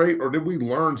 5 straight, or did we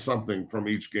learn something from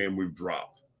each game we've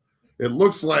dropped? It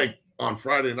looks like on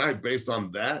Friday night, based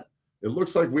on that, it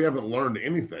looks like we haven't learned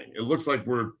anything. It looks like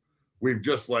we've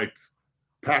just like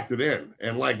packed it in.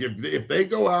 And like if they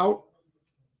go out,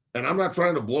 and I'm not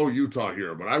trying to blow Utah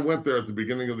here, but I went there at the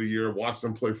beginning of the year, watched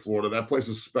them play Florida. That place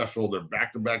is special. They're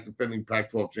back-to-back defending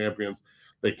Pac-12 champions.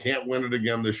 They can't win it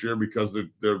again this year because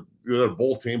they're a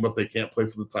bowl team, but they can't play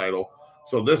for the title.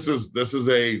 So this is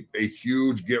a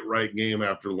huge get-right game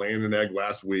after laying an egg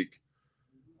last week.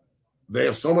 They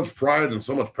have so much pride and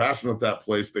so much passion at that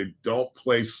place. They don't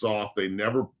play soft. They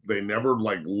never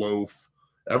like loaf.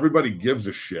 Everybody gives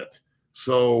a shit.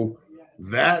 So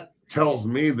that tells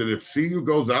me that if CU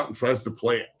goes out and tries to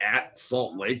play at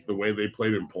Salt Lake the way they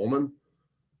played in Pullman,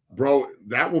 bro,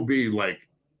 that will be like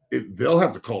they'll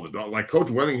have to call the dog. Like Coach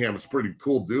Winningham is a pretty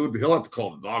cool dude, but he'll have to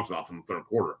call the dogs off in the third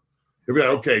quarter. He'll be like,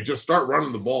 okay, just start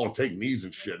running the ball and take knees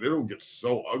and shit. It'll get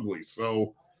so ugly.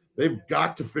 So they've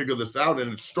got to figure this out,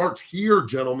 and it starts here,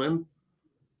 gentlemen.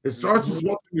 It starts with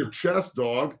what's in your chest,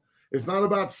 dog. It's not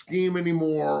about scheme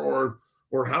anymore or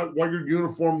what your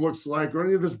uniform looks like or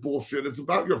any of this bullshit. It's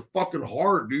about your fucking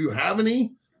heart. Do you have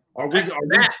any? Are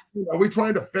we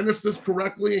trying to finish this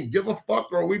correctly and give a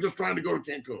fuck, or are we just trying to go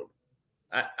to Cancun?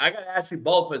 I got to ask you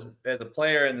both as a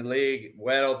player in the league,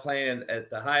 Weddle playing at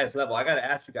the highest level. I got to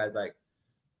ask you guys, like,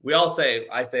 I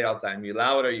say it all the time, you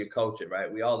allow it or you coach it, right?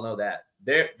 We all know that.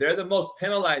 They're the most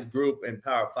penalized group in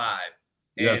Power 5.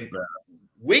 And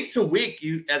week to week,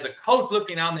 you as a coach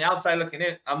looking on the outside looking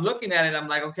in, I'm looking at it, I'm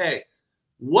like, okay,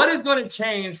 what is going to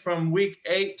change from week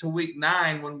 8 to week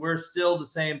 9 when we're still the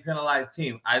same penalized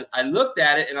team? I looked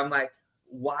at it and I'm like,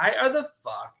 why are the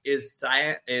fuck is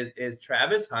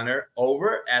Travis Hunter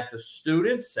over at the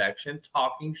student section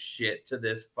talking shit to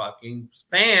this fucking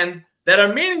fans that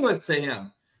are meaningless to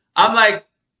him? I'm like,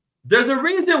 there's a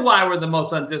reason why we're the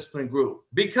most undisciplined group,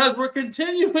 because we're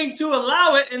continuing to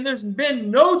allow it and there's been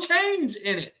no change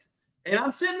in it. And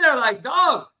I'm sitting there like,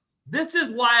 dog, this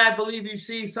is why I believe you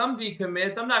see some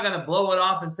decommits. I'm not going to blow it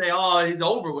off and say, oh, he's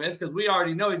over with, because we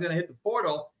already know he's going to hit the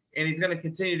portal and he's going to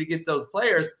continue to get those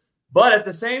players. But at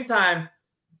the same time,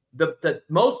 the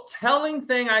most telling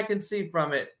thing I can see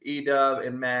from it, E-Dub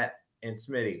and Matt and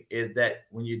Smitty, is that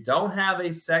when you don't have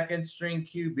a second string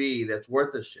QB that's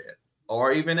worth a shit,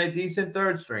 or even a decent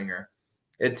third stringer,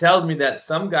 it tells me that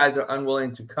some guys are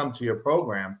unwilling to come to your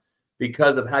program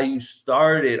because of how you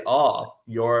started off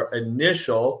your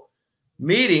initial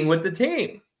meeting with the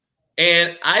team.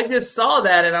 And I just saw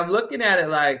that, and I'm looking at it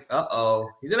like,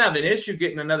 he's going to have an issue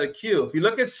getting another Q. If you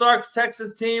look at Sark's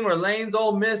Texas team or Lane's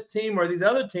Ole Miss team or these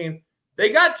other teams,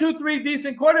 they got 2-3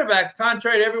 decent quarterbacks,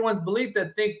 contrary to everyone's belief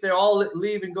that thinks they're all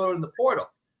leave and go in the portal.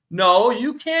 No,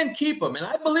 you can keep them. And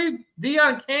I believe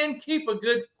Dion can keep a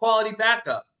good quality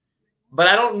backup. But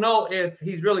I don't know if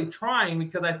he's really trying,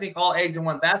 because I think all eggs in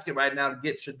one basket right now to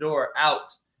get Shador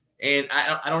out. And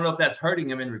I don't know if that's hurting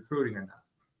him in recruiting or not.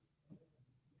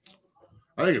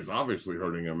 I think it's obviously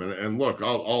hurting him. And look,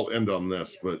 I'll end on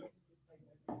this, but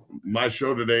my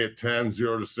show today at 10,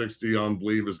 0 to 60 on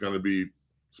Believe is going to be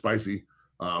spicy.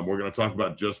 We're going to talk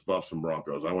about just Buffs and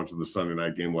Broncos. I went to the Sunday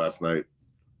night game last night.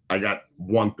 I got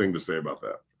one thing to say about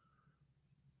that.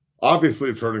 Obviously,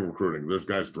 it's hurting recruiting. There's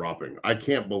guys dropping. I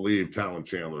can't believe Talon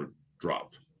Chandler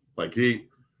dropped. Like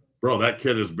that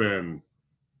kid has been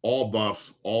all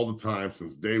Buffs all the time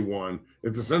since day one.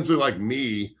 It's essentially like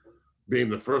me being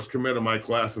the first commit of my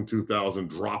class in 2000,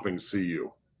 dropping CU.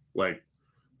 Like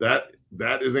that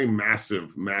is a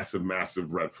massive, massive,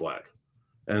 massive red flag.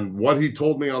 And what he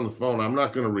told me on the phone, I'm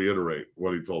not going to reiterate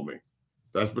what he told me.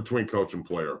 That's between coach and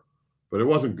player. But it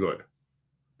wasn't good.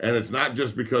 And it's not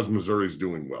just because Missouri's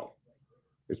doing well.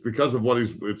 It's because of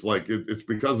it's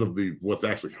because of what's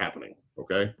actually happening.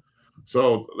 Okay.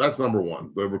 So that's number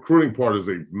one. The recruiting part is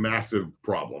a massive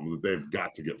problem that they've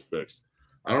got to get fixed.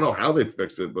 I don't know how they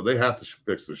fix it, but they have to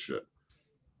fix this shit.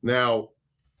 Now,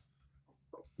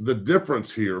 the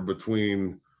difference here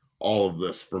between all of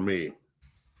this for me,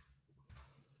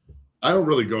 I don't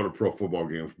really go to pro football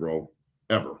games, bro,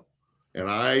 ever. And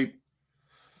I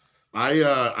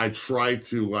try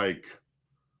to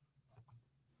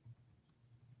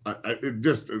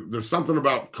there's something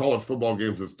about college football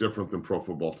games that's different than pro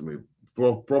football to me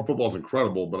pro football is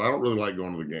incredible, but I don't really like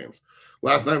going to the games.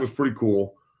 Last night was pretty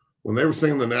cool. When they were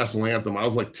singing the national anthem, I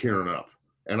was like tearing up.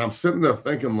 And I'm sitting there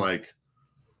thinking like,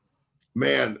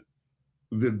 man,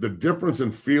 the difference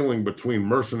in feeling between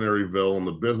Mercenaryville and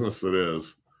the business that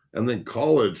is, and then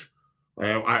college,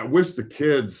 I wish the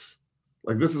kids,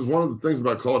 like this is one of the things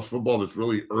about college football that's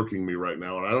really irking me right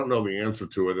now. And I don't know the answer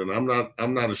to it. And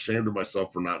I'm not ashamed of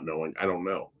myself for not knowing. I don't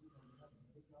know.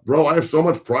 Bro, I have so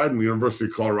much pride in the University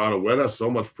of Colorado. Wed has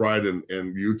so much pride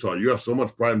in Utah. You have so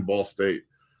much pride in Ball State.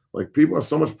 Like people have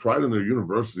so much pride in their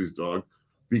universities, dog,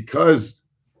 because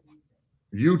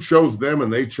you chose them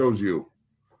and they chose you.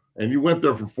 And you went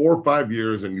there for 4 or 5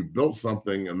 years and you built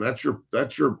something, and that's your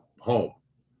home.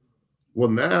 Well,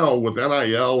 now with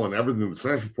NIL and everything, the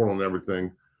transfer portal and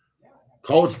everything,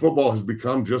 college football has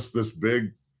become just this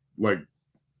big, like,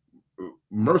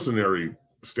 mercenary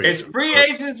station. It's free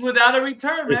agents without a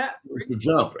return, Matt. It's the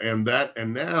jump. And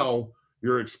now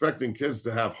you're expecting kids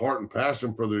to have heart and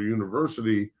passion for their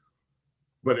university,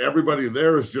 but everybody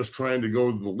there is just trying to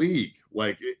go to the league.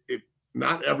 Like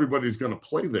not everybody's going to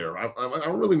play there. I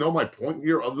don't really know my point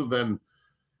here other than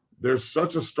there's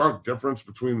such a stark difference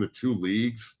between the two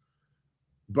leagues.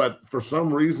 But for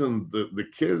some reason, the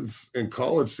kids in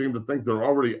college seem to think they're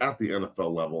already at the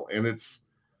NFL level. And it's,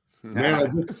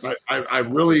 man,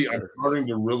 I'm starting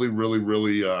to really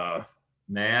resent.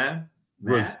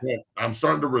 I'm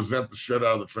starting to resent the shit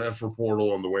out of the transfer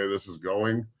portal and the way this is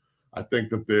going. I think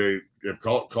that if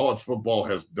college football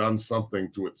has done something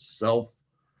to itself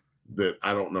that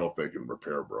I don't know if they can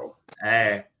repair, bro.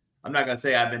 Hey, I'm not going to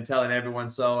say I've been telling everyone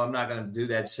so. I'm not going to do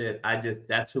that shit.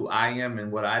 That's who I am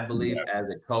and what I believe as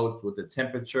a coach with the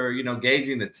temperature,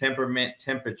 gauging the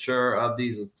temperature of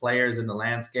these players in the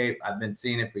landscape. I've been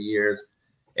seeing it for years.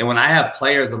 And when I have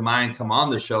players of mine come on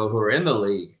the show who are in the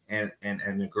league and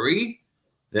agree,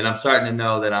 then I'm starting to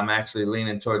know that I'm actually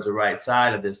leaning towards the right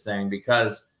side of this thing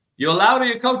because you allow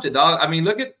to coach it, dog. I mean,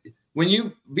 look at when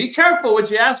you be careful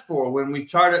what you ask for when we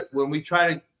try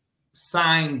to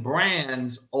sign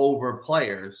brands over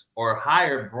players or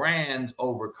hire brands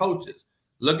over coaches.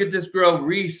 Look at this girl,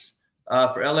 Reese,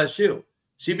 for LSU.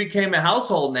 She became a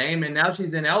household name, and now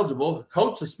she's ineligible.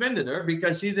 Coach suspended her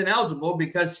because she's ineligible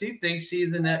because she thinks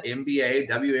she's an NBA,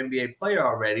 WNBA player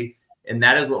already, and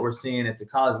that is what we're seeing at the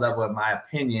college level, in my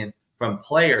opinion, from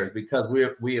players because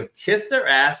we have kissed their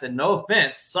ass and, no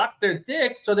offense, sucked their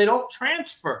dick so they don't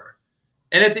transfer.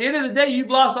 And at the end of the day, you've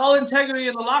lost all integrity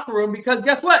in the locker room because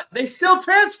guess what? They still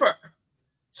transfer.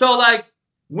 So, like,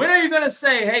 when are you going to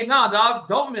say, hey, nah, dog,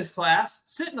 don't miss class.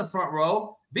 Sit in the front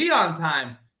row. Be on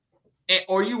time.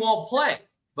 Or you won't play.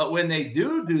 But when they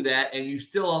do that and you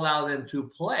still allow them to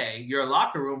play, your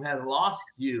locker room has lost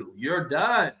you. You're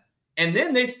done. And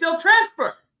then they still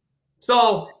transfer.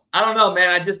 So, I don't know,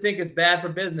 man. I just think it's bad for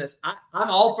business. I'm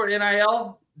all for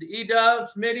NIL, the E-Dub,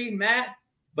 Smitty, Matt,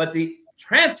 but the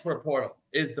transfer portal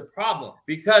is the problem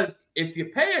because if you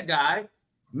pay a guy,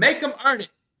 make them earn it,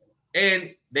 and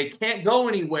they can't go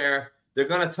anywhere, they're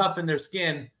going to toughen their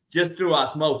skin just through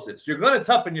osmosis. You're going to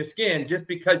toughen your skin just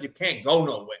because you can't go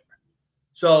nowhere.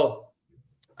 So,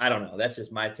 I don't know. That's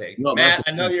just my take. No, Matt,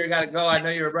 I know you got to go. I know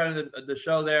you were running the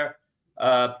show there.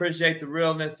 Appreciate the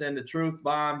realness and the truth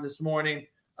bomb this morning.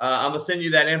 I'm going to send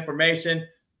you that information.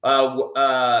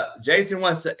 Jason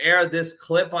wants to air this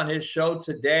clip on his show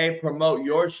today, promote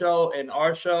your show and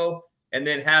our show, and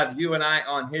then have you and I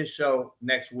on his show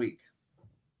next week.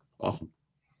 Awesome.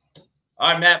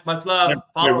 All right, Matt, much love.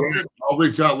 I'll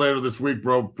reach out later this week,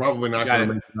 bro. Probably not going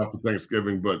to make it up for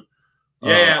Thanksgiving, but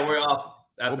we're off.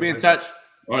 We'll be in touch.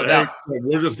 All right,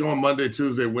 we're just going Monday,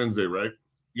 Tuesday, Wednesday, right?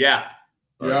 Yeah.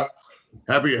 Yeah.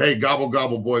 Hey, gobble,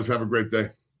 gobble, boys. Have a great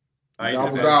day. Right,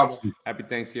 gobble. Happy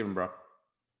Thanksgiving, bro.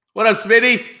 What up,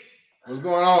 Smitty? What's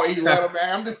going on, E-Rattle,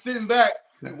 man? I'm just sitting back.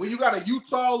 When you got a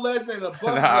Utah legend and a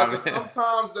Buck legend,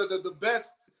 sometimes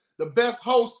the best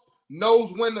host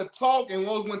knows when to talk and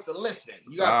knows when to listen.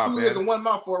 You got two ears and one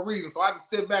mouth for a reason. So I just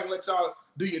sit back and let y'all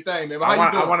do your thing, man. But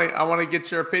I want to get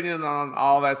your opinion on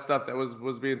all that stuff that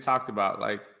was being talked about,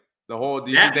 like the whole.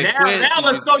 Do you think they quit? Now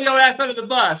let's throw your ass under the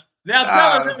bus. Now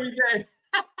tell us everything.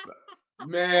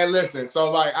 Man, listen.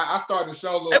 So, like, I started the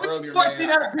show a little earlier.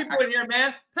 1,400 people in here,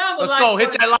 man. Let's go.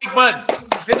 Hit that like button.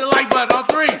 Hit the like button on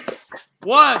 3.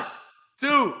 1,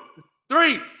 2,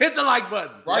 3. Hit the like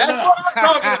button. Right now. What I'm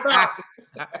talking about.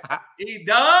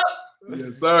 E-Dub.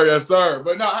 Yes, sir. Yes, sir.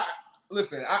 But no,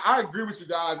 listen, I agree with you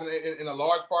guys in a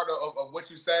large part of what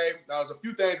you say. There's a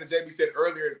few things that JB said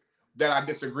earlier that I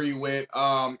disagree with.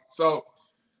 So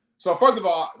first of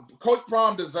all, Coach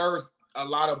Prom deserves a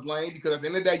lot of blame because at the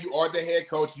end of the day, you are the head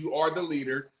coach, you are the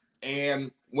leader,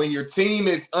 And when your team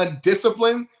is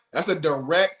undisciplined, that's a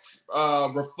direct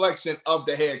reflection of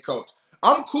the head coach.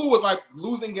 I'm cool with like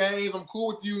losing games. I'm cool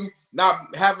with you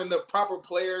not having the proper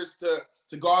players to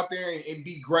go out there and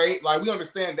be great. Like, we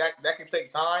understand that can take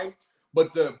time,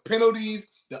 but the penalties,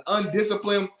 the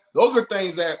undiscipline, those are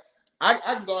things that I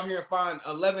can go out here and find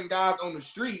 11 guys on the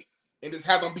street and just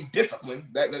have them be disciplined.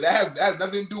 That has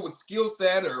nothing to do with skill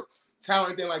set or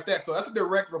talent, anything like that. So that's a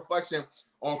direct reflection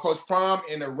on Coach Prime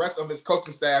and the rest of his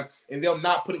coaching staff, and they're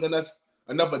not putting enough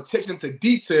attention to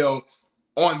detail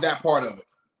on that part of it.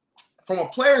 From a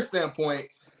player standpoint,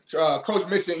 Coach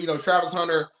mentioned, Travis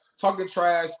Hunter talking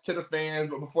trash to the fans,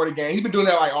 but before the game, he's been doing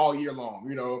that like all year long.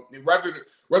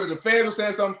 Whether the fans are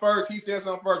saying something first, he said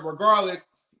something first. Regardless,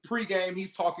 pregame,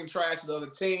 he's talking trash to the other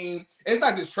team. And it's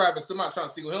not just Travis. I'm not trying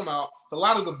to single him out. So a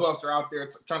lot of the Buffs are out there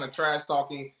trying to trash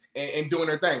talking and doing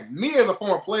their thing. Me as a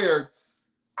former player,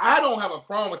 I don't have a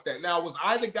problem with that. Now, was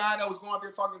I the guy that was going out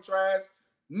there talking trash?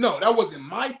 No, that wasn't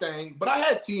my thing. But I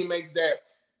had teammates that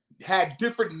had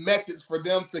different methods for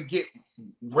them to get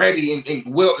ready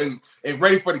and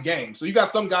ready for the game. So you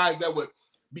got some guys that would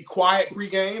be quiet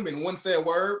pregame and wouldn't say a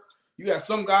word. You got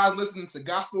some guys listening to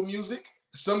gospel music.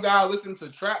 Some guys listening to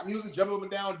trap music, jumping up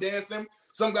and down, dancing.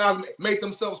 Some guys make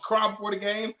themselves cry before the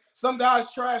game. Some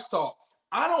guys trash talk.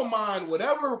 I don't mind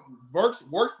whatever works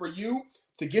for you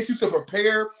to get you to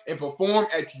prepare and perform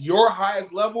at your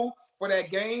highest level for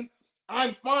that game.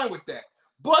 I'm fine with that.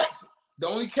 But the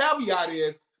only caveat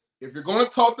is, if you're going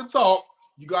to talk the talk,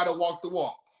 you got to walk the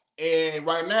walk. And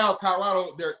right now,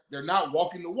 Colorado, they're not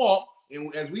walking the walk.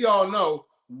 And as we all know,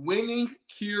 winning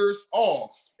cures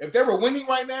all. If they were winning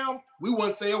right now, we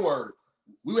wouldn't say a word.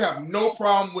 We would have no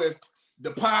problem with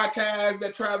the podcast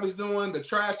that Travis doing, the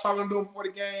trash talking doing before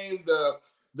the game,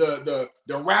 the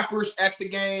rappers at the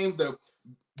game, the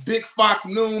Big Fox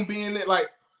Noon being it.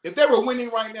 Like, if they were winning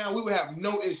right now, we would have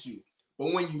no issue.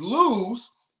 But when you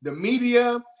lose, the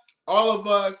media, all of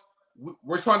us,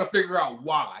 we're trying to figure out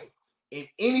why. And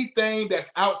anything that's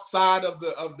outside of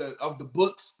the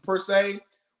books per se,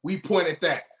 we point at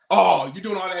that. Oh, you're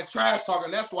doing all that trash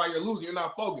talking. That's why you're losing. You're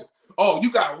not focused. Oh,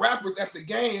 you got rappers at the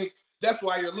game. That's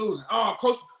why you're losing. Oh,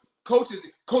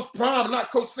 Coach Prime,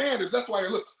 not Coach Sanders. That's why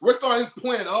you're losing. We're starting to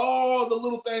point at all the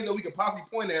little things that we could possibly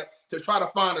point at to try to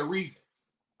find a reason.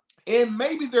 And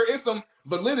maybe there is some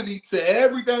validity to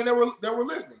everything that we're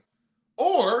listening.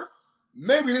 Or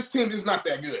maybe this team is not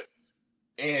that good.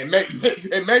 And maybe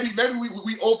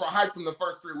we overhyped them the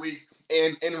first 3 weeks.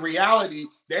 And in reality,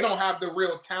 they don't have the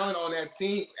real talent on that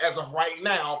team as of right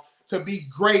now to be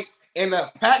great in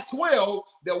the Pac-12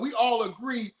 that we all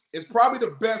agree is probably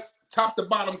the best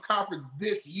top-to-bottom conference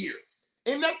this year.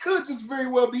 And that could just very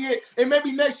well be it. And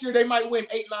maybe next year they might win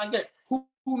 8-9 games. Who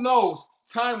knows?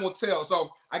 Time will tell.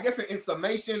 So I guess in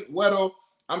summation, Weddle,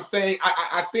 I'm saying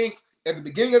I think at the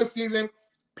beginning of the season,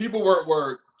 people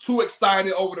were too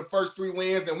excited over the first 3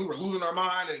 wins, and we were losing our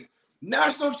mind, and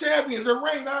national champions are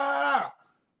ranked.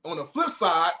 On the flip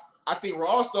side, I think we're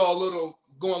also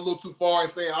going a little too far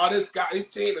and saying, oh,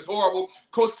 this team is horrible.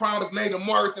 Coach Prime has made them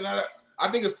worse. And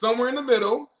I think it's somewhere in the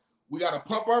middle. We got to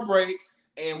pump our brakes,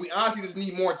 and we honestly just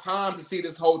need more time to see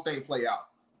this whole thing play out.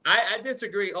 I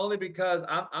disagree only because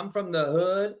I'm from the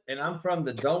hood, and I'm from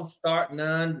the don't start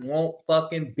none, won't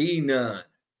fucking be none.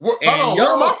 Where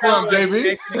am I from,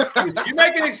 JB? You're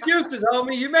making excuses,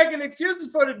 homie. You're making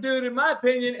excuses for the dude, in my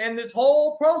opinion, and this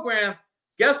whole program.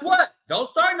 Guess what? Don't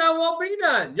start none, won't be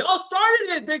none. Y'all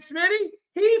started it, Big Smitty.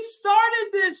 He started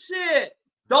this shit.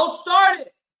 Don't start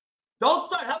it. Don't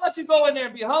start. How about you go in there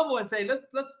and be humble and say, let's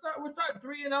start. We're starting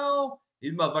 3-0.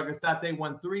 These motherfuckers thought they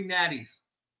won 3 natties.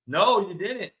 No, you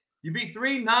didn't. You beat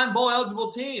 3 non-bowl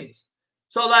eligible teams.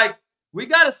 So, we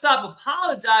got to stop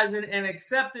apologizing and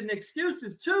accepting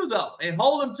excuses too, though, and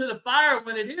hold them to the fire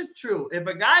when it is true. If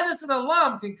a guy that's an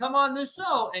alum can come on this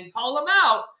show and call them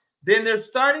out, then there's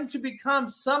starting to become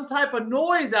some type of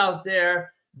noise out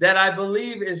there that I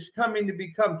believe is coming to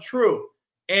become true.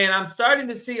 And I'm starting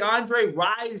to see Andre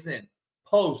Rison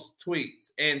post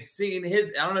tweets and seeing his,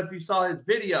 I don't know if you saw his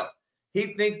video.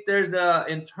 He thinks there's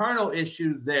internal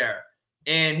issues there.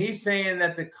 And he's saying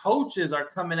that the coaches are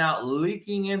coming out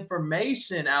leaking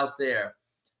information out there.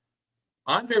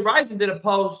 Andre Rison did a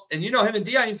post, and him and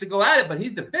Deion used to go at it, but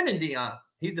he's defending Deion.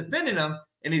 He's defending him,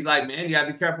 and he's like, man, you got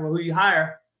to be careful who you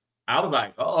hire. I was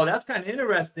like, oh, that's kind of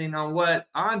interesting on what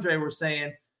Andre was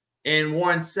saying, and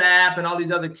Warren Sapp and all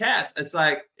these other cats. It's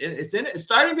like it's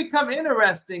starting to become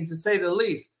interesting, to say the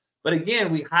least. But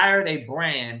again, we hired a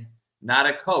brand, not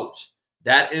a coach.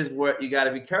 That is what you got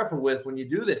to be careful with when you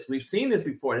do this. We've seen this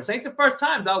before. This ain't the first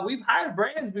time, dog. We've hired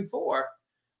brands before.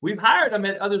 We've hired them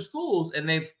at other schools, and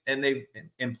they've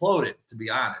imploded, to be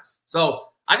honest. So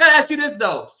I gotta ask you this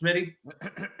though, Smitty.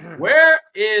 Where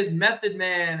is Method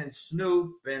Man and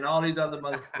Snoop and all these other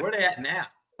mothers? Where they at now?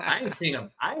 I ain't seen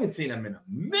them in a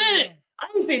minute. I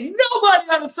ain't seen nobody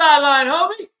on the sideline,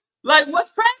 homie. Like,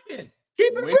 what's cracking?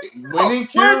 Keep it real. Winning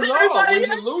cures all. When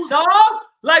you lose, dog.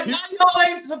 Like, why y'all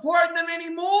ain't supporting them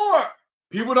anymore?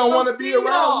 People don't want to be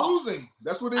around losing.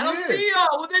 That's what it is. I don't see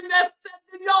y'all. Well, then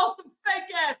y'all some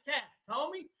fake ass cats,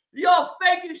 homie. Y'all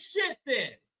fake as shit. Then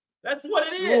that's what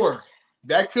it is. Sure.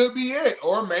 That could be it.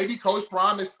 Or maybe Coach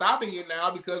Prime is stopping it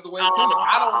now because the way it's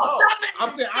I don't know.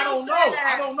 I'm saying I don't know.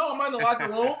 I don't know. I'm not in the locker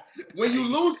room. When you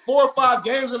lose 4 or 5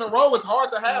 games in a row, it's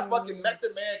hard to have fucking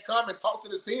Method Man come and talk to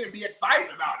the team and be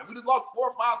excited about it. We just lost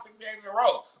 4, 5, 6 games in a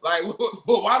row. Like,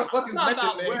 but why the fuck is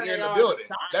Method Man here in the building?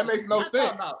 That makes no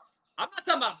sense. I'm not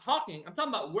talking about talking. I'm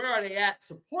talking about where are they at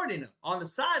supporting them on the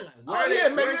sideline.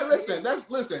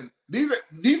 Listen.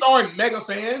 These aren't mega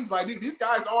fans. Like these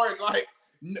guys aren't like.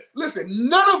 Listen,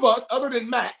 none of us, other than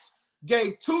Matt,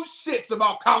 gave 2 shits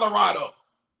about Colorado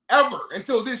ever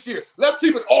until this year. Let's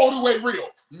keep it all the way real.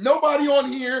 Nobody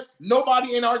on here,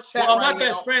 nobody in our chat. Well, my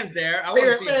best friend's there. I want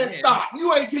to see him. Stop.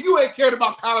 You ain't cared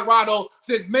about Colorado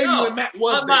since maybe when Matt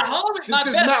was there. My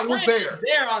best friend is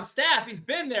there on staff. He's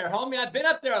been there, homie. I've been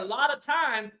up there a lot of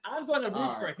times. I'm going to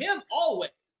root for him always.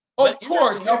 Of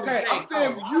course. Okay. I'm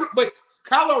saying but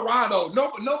Colorado,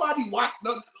 nobody watched.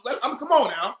 Come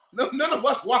on now. None of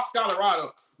us watch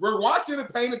Colorado. We're watching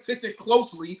and paying attention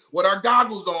closely with our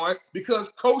goggles on because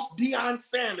Coach Deion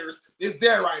Sanders is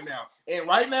there right now. And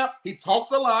right now, he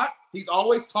talks a lot. He's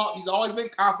always talked. He's always been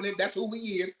confident. That's who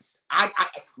he is.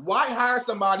 Why hire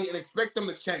somebody and expect them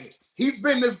to change? He's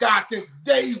been this guy since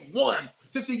day one.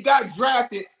 Since he got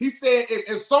drafted, he said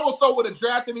if so-and-so would have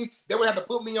drafted me, they would have to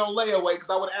put me on layaway because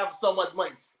I would have so much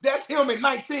money. That's him at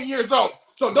 19 years old.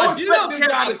 So don't expect this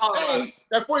guy to change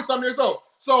at 40-something years old.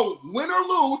 So win or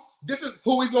lose, this is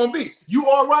who he's going to be. You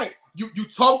are right. You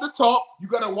talk the talk, you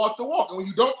got to walk the walk. And when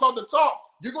you don't talk the talk,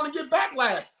 you're going to get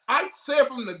backlash. I said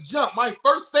from the jump, my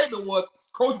first statement was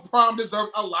Coach Prime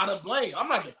deserves a lot of blame. I'm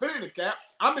not defending the cap.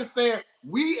 I'm just saying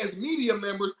we as media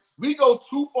members, we go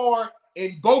too far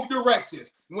in both directions.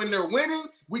 When they're winning,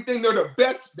 we think they're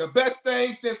the best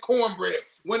thing since cornbread.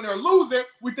 When they're losing,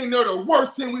 we think they're the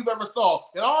worst team we've ever saw.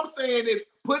 And all I'm saying is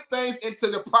put things into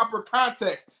the proper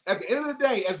context. At the end of the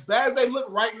day, as bad as they look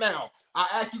right now, I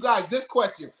ask you guys this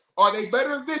question. Are they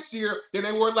better this year than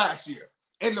they were last year?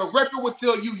 And the record will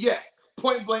tell you yes,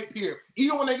 point blank period.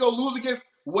 Even when they go lose against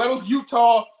Wells,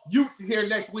 Utah, Utes here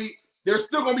next week, they're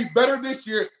still going to be better this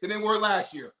year than they were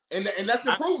last year. And that's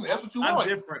improvement. That's what you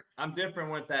want. I'm different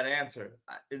with that answer.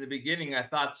 In the beginning, I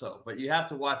thought so. But you have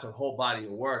to watch a whole body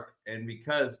of work. And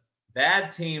because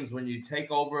bad teams, when you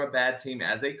take over a bad team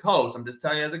as a coach, I'm just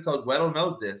telling you as a coach, Weddle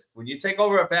knows this. When you take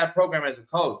over a bad program as a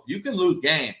coach, you can lose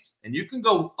games. And you can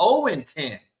go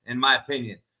 0-10, in my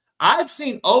opinion. I've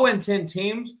seen 0-10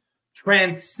 teams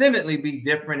transcendently be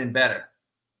different and better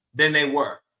than they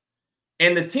were.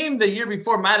 And the team the year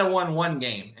before might have won 1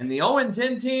 game. And the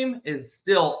 0-10 team is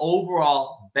still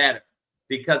overall better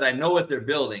because I know what they're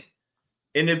building.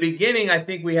 In the beginning, I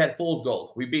think we had fool's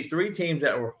gold. We beat 3 teams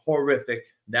that were horrific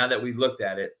now that we've looked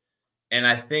at it. And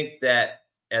I think that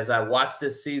as I watch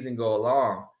this season go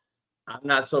along, I'm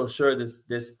not so sure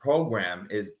this program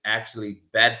is actually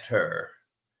better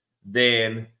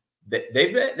than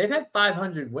they've had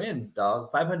 500 wins,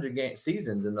 dog. 500 game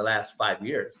seasons in the last 5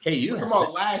 years. KU. Come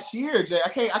on, last year, Jay. I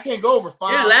can't go over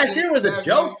 5. Yeah, last year was a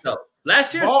joke, though.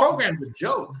 Last year's program's a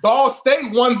joke. Ball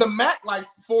State won the MAC like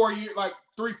 4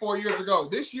 years ago.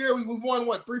 This year we won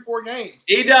 3-4 games.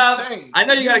 E-Dub, I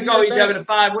know you got to go E-Dub in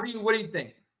 5. What do you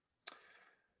think?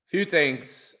 Few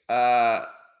things.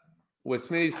 With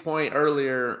Smitty's point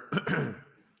earlier,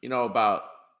 about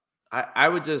I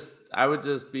would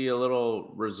just be a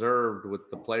little reserved with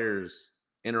the players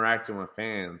interacting with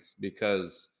fans,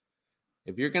 because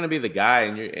if you're going to be the guy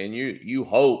and you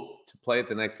hope to play at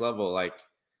the next level, like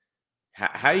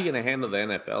how are you going to handle the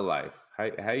NFL life? How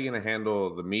are you going to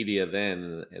handle the media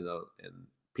then and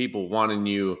people wanting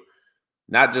you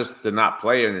not just to not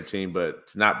play on your team, but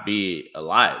to not be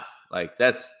alive? Like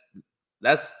that's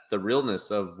the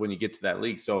realness of when you get to that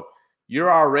league. So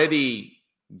you're already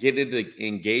get into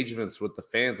engagements with the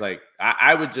fans. Like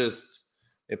I would just,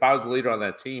 if I was a leader on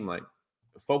that team, like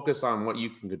focus on what you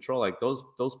can control. Like those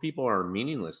people are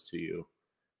meaningless to you,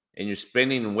 and you're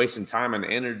spending and wasting time and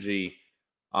energy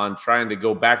on trying to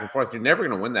go back and forth. You're never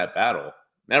going to win that battle.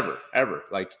 Never, ever.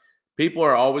 Like people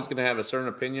are always going to have a certain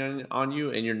opinion on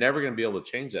you, and you're never going to be able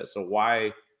to change that. So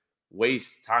why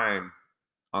waste time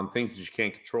on things that you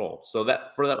can't control? So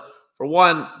that for for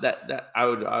one, that I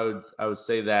would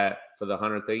say that for the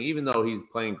Hunter thing, even though he's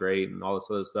playing great and all this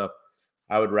other stuff,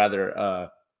 I would rather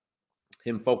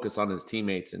him focus on his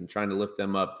teammates and trying to lift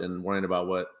them up than worrying about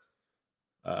what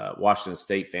Washington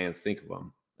State fans think of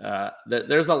him.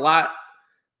 There's a lot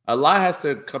has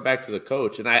to come back to the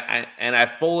coach, and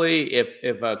I fully,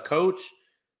 if a coach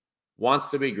wants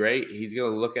to be great, he's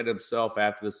going to look at himself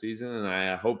after the season, and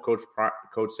I hope Coach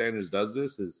Sanders does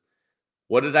this. Is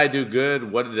what did I do good?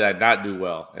 What did I not do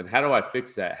well? And how do I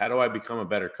fix that? How do I become a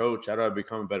better coach? How do I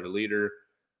become a better leader?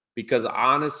 Because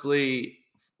honestly,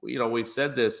 we've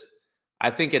said this.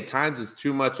 I think at times it's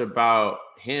too much about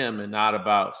him and not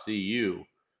about CU.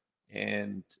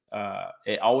 And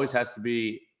it always has to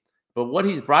be. But what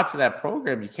he's brought to that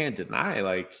program, you can't deny.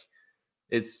 Like,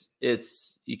 it's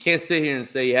you can't sit here and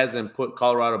say he hasn't put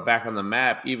Colorado back on the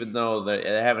map, even though they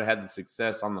haven't had the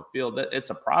success on the field. It's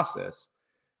a process.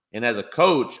 And as a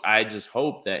coach, I just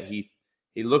hope that he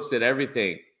looks at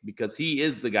everything, because he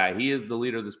is the guy. He is the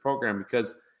leader of this program.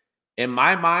 Because in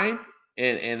my mind,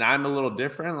 and I'm a little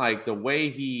different, like the way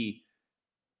he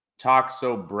talks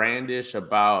so brandish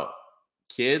about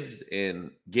kids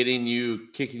and kicking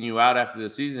you out after the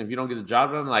season if you don't get the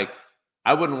job done, like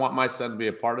I wouldn't want my son to be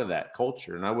a part of that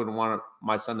culture, and I wouldn't want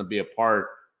my son to be a part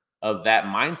of that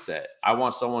mindset. I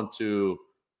want someone to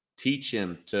teach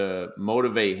him, to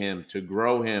motivate him, to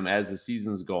grow him as the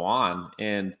seasons go on.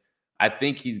 And I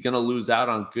think he's going to lose out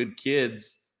on good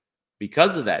kids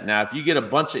because of that. Now, if you get a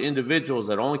bunch of individuals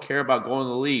that only care about going to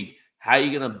the league, how are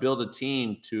you going to build a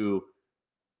team to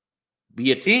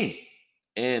be a team?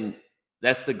 And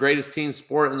that's the greatest team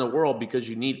sport in the world, because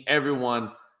you need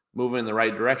everyone moving in the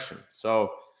right direction.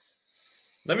 So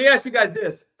let me ask you guys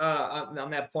this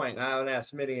on that point. I want to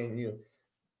ask Smitty and you.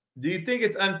 Do you think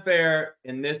it's unfair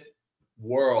in this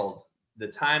world, the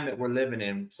time that we're living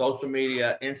in, social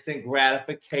media, instant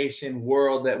gratification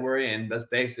world that we're in? Let's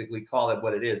basically call it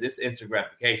what it is. It's instant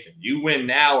gratification. You win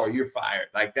now or you're fired.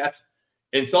 Like, that's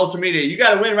in social media. You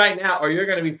got to win right now or you're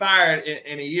going to be fired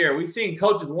in a year. We've seen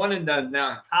coaches one and done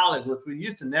now in college, which we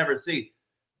used to never see.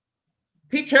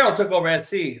 Pete Carroll took over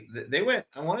SC. They went,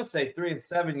 I want to say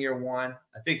 3-7 year one.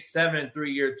 I think 7-3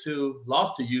 year two.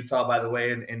 Lost to Utah, by the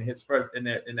way, in his first in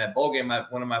that bowl game.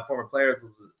 One of my former players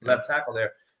was the left tackle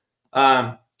there.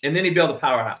 And then he built a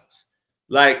powerhouse.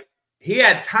 Like, he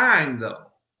had time though.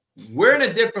 We're in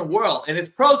a different world, and it's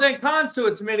pros and cons to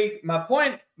it, Smitty.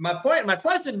 My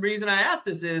question, reason I asked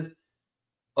this is,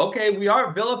 okay, we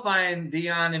are vilifying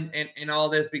Deion and all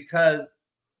this because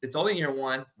it's only year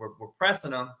one. We're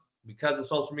pressing them because of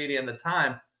social media and the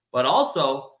time, but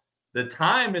also the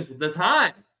time is the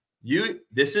time.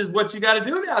 This is what you got to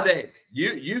do nowadays.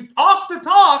 You talk the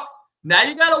talk. Now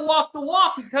you got to walk the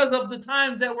walk because of the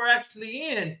times that we're actually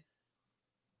in.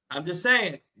 I'm just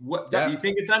saying, do you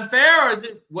think it's unfair, or is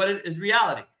it what it is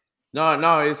reality?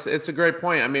 No, it's a great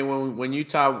point. I mean, when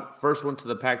Utah first went to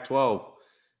the Pac-12,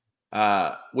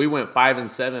 we went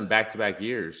 5-7 back-to-back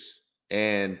years,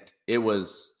 and it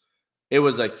was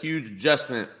a huge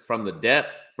adjustment from the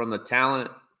depth, from the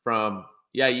talent, from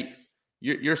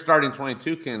your starting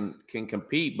 22 can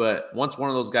compete, but once one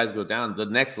of those guys go down, the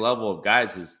next level of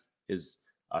guys is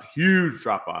a huge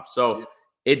drop off. So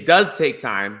it does take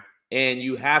time, and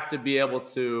you have to be able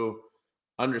to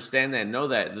understand that and know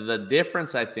that. The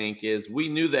difference, I think, is we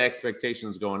knew the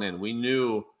expectations going in. We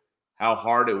knew how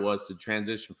hard it was to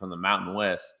transition from the Mountain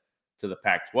West to the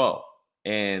Pac-12,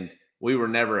 and we were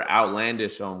never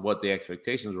outlandish on what the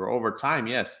expectations were. Over time,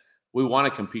 yes, we want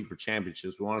to compete for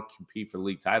championships. We want to compete for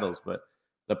league titles, but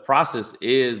the process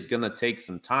is going to take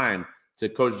some time. To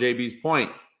Coach JB's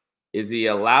point, is he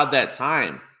allowed that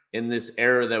time in this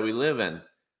era that we live in?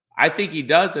 I think he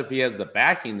does if he has the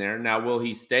backing there. Now, will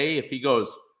he stay if he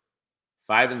goes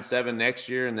 5-7 next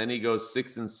year and then he goes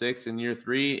 6-6 in year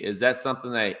 3? Is that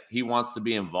something that he wants to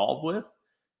be involved with?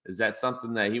 Is that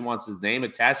something that he wants his name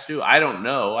attached to? I don't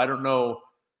know. I don't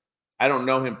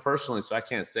know him personally, so I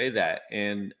can't say that.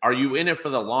 And are you in it for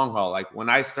the long haul? Like when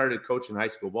I started coaching high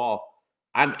school ball,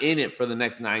 I'm in it for the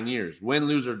next 9 years. Win,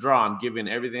 lose, or draw, I'm giving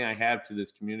everything I have to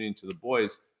this community and to the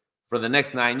boys for the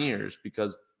next 9 years,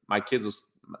 because my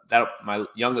my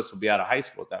youngest will be out of high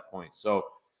school at that point. So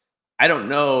I don't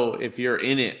know if you're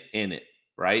in it,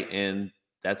 right? And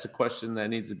that's a question that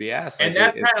needs to be asked. And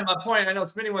that's kind of my point. I know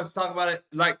Smitty wants to talk about it.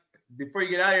 Like, before you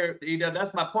get out of here,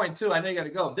 that's my point too. I know you got to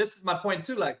go. This is my point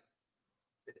too. Like,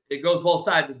 it goes both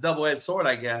sides. It's a double-edged sword,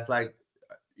 I guess. Like,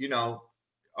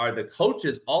 are the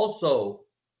coaches also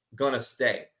going to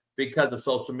stay because of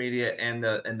social media and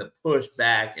the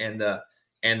pushback and the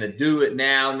do it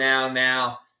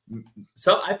now?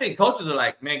 So I think coaches are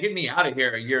like, man, get me out of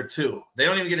here a year or two. They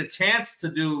don't even get a chance to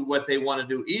do what they want to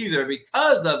do either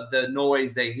because of the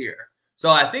noise they hear. So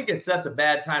I think it's such a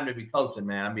bad time to be coaching,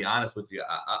 man. I'll be honest with you.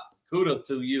 Kudos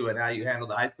to you and how you handle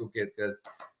the high school kids, because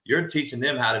you're teaching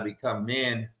them how to become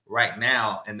men right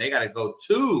now, and they got to go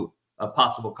to a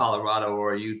possible Colorado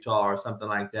or a Utah or something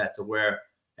like that to where,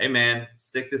 hey, man,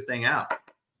 stick this thing out.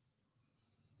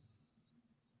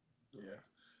 Yeah.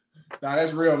 Nah,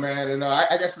 that's real, man. And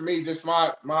I guess for me, just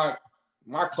my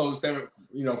closing statement,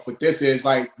 for this is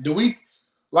like, do we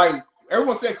like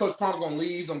everyone said Coach Palmer's gonna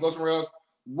leave, gonna go somewhere else?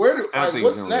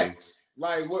 What's next?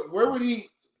 Like, where would he?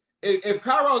 If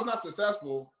Colorado's not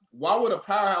successful, why would a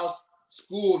powerhouse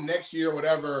school next year or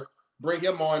whatever bring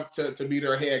him on to be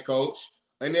their head coach?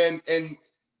 And then and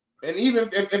even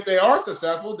if they are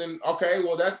successful, then okay,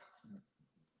 well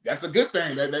that's a good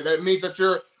thing. That means that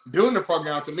you're building the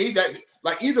program. To me, that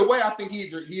like either way, I think he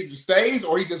either stays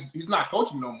or he's not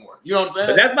coaching no more. You know what I'm saying?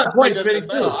 But that's my point, Smitty,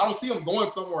 too. I don't see him going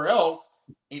somewhere else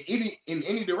in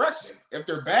any direction. If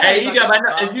they're bad, hey, E-Dub,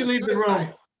 if you leave the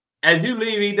room, as you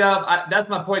leave, E-Dub, that's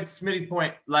my point, Smitty's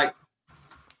point. Like,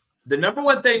 the number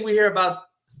one thing we hear about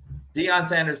Deion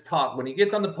Sanders talk when he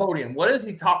gets on the podium, what does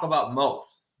he talk about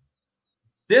most?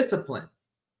 Discipline.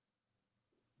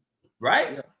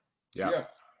 Right? Yeah.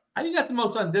 How you got the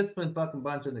most undisciplined fucking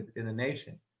bunch in the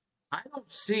nation? I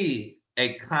don't see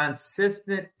a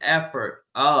consistent effort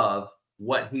of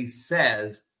what he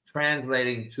says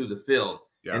translating to the field.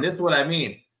 Yeah. And this is what I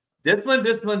mean.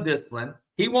 Discipline.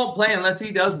 He won't play unless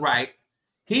he does right.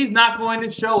 He's not going to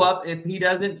show up if he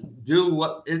doesn't do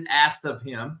what is asked of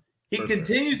him. He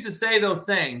continues to say those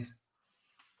things,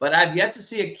 but I've yet to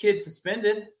see a kid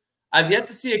suspended. I've yet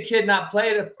to see a kid not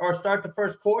play or start the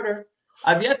first quarter.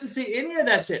 I've yet to see any of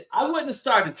that shit. I wouldn't have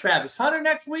started Travis Hunter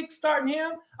next week, starting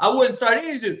him. I wouldn't start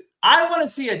any of these dudes. I want to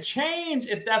see a change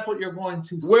if that's what you're going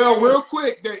to Well, say. real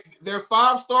quick, their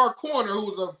 5-star corner, who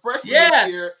was a freshman this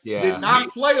year, did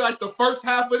not play like the first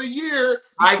half of the year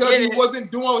because he wasn't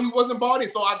bought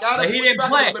in. So I got to put back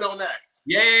a little bit on that.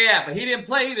 Yeah, but he didn't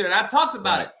play either. And I've talked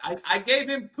about it. I gave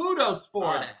him kudos for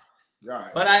that.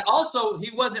 Right. But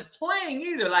he wasn't playing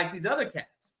either like these other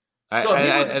cats.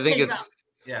 I think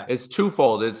it's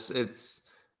twofold. It's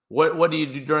what do you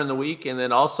do during the week, and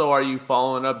then also are you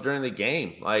following up during the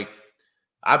game? Like,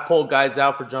 I pull guys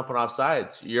out for jumping off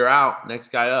sides. You're out.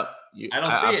 Next guy up.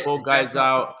 I pull guys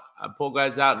out. I pull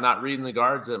guys out not reading the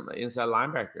guards inside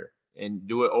linebacker and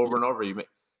do it over and over. You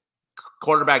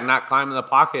quarterback not climbing the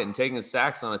pocket and taking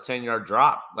sacks on a 10-yard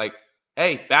drop. Like,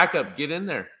 hey, back up, get in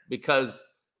there, because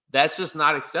that's just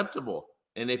not acceptable.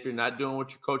 And if you're not doing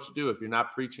what your coach do, if you're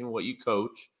not preaching what you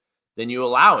coach, then you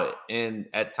allow it. And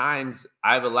at times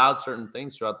I've allowed certain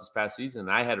things throughout this past season.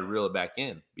 And I had to reel it back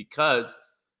in, because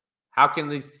how can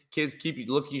these kids keep you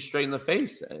looking you straight in the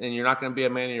face and you're not going to be a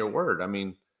man of your word? I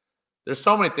mean, there's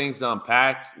so many things to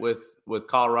unpack with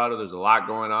Colorado. There's a lot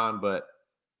going on, but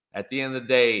at the end of the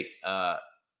day,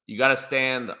 you got to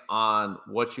stand on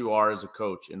what you are as a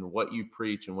coach and what you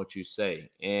preach and what you say.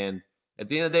 And at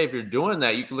the end of the day, if you're doing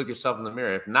that, you can look yourself in the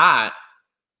mirror. If not,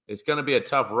 it's going to be a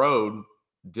tough road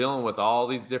dealing with all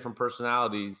these different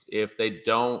personalities if they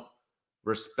don't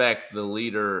respect the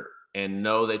leader and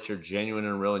know that you're genuine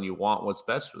and real and you want what's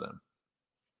best for them.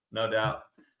 No doubt.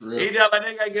 E-Dub, I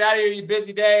think I get out of here. You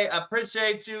busy day. I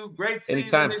appreciate you. Great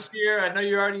season this year. I know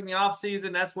you're already in the off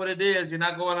season. That's what it is. You're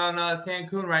not going on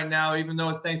Cancun right now, even though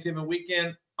it's Thanksgiving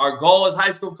weekend. Our goal as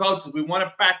high school coaches, we want to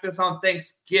practice on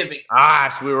Thanksgiving.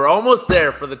 Gosh, we were almost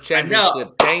there for the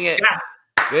championship. Dang it.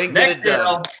 Didn't get it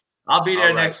done. I'll be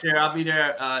there next year. I'll be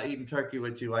there eating turkey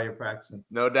with you while you're practicing.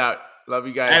 No doubt. Love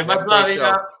you guys. Hey, much love,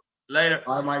 E-Dub. Later.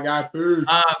 Oh, my God. Food.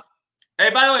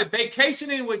 Hey, by the way,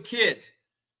 vacationing with kids.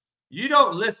 You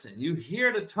don't listen. You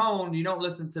hear the tone. You don't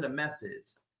listen to the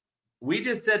message. We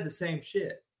just said the same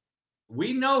shit.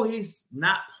 We know he's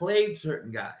not played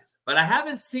certain guys, but I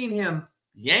haven't seen him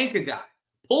yank a guy,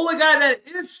 pull a guy that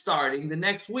is starting the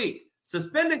next week,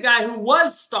 suspend a guy who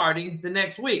was starting the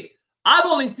next week. I've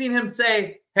only seen him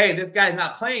say, hey, this guy's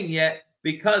not playing yet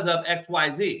because of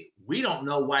XYZ. We don't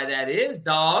know why that is,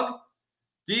 dog.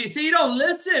 Do you see? You don't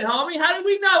listen, homie. How do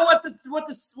we know what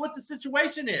the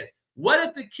situation is? What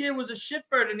if the kid was a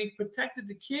shitbird and he protected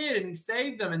the kid and he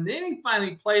saved him, and then he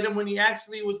finally played him when he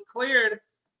actually was cleared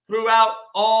throughout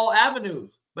all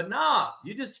avenues? But nah,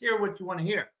 you just hear what you want to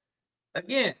hear.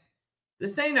 Again,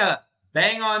 this ain't a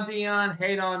bang on Deion,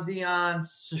 hate on Deion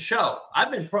show.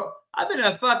 I've been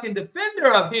a fucking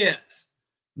defender of his.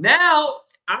 Now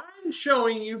I'm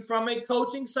showing you from a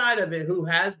coaching side of it who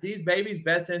has these babies'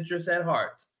 best interests at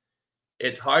heart.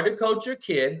 It's hard to coach your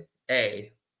kid,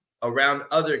 A. around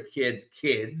other kids.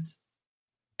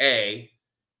 A,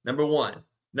 number one.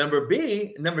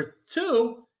 Number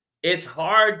two, it's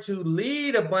hard to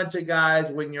lead a bunch of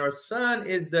guys when your son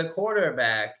is the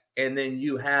quarterback and then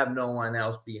you have no one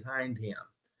else behind him.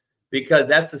 Because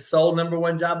that's the sole number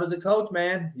one job as a coach,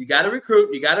 man. You got to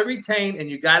recruit, you got to retain,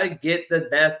 and you got to get the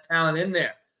best talent in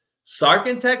there. Sark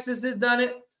in Texas has done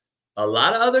it. A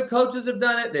lot of other coaches have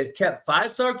done it. They've kept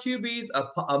 5-star QBs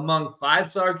among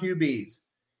 5-star QBs.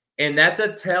 And that's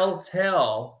a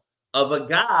telltale of a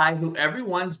guy who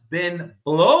everyone's been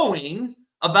blowing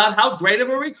about how great of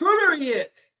a recruiter he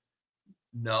is.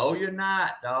 No, you're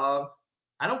not, dog.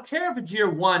 I don't care if it's year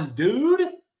one,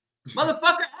 dude.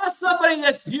 Motherfucker, ask somebody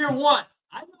that's year one.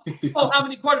 I know how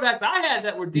many quarterbacks I had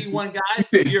that were D1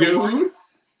 guys year one.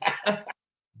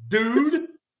 Dude.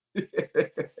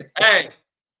 Hey,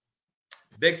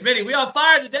 Big Smitty, we on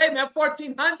fire today, man.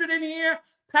 1,400 in here.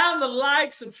 Pound the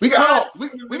like, subscribe. We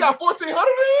got 1,400 in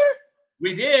here?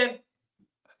 We did.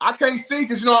 I can't see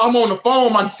because, I'm on the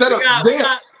phone. My setup.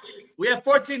 We have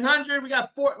 1,400. We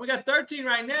got 13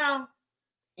 right now.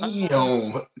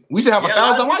 Damn. We should have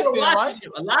 1,000 likes there, right?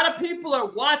 A lot of people are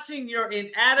watching your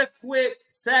inadequate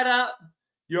setup,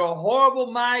 your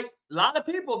horrible mic. A lot of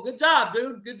people. Good job,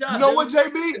 dude. Good job. You know what,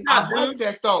 JB? I like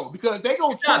that though, because they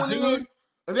gonna tune in.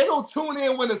 They gonna tune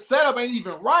in when the setup ain't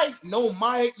even right. No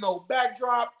mic, no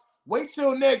backdrop. Wait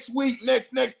till next week,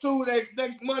 next Tuesday,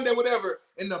 next Monday, whatever,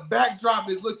 and the backdrop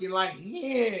is looking like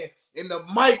and the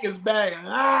mic is back,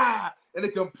 and the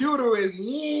computer is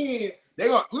we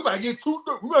might get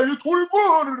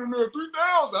 2,400 in there,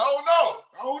 3,000. I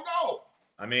don't know.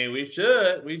 I mean, we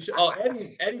should. Oh,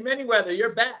 Eddie Manyweather,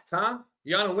 you're back, huh?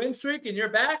 You're on a win streak and you're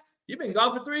back. You've been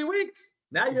gone for 3 weeks.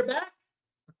 Now you're back.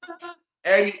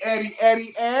 Eddie.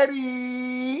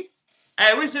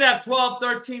 Hey, we should have 12,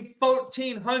 13,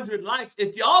 1,400 likes.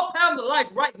 If y'all pound the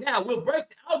like right now, we'll break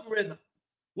the algorithm.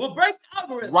 Right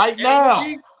now.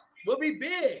 We'll be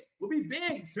big.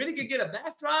 Smitty can get a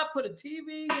backdrop, put a TV,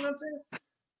 you know what I'm saying?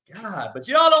 God, but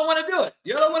y'all don't want to do it.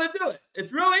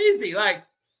 It's real easy. Like,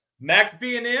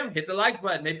 McAfee and them hit the like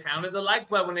button. They pounded the like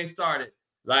button when they started.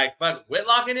 Like, fuck,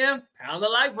 Whitlock and them pound the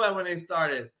like button when they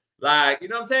started. Like, you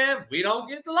know what I'm saying? We don't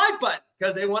get the like button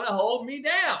because they want to hold me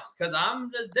down because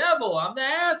I'm the devil. I'm the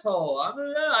asshole.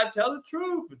 I tell the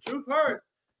truth. The truth hurts.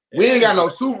 We ain't got no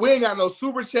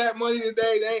super chat money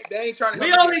today. They ain't trying to.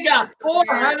 We only got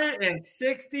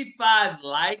 465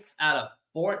 likes out of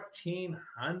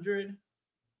 1,400.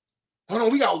 Hold on,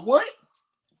 we got what?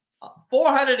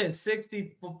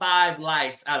 465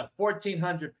 likes out of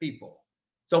 1,400 people.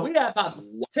 So we got about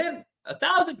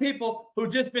 1,000 people who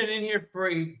just been in here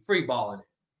free balling it.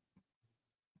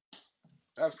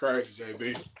 That's crazy,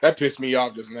 JB. That pissed me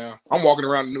off just now. I'm walking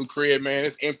around the new crib, man.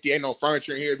 It's empty. Ain't no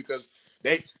furniture in here because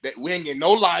we ain't getting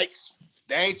no likes.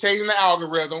 They ain't changing the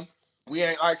algorithm. We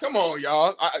ain't like, come on,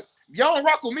 y'all. Y'all don't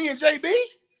rock with me and JB.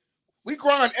 We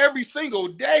grind every single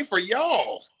day for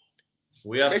y'all.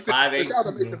 We up to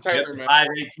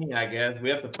 518, I guess.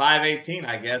 We up to 518,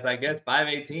 I guess.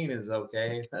 518 is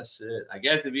okay. That's it. I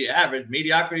guess to be average,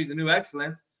 mediocrity is the new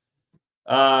excellence.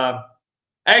 Hey,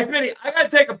 Smitty, I got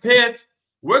to take a piss.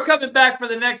 We're coming back for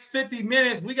the next 50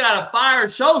 minutes. We got a fire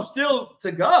show still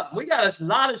to go. We got a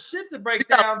lot of shit to break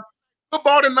down.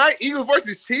 Football tonight, Eagles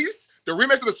versus Chiefs. The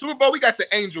rematch of the Super Bowl. We got the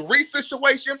Angel Reese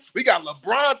situation. We got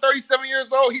LeBron, 37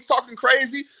 years old. He talking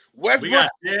crazy. Westbrook.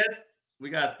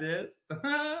 We got this. We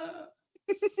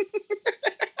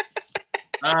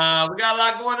got a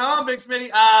lot going on, Big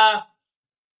Smitty. I'll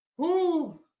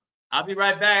be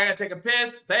right back. I got to take a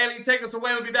piss. Bailey, take us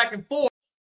away. We'll be back in 4.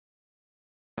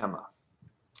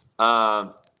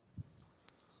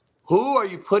 Who are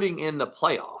you putting in the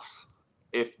playoffs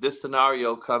if this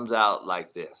scenario comes out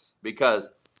like this? Because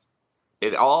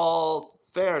in all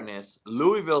fairness,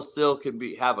 Louisville still can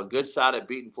have a good shot at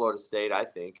beating Florida State, I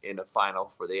think, in the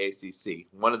final for the ACC.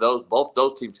 Both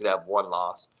those teams could have one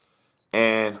loss.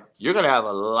 And you're going to have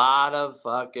a lot of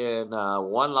fucking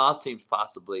one-loss teams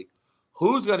possibly.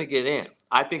 Who's going to get in?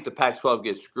 I think the Pac-12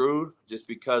 gets screwed just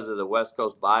because of the West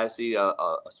Coast bias,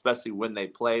 especially when they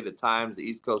play the times the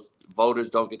East Coast voters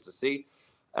don't get to see.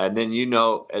 And then,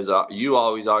 as you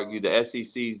always argue, the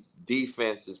SEC's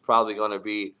defense is probably going to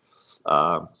be,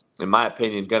 in my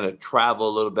opinion, going to travel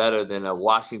a little better than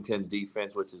Washington's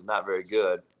defense, which is not very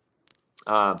good.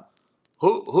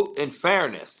 Who, in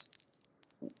fairness,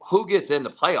 who gets in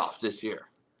the playoffs this year?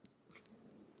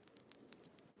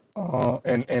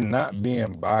 And not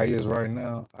being biased right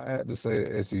now, I had to say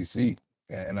the SEC,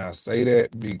 and I say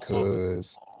that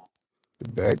because the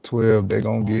Pac-12 they're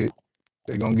gonna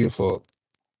get fucked.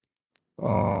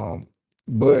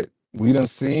 But we done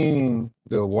seen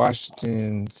the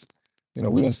Washingtons,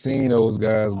 we done seen those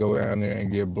guys go down there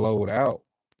and get blowed out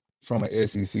from an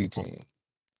SEC team.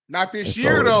 Not this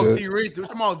year, though, T-Rich. We're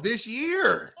talking about this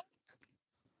year.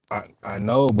 I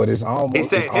know, but it's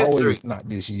always not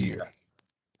this year.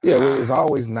 Yeah, well, it's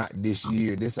always not this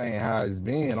year. This ain't how it's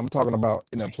been. I'm talking about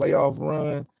in a playoff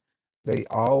run, they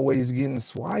always getting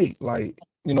swiped, like,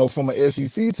 from an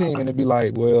SEC team, and it'd be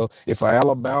like, well, if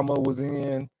Alabama was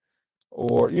in,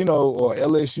 or or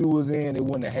LSU was in, it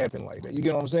wouldn't have happened like that. You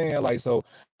get what I'm saying? Like, so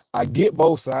I get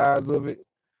both sides of it.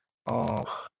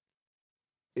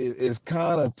 It's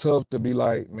kind of tough to be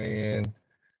like, man,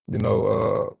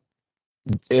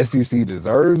 SEC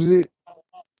deserves it,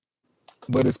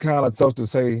 but it's kind of tough to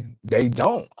say they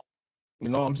don't. You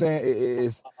know what I'm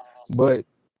saying? But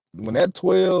when that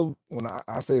 12, when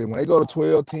I say when they go to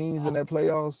 12 teams in that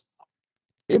playoffs,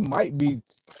 it might be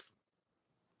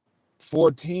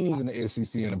 4 teams in the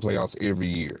SEC in the playoffs every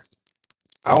year.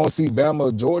 I don't see Bama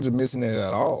or Georgia missing it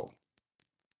at all.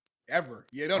 Ever.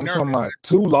 Yeah, they'll I'm never talking about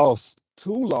two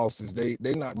losses. They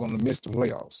not going to miss the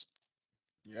playoffs.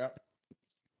 Yep.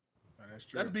 That's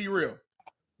true. Let's be real.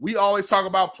 We always talk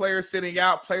about players sitting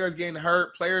out, players getting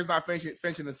hurt, players not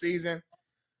finishing the season.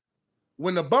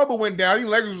 When the bubble went down, I think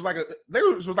Lakers was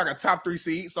like a top 3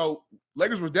 seed. So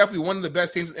Lakers were definitely one of the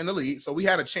best teams in the league. So we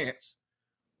had a chance.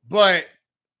 But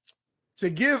to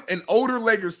give an older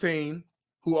Lakers team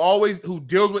who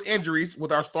deals with injuries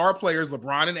with our star players,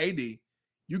 LeBron and AD,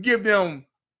 you give them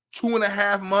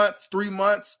 2.5 months, 3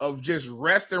 months of just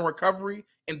rest and recovery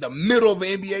in the middle of the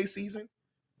NBA season,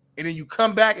 and then you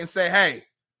come back and say, hey,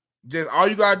 just all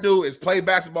you got to do is play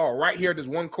basketball right here at this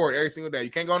one court every single day.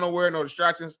 You can't go nowhere, no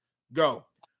distractions. Go.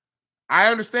 I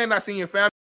understand not seeing your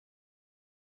family.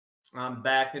 I'm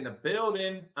back in the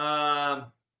building.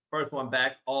 First one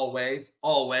back, always.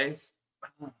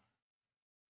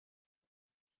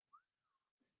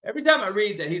 Every time I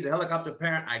read that he's a helicopter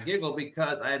parent, I giggle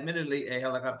because I admittedly a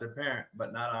helicopter parent,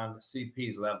 but not on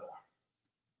CP's level.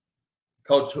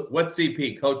 Coach, what's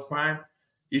CP? Coach Prime?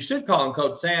 You should call him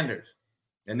Coach Sanders.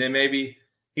 And then maybe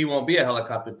he won't be a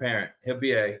helicopter parent. He'll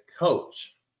be a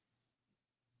coach.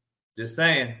 Just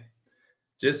saying.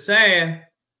 Biz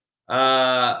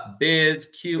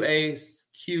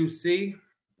QAQC.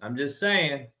 I'm just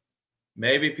saying.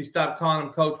 Maybe if you stop calling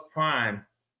him Coach Prime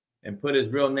and put his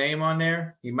real name on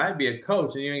there, he might be a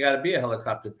coach and you ain't got to be a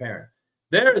helicopter parent.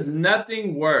 There is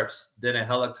nothing worse than a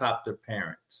helicopter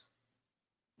parent.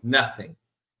 Nothing.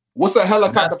 What's a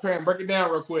helicopter parent? Break it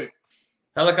down real quick.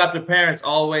 Helicopter parent's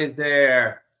always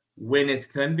there when it's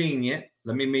convenient.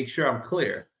 Let me make sure I'm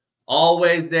clear.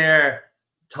 Always there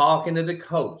talking to the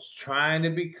coach, trying to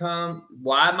become,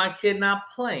 why my kid not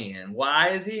playing? Why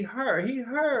is he hurt? He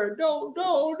hurt.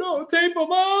 Don't tape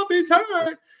him up. He's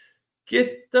hurt.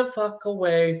 Get the fuck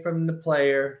away from the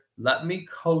player. Let me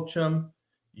coach him.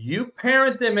 You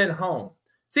parent them at home.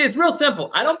 See, it's real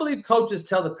simple. I don't believe coaches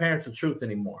tell the parents the truth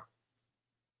anymore.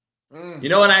 You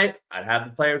know what? I'd have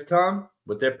the players come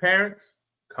with their parents.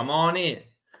 Come on in.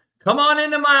 Come on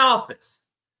into my office.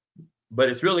 But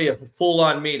it's really a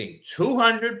full-on meeting.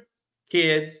 200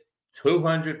 kids,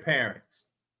 200 parents.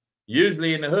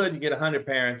 Usually in the hood, you get 100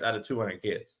 parents out of 200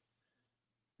 kids.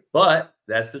 But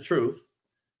that's the truth.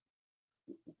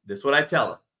 This is what I tell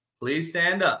them. Please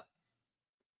stand up.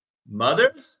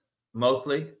 Mothers,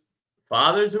 mostly.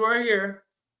 Fathers who are here,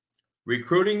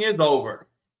 recruiting is over.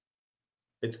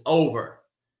 It's over.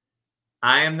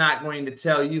 I am not going to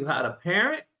tell you how to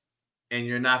parent, and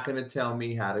you're not going to tell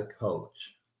me how to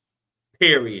coach.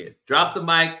 Period. Drop the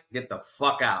mic, get the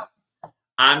fuck out.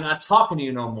 I'm not talking to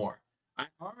you no more. I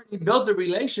already built a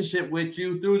relationship with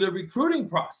you through the recruiting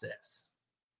process.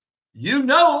 You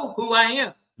know who I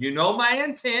am. You know my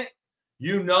intent.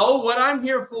 You know what I'm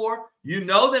here for. You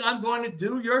know that I'm going to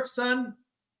do your son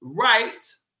right.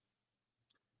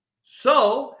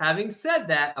 So, having said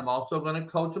that, I'm also going to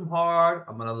coach them hard.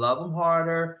 I'm going to love them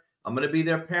harder. I'm going to be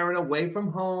their parent away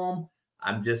from home.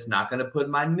 I'm just not going to put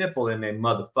my nipple in their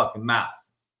motherfucking mouth.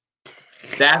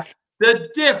 That's the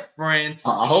difference.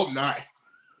 I hope not.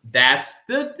 That's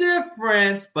the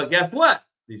difference. But guess what?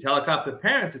 These helicopter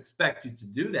parents expect you to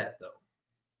do that,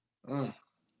 though.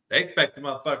 They expect the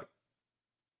motherfucker.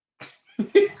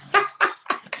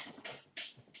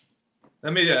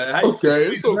 Let me. It's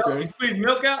okay. You squeeze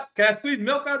milk out? Can I squeeze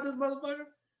milk out this motherfucker?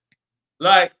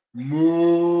 Like,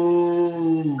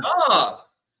 moo.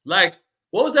 Like,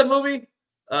 what was that movie?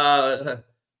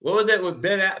 What was it with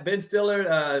Ben Stiller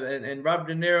and Robert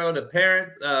De Niro? The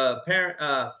parent.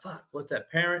 Fuck. What's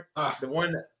that parent? The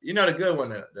one that, you know, the good one.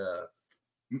 The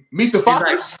Meet the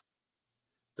Fockers. Like,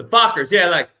 the Fockers. Yeah,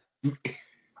 like.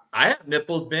 I have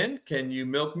nipples, Ben. Can you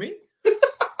milk me?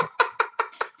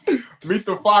 Meet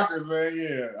the Fockers, man.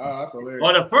 Yeah. Oh, that's hilarious.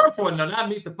 Well, the first one, no, not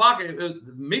Meet the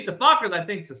Fockers. Meet the Fockers, I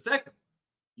think, is the second.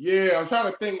 Yeah, I'm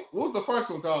trying to think. What was the first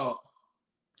one called?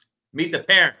 Meet the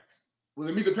Parents. Was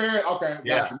it Meet the Parents? Okay,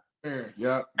 Yeah. Parent.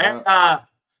 Yeah. And,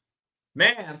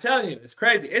 man, I'm telling you, it's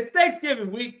crazy. It's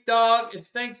Thanksgiving week, dog. It's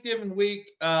Thanksgiving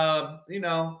week. We got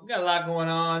a lot going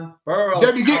on. Burrow.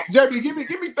 JB,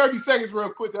 give me 30 seconds real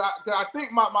quick. I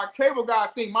think my cable guy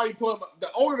might be pulling the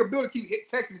owner of the building keep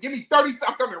texting. Give me 30 seconds.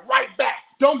 I'm coming right back.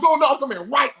 Don't go, no, I'm coming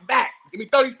right back. Give me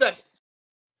 30 seconds.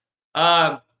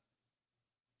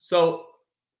 So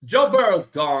Joe Burrow's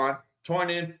gone. Tore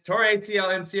ACL,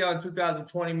 MCL in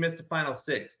 2020, missed the final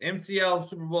 6. MCL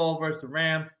Super Bowl versus the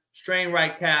Rams. Strained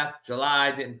right calf,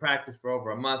 July, didn't practice for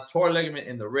over a month. Tore ligament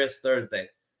in the wrist Thursday.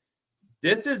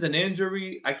 This is an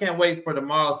injury. I can't wait for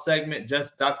tomorrow's segment.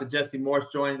 Dr. Jesse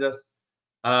Morse joins us.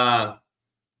 I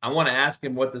want to ask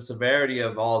him what the severity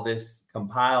of all this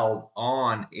compiled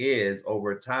on is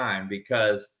over time,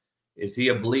 because is he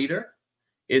a bleeder?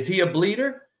 Is he a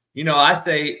bleeder? I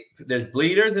say there's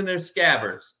bleeders and there's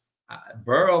scabbers.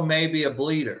 Burrow may be a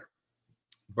bleeder.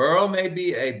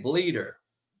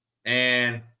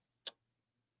 And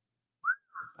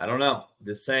I don't know.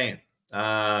 Just saying.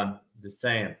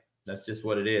 That's just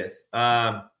what it is.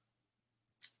 I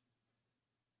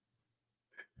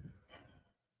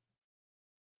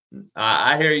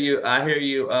hear you.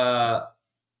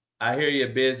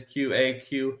 Biz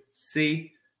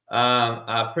QAQC.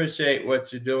 I appreciate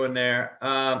what you're doing there.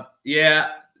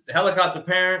 Helicopter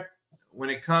parent, when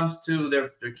it comes to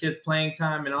their kids' playing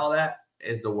time and all that,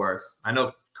 is the worst. I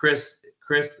know Chris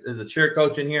is a cheer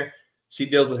coach in here. She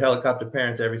deals with helicopter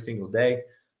parents every single day.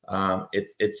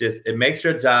 It makes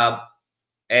your job,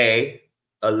 A,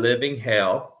 a living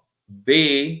hell.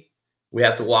 B, we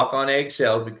have to walk on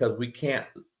eggshells because we can't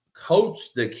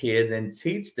coach the kids and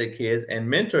teach the kids and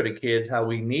mentor the kids how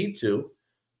we need to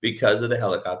because of the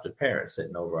helicopter parents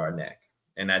sitting over our neck.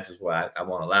 And that's just why I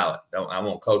won't allow it. I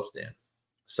won't coach them.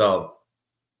 So,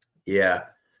 yeah.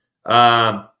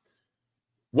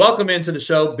 Welcome into the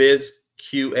show, Biz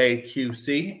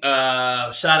QAQC.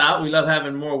 Shout out. We love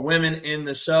having more women in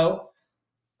the show.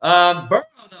 Burrow,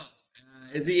 though,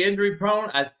 is he injury prone?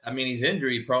 I mean, he's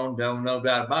injury prone, no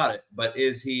doubt about it. But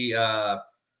is he a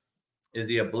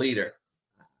bleeder?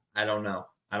 I don't know.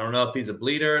 I don't know if he's a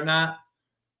bleeder or not.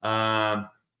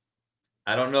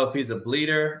 I don't know if he's a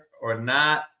bleeder or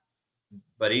not,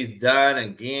 but he's done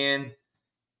again.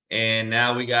 And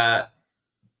now we got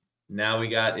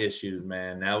issues,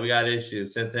 man. Now we got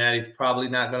issues. Cincinnati's probably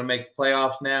not going to make the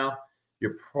playoffs now.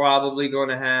 You're probably going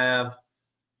to have,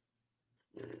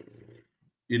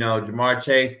 Jamar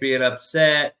Chase being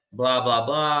upset, blah,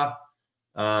 blah,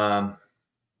 blah.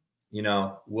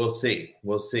 We'll see.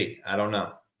 We'll see. I don't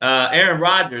know. Aaron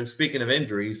Rodgers, speaking of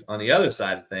injuries, on the other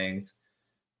side of things,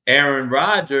 Aaron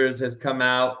Rodgers has come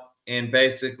out and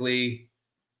basically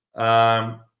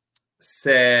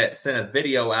sent a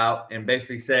video out and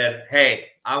basically said, hey,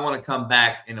 I want to come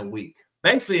back in a week.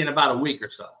 Basically in about a week or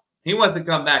so. He wants to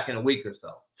come back in a week or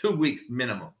so. 2 weeks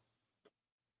minimum.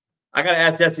 I got to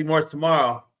ask Jesse Morse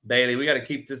tomorrow, Bailey. We got to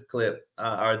keep this clip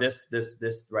or this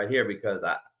right here because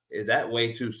is that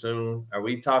way too soon? Are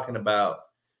we talking about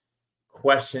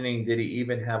questioning, did he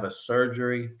even have a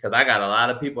surgery? Because I got a lot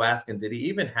of people asking, did he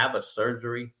even have a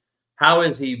surgery? How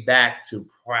is he back to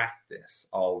practice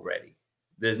already?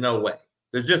 There's no way.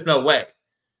 There's just no way.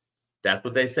 That's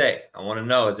what they say. I want to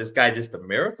know, is this guy just a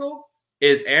miracle?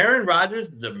 Is Aaron Rodgers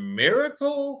the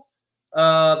miracle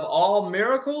of all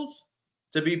miracles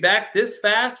to be back this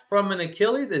fast from an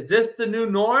Achilles? Is this the new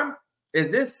norm? Is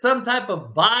this some type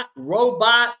of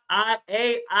robot,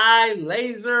 AI,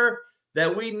 laser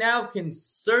that we now can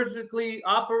surgically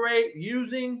operate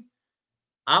using?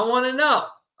 I want to know.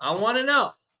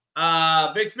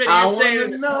 Big Smitty, you're staying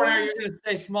in the corner. You're going to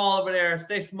stay small over there.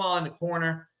 Stay small in the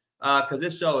corner because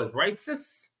this show is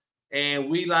racist. And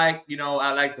we like,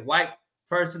 I like the white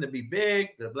person to be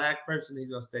big. The black person, he's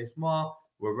going to stay small.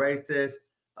 We're racist.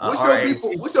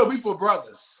 What's your beef for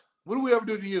brothers? What do we ever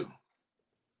do to you?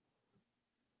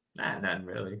 Nah, nothing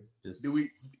really. Just did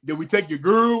we take your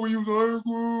girl when you was on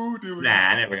school? Nah,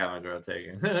 I never got my girl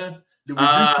taken. Did we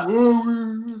beat you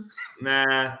up?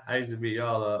 Nah, I used to beat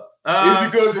y'all up.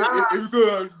 It's because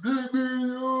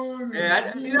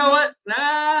yeah, you know what?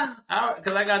 Nah,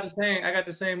 because I got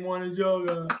the same one as y'all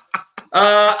got.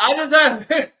 I don't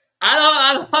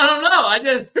know.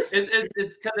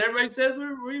 It's because everybody says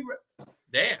we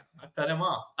damn. I cut him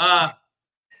off.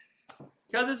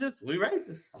 Because it's just, we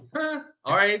racist.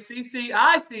 RACCICCSSS,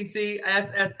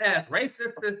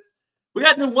 racist. We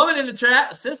got a new woman in the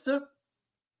chat, a sister.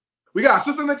 We got a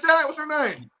sister in the chat. What's her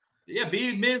name? Yeah,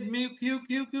 B Ms Mu Q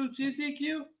Q Q C C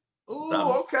Q. Ooh,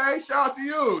 okay. Shout out to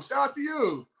you. Shout out to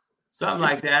you. Something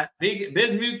like that. Biz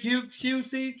Mu Q Q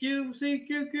C Q C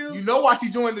Q Q. You know why she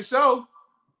joined the show?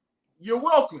 You're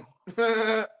welcome.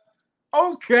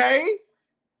 Okay.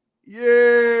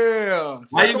 Yeah.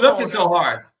 Why you looking so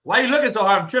hard? Why you looking so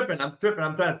hard? I'm tripping. I'm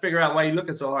trying to figure out why you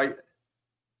looking so hard.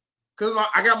 Because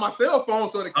I got my cell phone,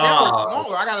 so the camera's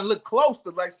smaller. I gotta look close to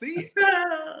like see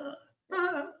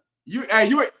it.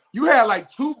 You had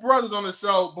like 2 brothers on the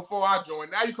show before I joined.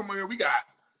 Now you come in here, we got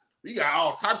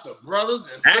all types of brothers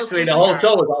and sisters. Actually, the whole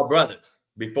show was all brothers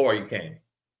before you came.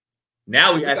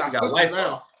 Now we actually got white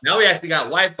folks. Now we actually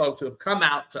got white folks who have come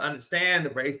out to understand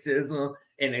the racism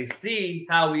and they see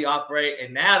how we operate,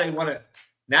 and now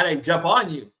they jump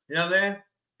on you. You know what I'm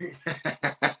saying?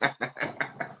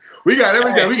 We got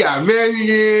everything. We got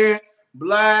Mexican,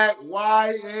 black,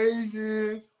 white,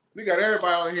 Asian. We got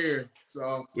everybody on here.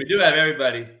 So we do have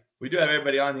everybody. We do have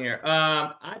everybody on here.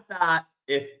 I thought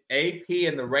if AP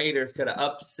and the Raiders could have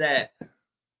upset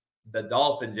the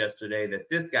Dolphins yesterday, that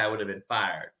this guy would have been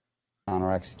fired. On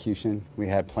our execution, we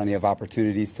had plenty of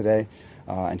opportunities today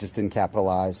and just didn't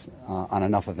capitalize on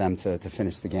enough of them to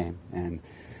finish the game. And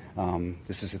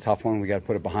this is a tough one. We got to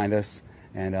put it behind us.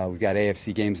 And we've got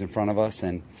AFC games in front of us,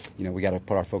 and we got to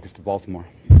put our focus to Baltimore.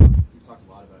 You talked a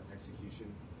lot about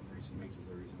execution in recent weeks. Is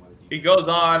there a reason why he goes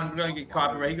on? We're gonna get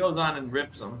copyright. He goes on and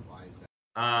rips them. Why is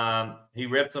that? He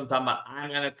rips them talking about I'm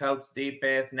gonna coach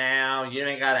defense now. You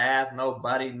ain't gotta ask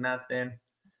nobody nothing.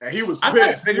 And he was pissed. I'm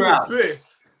trying to figure out.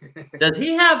 Pissed. Does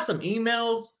he have some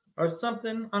emails or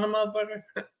something on a motherfucker?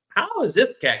 How is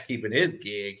this cat keeping his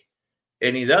gig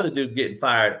and these other dudes getting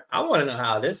fired? I want to know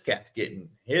how this cat's getting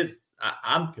his.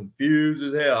 I'm confused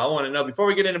as hell. I want to know, before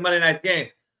we get into Monday night's game,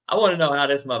 I want to know how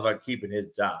this motherfucker keeping his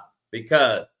job,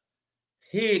 because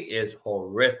he is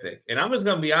horrific. And I'm just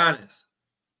going to be honest.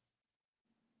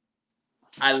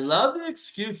 I love the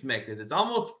excuse makers. It's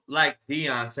almost like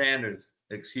Deion Sanders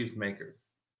excuse makers.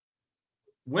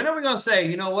 When are we going to say,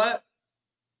 you know what?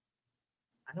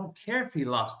 I don't care if he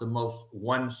lost the most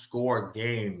one-score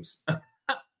games.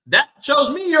 That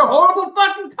shows me you're a horrible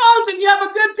fucking coach and you have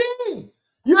a good team.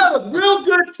 You have a real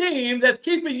good team that's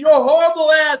keeping your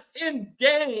horrible ass in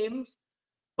games,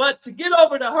 but to get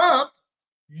over the hump,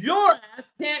 your ass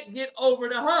can't get over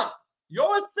the hump.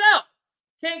 Yourself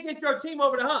can't get your team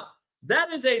over the hump.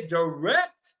 That is a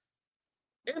direct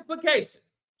implication.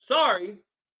 Sorry,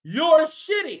 you're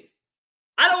shitty.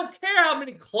 I don't care how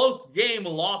many close game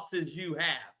losses you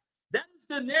have. That's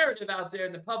the narrative out there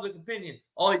in the public opinion.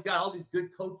 Oh, he's got all these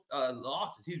good coach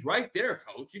losses. He's right there,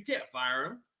 coach. You can't fire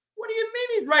him. What do you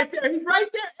mean he's right there? He's right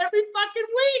there every fucking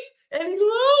week. And he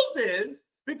loses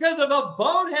because of a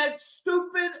bonehead,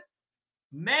 stupid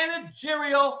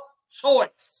managerial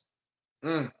choice.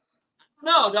 No,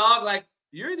 dog. Like,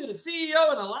 you're either the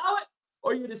CEO and allow it,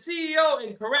 or you're the CEO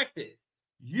and correct it.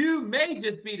 You may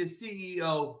just be the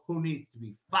CEO who needs to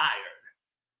be fired.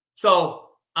 So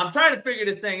I'm trying to figure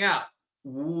this thing out.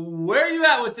 Where are you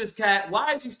at with this cat?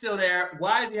 Why is he still there?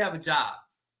 Why does he have a job?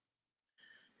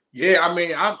 Yeah, I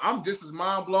mean, I'm just as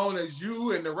mind blown as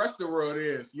you and the rest of the world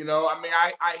is. You know, I mean,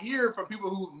 I hear from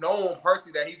people who know him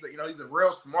personally that he's a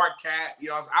real smart cat.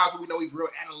 You know, obviously we know he's real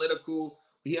analytical.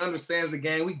 He understands the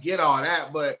game. We get all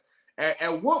that, but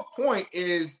at what point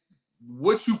is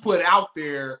what you put out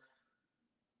there,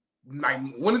 like,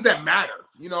 when does that matter?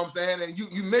 You know what I'm saying? And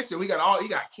you mentioned he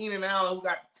got Keenan Allen, who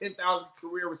got 10,000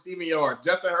 career receiving yards.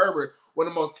 Justin Herbert, one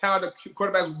of the most talented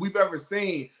quarterbacks we've ever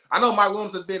seen. I know Mike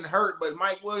Williams has been hurt, but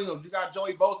Mike Williams, you got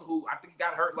Joey Bosa, who I think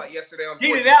got hurt like yesterday.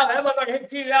 Keenan Allen, that looked like he hit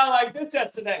Keenan Allen like this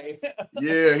yesterday.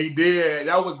 Yeah, he did.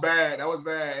 That was bad.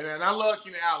 And I love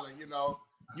Keenan Allen. You know,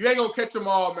 you ain't gonna catch them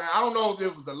all, man. I don't know if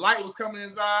it was the light was coming in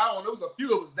his eye. I don't know. It was a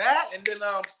few. It was that, and then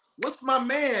what's my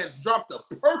man dropped a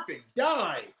perfect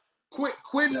dime. Quinn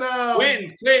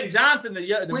Johnson,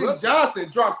 Quinn Johnson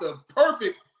dropped a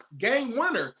perfect game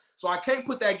winner. So I can't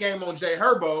put that game on Jay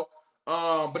Herbo.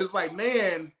 But it's like,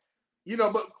 man, you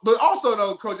know, but also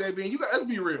though, Coach AB, let's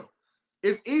be real.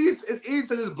 It's easy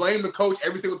to just blame the coach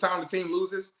every single time the team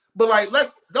loses. But like,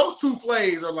 those 2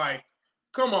 plays are like,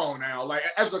 come on now. Like,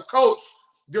 as a coach,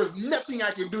 there's nothing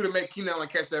I can do to make Keenan Allen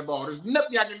catch that ball. There's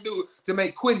nothing I can do to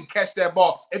make Quinn catch that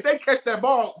ball. If they catch that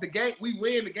ball, the game, we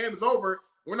win, the game is over.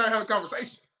 We're not having a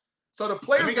conversation. So the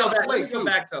players got to play too. Go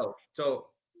back though. So,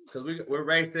 because we're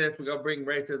racist, we're gonna bring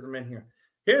racism in here.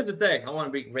 Here's the thing: I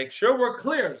want to make sure we're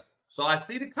clear. So I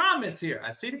see the comments here.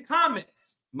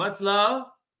 Much love.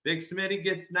 Big Smitty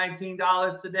gets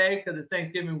 $19 today because it's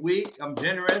Thanksgiving week. I'm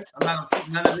generous. I'm not gonna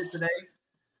keep none of it today.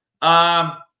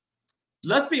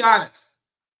 let's be honest.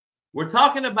 We're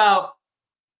talking about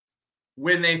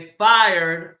when they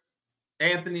fired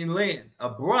Anthony Lynn, a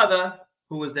brother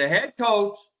who was the head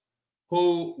coach,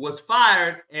 who was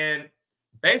fired and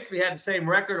basically had the same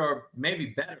record or maybe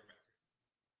better.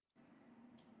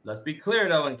 Let's be clear,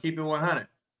 though, and keep it 100.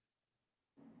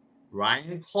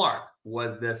 Ryan Clark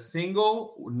was the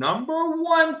single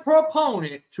 #1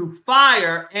 proponent to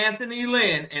fire Anthony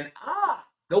Lynn, and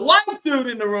the white dude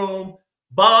in the room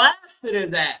blasted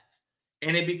his ass.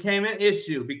 And it became an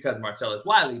issue because Marcellus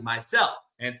Wiley, myself,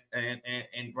 and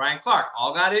Ryan Clark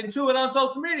all got into it on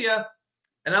social media.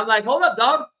 And I'm like, hold up,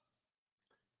 dog.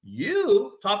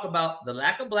 You talk about the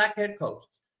lack of black head coaches.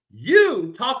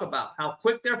 You talk about how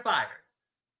quick they're fired.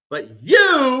 But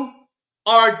you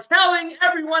are telling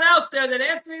everyone out there that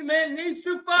Anthony Lynn needs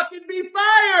to fucking be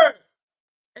fired.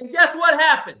 And guess what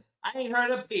happened? I ain't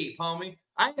heard a peep, homie.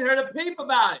 I ain't heard a peep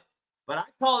about it. But I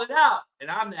called it out, and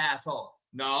I'm the asshole.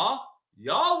 No,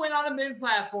 y'all went on a mid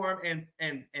platform and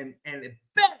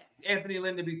begged Anthony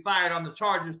Lynn to be fired on the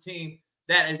Chargers team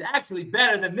that is actually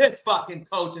better than this fucking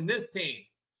coach and this team.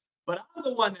 But I'm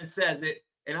the one that says it,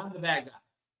 and I'm the bad guy.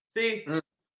 See?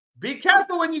 Be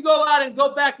careful when you go out and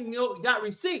go back and you got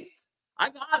receipts.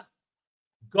 I got them.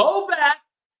 Go back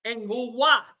and go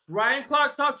watch. Ryan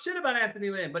Clark talk shit about Anthony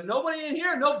Lynn, but nobody in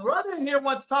here, no brother in here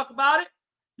wants to talk about it.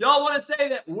 Y'all want to say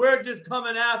that we're just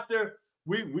coming after,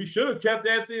 we should have kept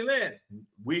Anthony Lynn.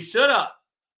 We should have.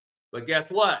 But guess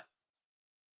what?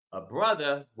 A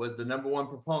brother was the #1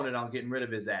 proponent on getting rid of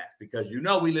his ass because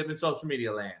we live in social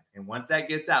media land. And once that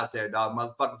gets out there, dog,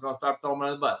 motherfuckers going to start throwing him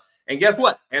under the bus. And guess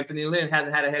what? Anthony Lynn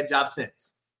hasn't had a head job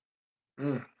since.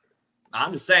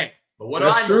 I'm just saying. But what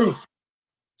that's do I know? true.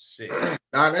 Shit.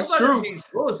 That's true.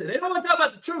 Bullshit. They don't want to talk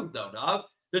about the truth, though, dog.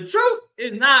 The truth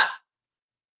is not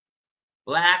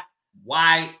black,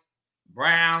 white,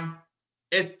 brown.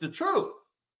 It's the truth.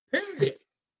 Period.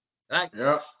 Like,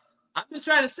 I'm just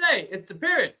trying to say, it's the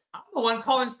period. I'm the one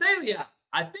calling Staley out.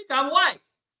 I think I'm white.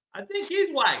 I think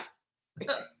he's white.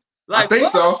 I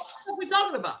think so. What are we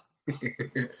talking about?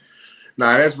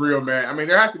 Nah, that's real, man. I mean,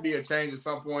 there has to be a change at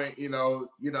some point.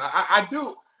 I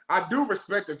do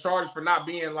respect the Chargers for not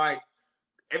being like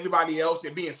everybody else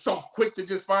and being so quick to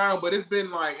just fire him. But it's been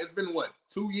what,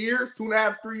 2 years,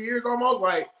 2.5, 3 years almost.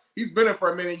 Like, he's been in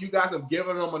for a minute. You guys have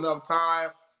given him enough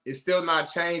time. It's still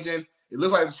not changing. It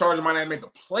looks like the Chargers might not make the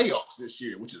playoffs this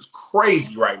year, which is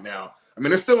crazy right now. I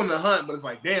mean, they're still in the hunt, but it's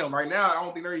like, damn, right now, I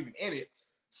don't think they're even in it.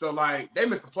 So, like, they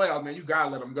missed the playoffs, man. You got to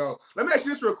let them go. Let me ask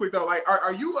you this real quick, though. Like,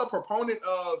 are you a proponent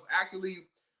of actually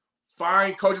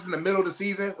firing coaches in the middle of the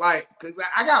season? Like, because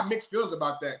I got mixed feelings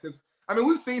about that. Because, I mean,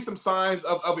 we've seen some signs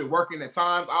of it working at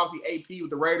times. Obviously, AP with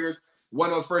the Raiders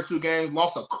won those first 2 games,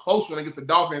 lost a close one against the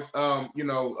Dolphins,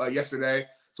 yesterday.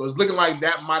 So it's looking like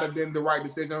that might have been the right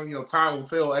decision. Time will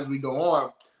tell as we go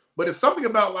on. But it's something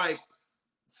about, like,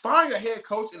 firing a head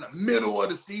coach in the middle of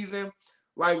the season.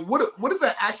 Like, what is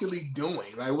that actually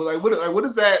doing? What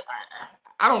is that?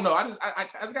 I don't know. I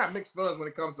just got mixed feelings when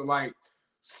it comes to, like,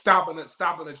 stopping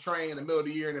the train in the middle of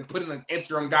the year and then putting an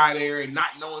interim guy there and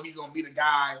not knowing he's gonna be the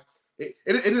guy. It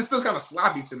just feels kind of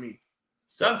sloppy to me.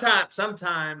 Sometimes,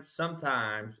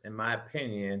 in my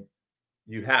opinion,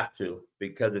 you have to,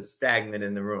 because it's stagnant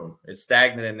in the room. It's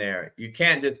stagnant in there. You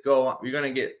can't just go. You're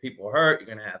gonna get people hurt.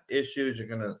 You're gonna have issues. You're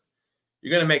gonna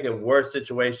make a worse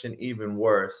situation even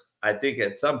worse. I think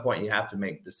at some point you have to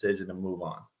make a decision to move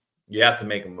on. You have to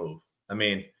make a move. I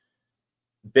mean,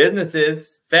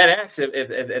 businesses, FedEx,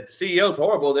 if the CEO's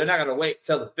horrible, they're not going to wait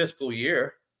till the fiscal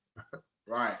year.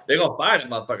 Right. They're going to fire the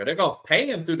motherfucker. They're going to pay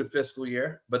him through the fiscal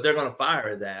year, but they're going to fire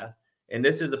his ass. And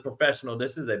this is a professional.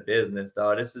 This is a business,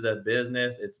 dog. This is a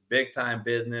business. It's big time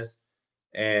business.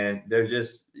 And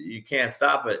you can't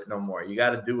stop it no more. You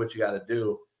got to do what you got to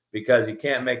do, because you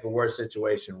can't make a worse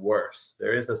situation worse.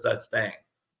 There is no such thing.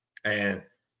 And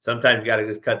sometimes you got to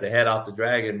just cut the head off the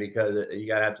dragon, because you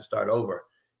got to have to start over.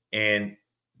 And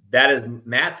that is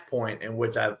Matt's point, in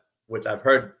which I've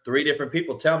heard 3 different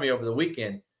people tell me over the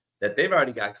weekend that they've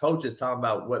already got coaches talking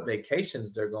about what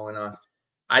vacations they're going on.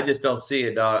 I just don't see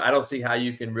it, dog. I don't see how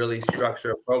you can really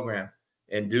structure a program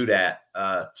and do that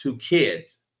to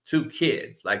kids.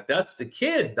 Like, that's the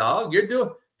kids, dog.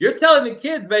 You're telling the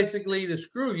kids basically to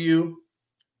screw you.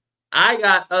 I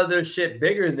got other shit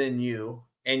bigger than you,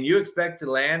 and you expect to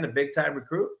land a big time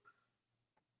recruit?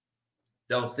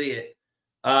 Don't see it.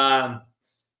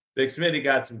 Big Smitty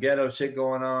got some ghetto shit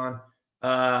going on.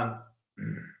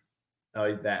 Oh,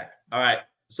 he's back. All right.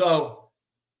 So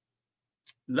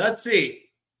let's see.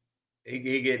 He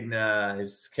getting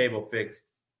his cable fixed.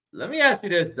 Let me ask you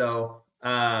this, though.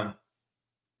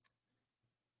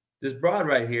 this broad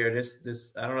right here,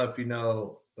 this I don't know if you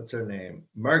know what's her name,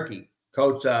 Murky,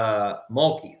 Coach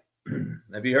Mulkey.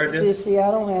 Have you heard this? Sissy,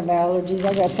 I don't have allergies.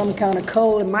 I got some kind of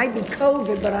cold. It might be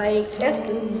COVID, but I ain't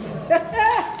testing.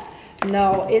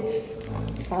 No, it's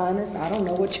sinus. I don't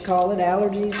know what you call it.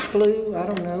 Allergies, flu. I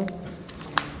don't know.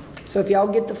 So if y'all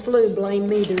get the flu, blame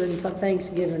me during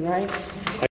Thanksgiving, right?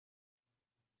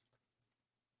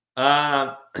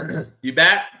 You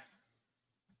back?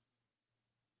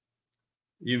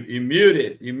 You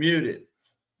muted. You muted.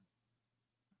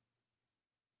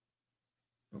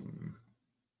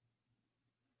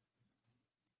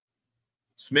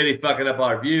 Smitty fucking up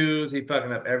our views. He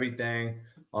fucking up everything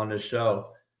on the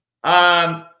show.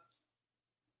 I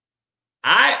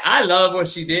love what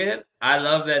she did. I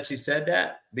love that she said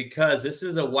that because this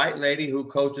is a white lady who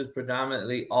coaches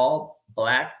predominantly all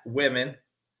black women.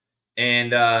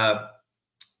 And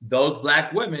those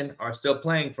black women are still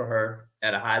playing for her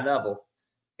at a high level.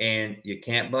 And you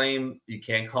can't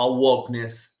call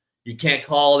wokeness. You can't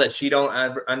call that she don't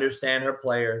understand her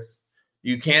players.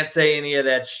 You can't say any of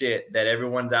that shit that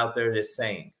everyone's out there is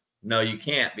saying. No, you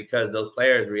can't, because those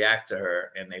players react to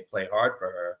her and they play hard for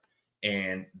her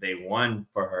and they won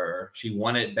for her. She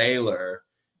won at Baylor.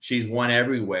 She's won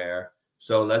everywhere.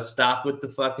 So let's stop with the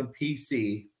fucking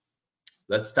PC.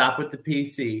 Let's stop with the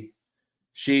PC.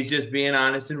 She's just being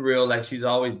honest and real like she's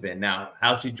always been. Now,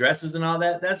 how she dresses and all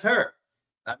that, that's her.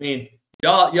 I mean,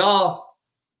 y'all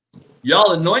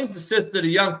anoint the sister, the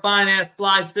young fine ass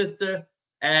fly sister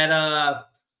at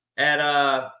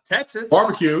Texas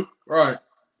barbecue, right?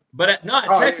 But at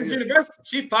Texas University,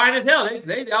 she fine as hell.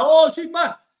 She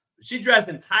fine. She dressed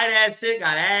in tight ass shit,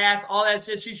 got ass, all that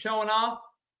shit she's showing off.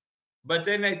 But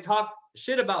then they talk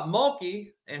shit about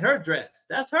Mulkey and her dress.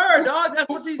 That's her, dog. That's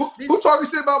what these who talking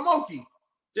shit about Mulkey?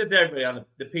 Just everybody on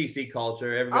the PC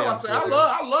culture. Everybody. I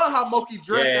love how Mulkey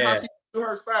dressed and how she do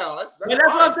her style. That's what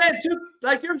I'm saying.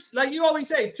 Like you always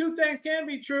say, two things can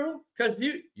be true, because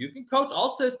you can coach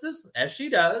all sisters as she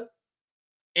does,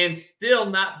 and still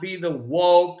not be the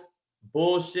woke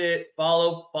bullshit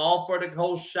fall for the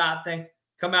whole shot thing.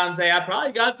 Come out and say, I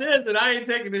probably got this and I ain't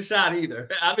taking the shot either.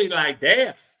 I mean, like,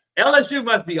 damn, LSU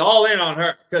must be all in on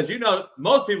her, because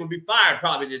most people be fired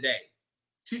probably today.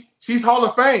 She's Hall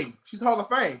of Fame. She's Hall of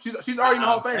Fame. She's already in the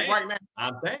Hall of Fame right now.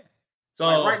 I'm saying.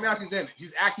 So right now she's in it.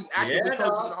 She's actively coaching in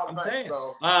the Hall of Fame.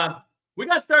 So. We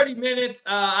got 30 minutes.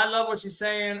 I love what she's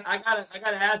saying. I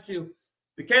gotta ask you,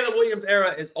 the Caleb Williams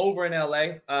era is over in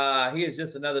LA. He is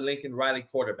just another Lincoln Riley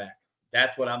quarterback.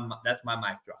 That's my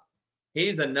mic drop.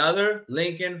 He's another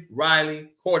Lincoln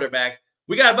Riley quarterback.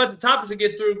 We got a bunch of topics to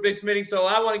get through, Big Smitty, so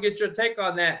I want to get your take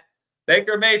on that.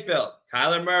 Baker Mayfield,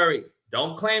 Kyler Murray.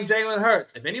 Don't claim Jalen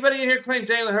Hurts. If anybody in here claims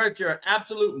Jalen Hurts, you're an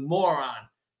absolute moron.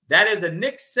 That is a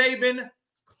Nick Saban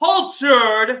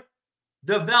cultured,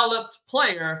 developed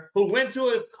player who went to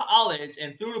a college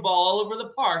and threw the ball all over the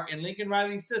park in Lincoln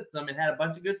Riley's system and had a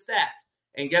bunch of good stats.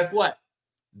 And guess what?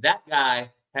 That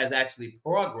guy has actually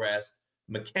progressed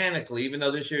mechanically, even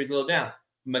though this year he's a little down.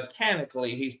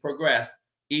 Mechanically, he's progressed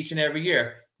each and every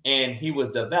year, and he was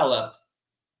developed.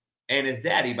 And his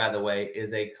daddy, by the way,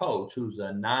 is a coach who's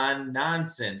a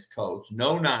non-nonsense coach,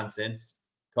 no nonsense.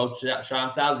 Coach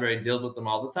Sean Salisbury deals with them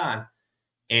all the time.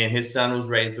 And his son was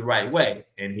raised the right way.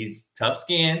 And he's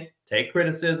tough-skinned, take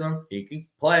criticism, he can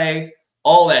play,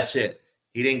 all that shit.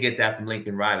 He didn't get that from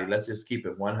Lincoln Riley. Let's just keep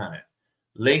it 100.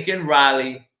 Lincoln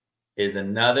Riley is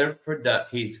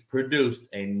he's produced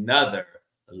another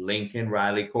Lincoln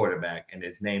Riley quarterback, and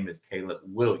his name is Caleb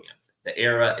Williams. The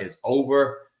era is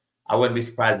over. I wouldn't be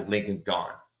surprised if Lincoln's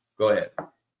gone. Go ahead.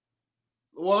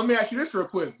 Well, let me ask you this real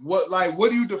quick. What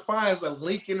do you define as a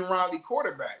Lincoln Riley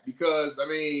quarterback? Because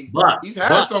he's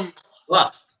had some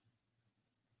bust.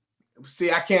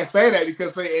 See, I can't say that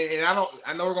because I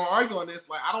know we're gonna argue on this.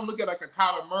 Like, I don't look at like a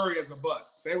Kyler Murray as a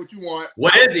bust. Say what you want.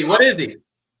 What is he?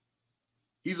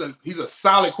 He's a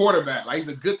solid quarterback. Like, he's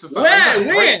a good to solid.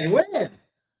 When?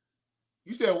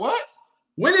 You said what?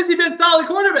 When has he been solid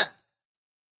quarterback?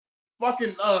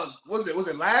 Fucking was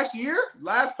it last year?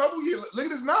 Last couple years? Look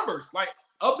at his numbers. Like,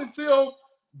 up until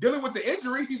dealing with the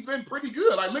injury, he's been pretty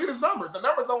good. Like, look at his numbers. The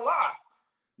numbers don't lie.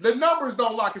 The numbers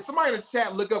don't lie. Can somebody in the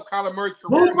chat look up Kyler Murray's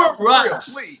career?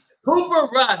 Cooper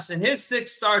Rush and his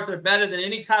 6 starts are better than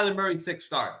any Kyler Murray 6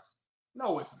 starts.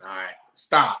 No, it's not.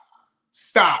 Stop.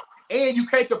 And you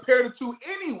can't compare the two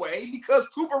anyway, because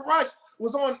Cooper Rush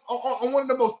was on one of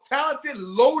the most talented,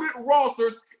 loaded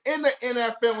rosters in the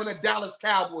NFL and the Dallas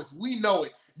Cowboys. We know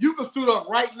it. You can suit up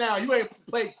right now. You ain't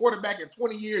played quarterback in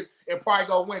 20 years and probably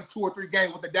gonna win 2 or 3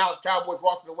 games with the Dallas Cowboys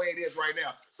roster the way it is right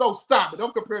now. So stop it.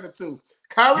 Don't compare the two.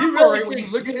 Kyler Murray, when you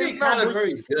look at his numbers, Kyler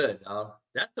Murray's good, dog.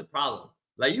 That's the problem.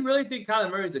 Like, you really think Kyler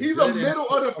Murray's He's a middle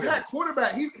of the pack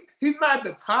quarterback. He's not at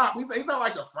the top. He's not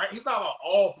like he's not an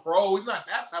all pro. He's not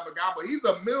that type of guy, but he's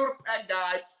a middle of the pack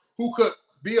guy who could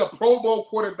be a Pro Bowl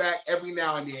quarterback every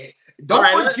now and then. Don't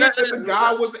forget that the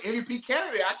guy was an MVP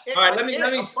candidate. I can't. All right,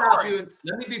 let me stop you.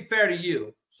 Let me be fair to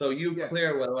you, so you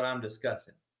clear what I'm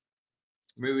discussing.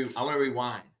 I want to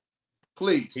rewind,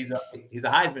 please. He's a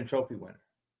Heisman Trophy winner.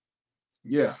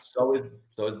 Yeah. So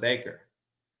is Baker.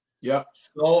 Yep.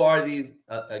 So are these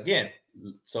again.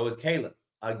 So is Caleb.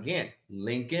 Again,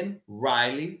 Lincoln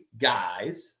Riley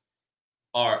guys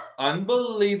are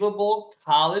unbelievable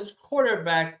college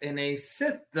quarterbacks in a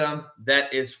system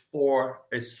that is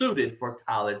suited for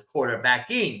college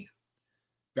quarterbacking.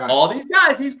 Gotcha. All these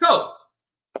guys he's coached.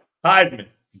 Heisman,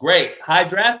 great. High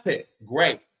draft pick,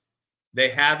 great. They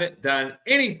haven't done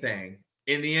anything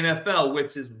in the NFL,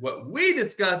 which is what we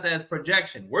discuss as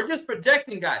projection. We're just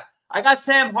projecting guys. I got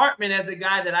Sam Hartman as a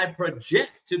guy that I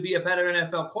project to be a better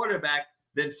NFL quarterback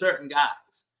than certain guys.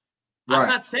 Right. I'm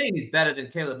not saying he's better than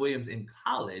Caleb Williams in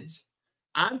college.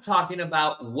 I'm talking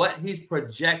about what he's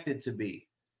projected to be.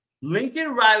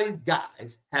 Lincoln Riley's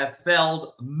guys have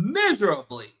failed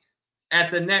miserably at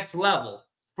the next level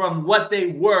from what they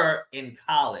were in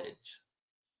college.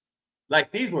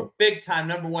 Like, these were big-time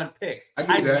number one picks. I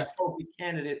get that. Trophy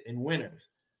candidate and winners.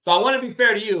 So I want to be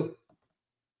fair to you.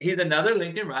 He's another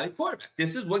Lincoln Riley quarterback.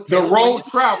 This is what the road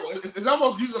travel. It's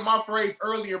almost using my phrase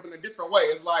earlier, but in a different way.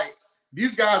 It's like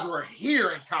these guys were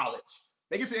here in college.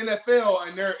 They get to the NFL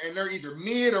and they're either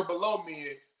mid or below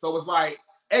mid. So it's like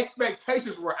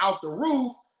expectations were out the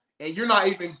roof, and you're not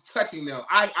even touching them.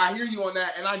 I hear you on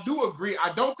that, and I do agree.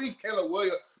 I don't think Caleb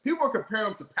Williams. People are comparing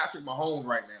him to Patrick Mahomes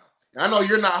right now. And I know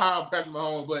you're not high on Patrick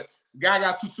Mahomes, but the guy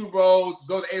got 2 Super Bowls,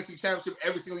 go to the AFC Championship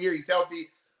every single year. He's healthy.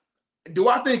 Do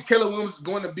I think Caleb Williams is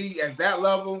going to be at that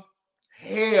level?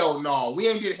 Hell no. We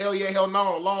ain't get hell yeah, hell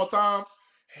no in a long time.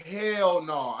 Hell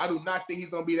no. I do not think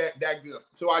he's going to be that good.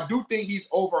 So I do think he's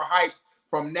overhyped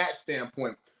from that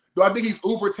standpoint. Do I think he's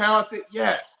uber talented?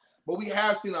 Yes. But we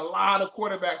have seen a lot of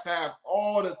quarterbacks have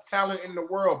all the talent in the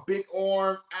world. Big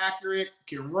arm, accurate,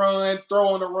 can run,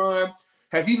 throw on the run.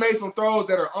 Has he made some throws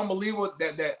that are unbelievable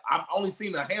that I've only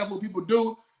seen a handful of people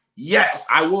do? Yes,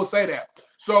 I will say that.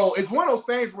 So it's one of those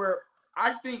things where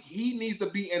I think he needs to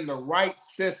be in the right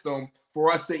system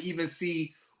for us to even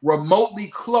see remotely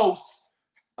close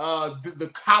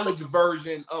the college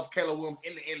version of Caleb Williams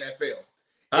in the NFL.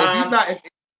 If he's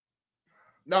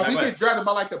not, if he gets drafted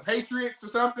by like the Patriots or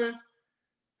something.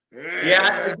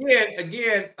 Yeah,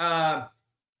 again,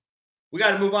 we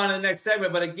got to move on to the next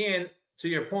segment. But again, to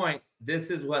your point,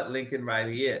 this is what Lincoln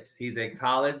Riley is. He's a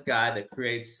college guy that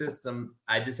creates system.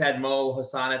 I just had Mo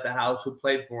Hassan at the house who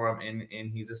played for him,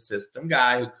 and he's a system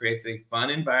guy who creates a fun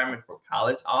environment for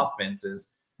college offenses.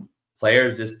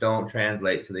 Players just don't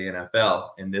translate to the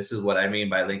NFL, and this is what I mean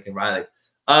by Lincoln Riley.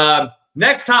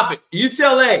 Next topic,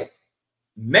 UCLA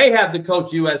may have the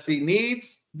coach USC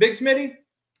needs, Big Smitty,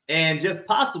 and just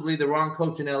possibly the wrong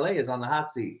coach in LA is on the hot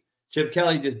seat. Chip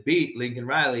Kelly just beat Lincoln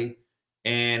Riley,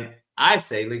 and I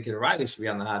say Lincoln Riley should be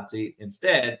on the hot seat.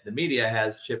 Instead, the media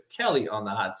has Chip Kelly on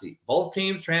the hot seat. Both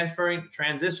teams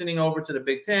transitioning over to the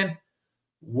Big Ten.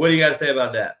 What do you got to say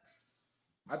about that?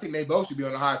 I think they both should be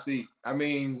on the hot seat. I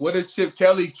mean, what has Chip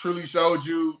Kelly truly showed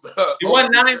you? He won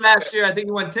 9 last year. I think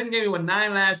he won 10 games. He won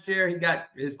 9 last year.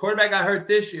 His quarterback got hurt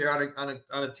this year on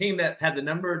a team that had the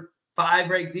number 5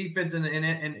 ranked defense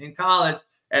in college.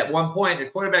 At one point, the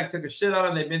quarterback took a shit on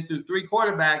him. They've been through 3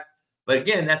 quarterbacks. But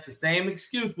again, that's the same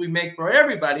excuse we make for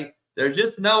everybody. There's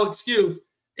just no excuse.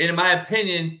 In my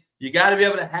opinion, you got to be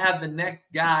able to have the next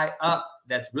guy up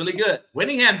that's really good.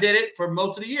 Winningham did it for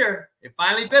most of the year. It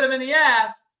finally bit him in the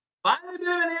ass. But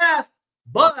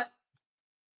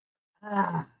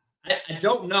I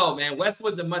don't know, man.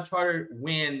 Westwood's a much harder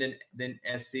win than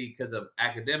SC because of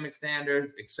academic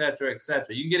standards, et cetera, et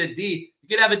cetera. You can get a D. You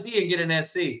can have a D and get an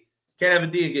SC. You can't have a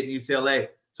D and get UCLA.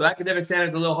 So academic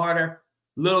standards are a little harder.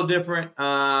 Little different.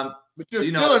 But you're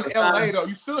still in LA, though.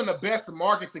 You're still in the best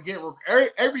market to get.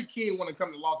 Every kid want to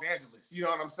come to Los Angeles. You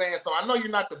know what I'm saying? So I know you're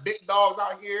not the big dogs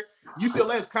out here.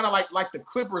 UCLA is kind of like the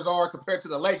Clippers are compared to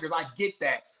the Lakers. I get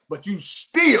that. But you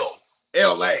still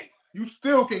LA. You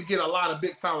still can get a lot of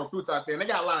big-time recruits out there. And they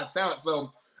got a lot of talent.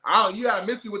 So you got to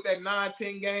miss me with that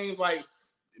 9-10 games. Like,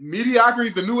 mediocrity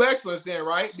is the new excellence then,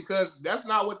 right? Because that's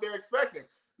not what they're expecting.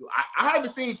 I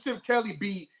haven't seen Chip Kelly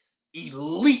be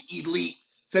elite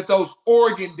since those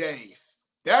Oregon days.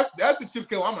 That's the Chip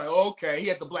Kelly. I'm like, okay, he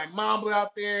had the Black Mamba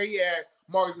out there. He had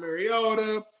Marcus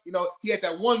Mariota. You know, he had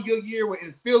that one good year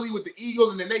in Philly with the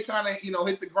Eagles, and then they kind of,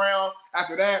 hit the ground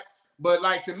after that. But,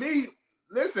 like, to me,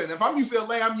 listen, if I'm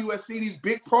UCLA, I'm USC, these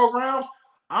big programs,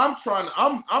 I'm trying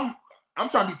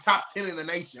to be top 10 in the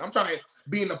nation. I'm trying to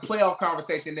be in the playoff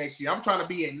conversation next year. I'm trying to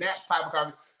be in that type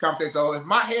of conversation. So if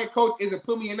my head coach isn't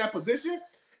putting me in that position,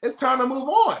 it's time to move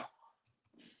on.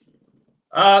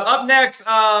 Up next,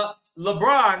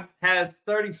 LeBron has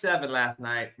 37 last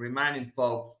night, reminding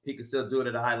folks he can still do it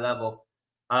at a high level.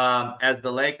 As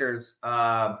the Lakers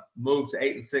move to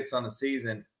 8-6 on the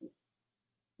season.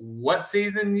 What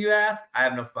season, you ask? I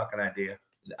have no fucking idea.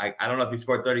 I don't know if he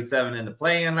scored 37 in the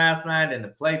play-in last night, in the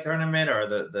play tournament, or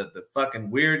the fucking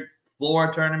weird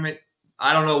floor tournament.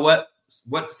 I don't know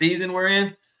what season we're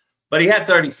in, but he had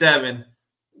 37.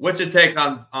 What's your take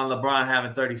on LeBron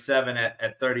having 37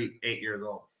 at 38 years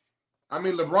old? I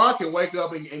mean, LeBron can wake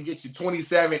up and get you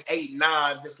 27, 8,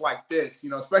 9, just like this,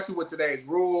 especially with today's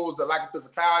rules, the lack of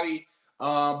physicality,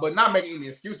 but not making any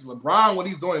excuses. LeBron, what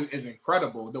he's doing is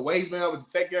incredible. The way he's been able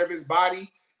to take care of his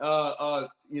body, he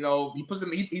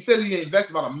says he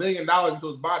invests about $1 million into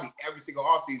his body every single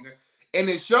offseason, and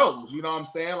it shows, you know what I'm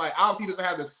saying? Like, obviously he doesn't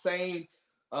have the same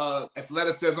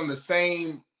athleticism, the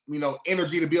same,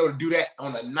 energy to be able to do that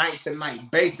on a night-to-night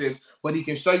basis, but he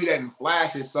can show you that in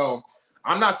flashes. So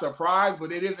I'm not surprised,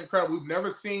 but it is incredible. We've never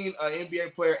seen an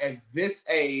NBA player at this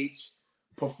age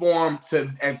perform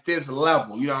at this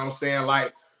level. You know what I'm saying?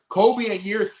 Like Kobe in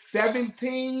year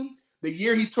 17, the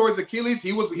year he tore his Achilles,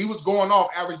 he was going off,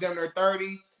 average down there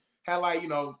 30, had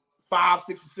 5,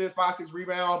 6 assists, 5, 6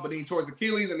 rebounds, but then he tore his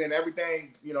Achilles, and then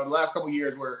everything, the last couple of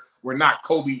years were not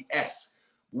Kobe-esque.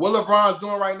 What LeBron's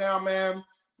doing right now, man,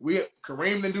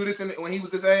 Kareem didn't do this when he was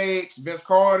this age, Vince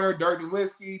Carter, Dirk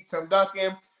Nowitzki, Tim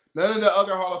Duncan, none of the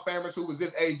other Hall of Famers who was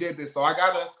this age did this. So I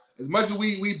gotta, as much as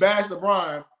we bash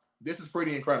LeBron, this is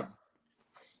pretty incredible.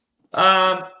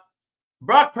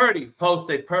 Brock Purdy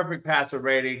posts a perfect passer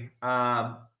rating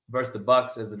versus the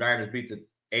Bucks as the Niners beat the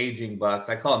aging Bucks.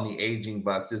 I call them the aging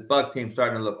Bucks. This Buck team's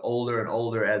starting to look older and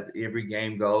older as every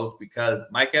game goes because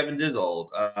Mike Evans is old.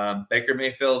 Baker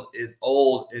Mayfield is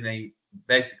old in a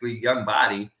basically young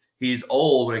body. He's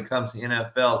old when it comes to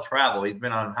NFL travel. He's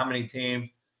been on how many teams?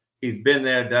 He's been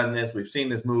there, done this. We've seen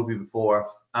this movie before.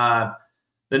 The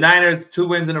Niners, 2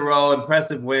 wins in a row,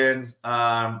 impressive wins.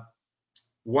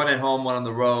 One at home, one on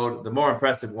the road. The more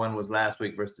impressive one was last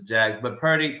week versus the Jags. But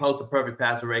Purdy posted a perfect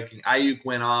passer rating. Ayuk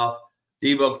went off.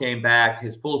 Debo came back.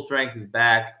 His full strength is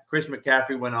back. Chris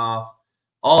McCaffrey went off.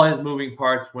 All his moving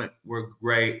parts were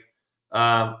great.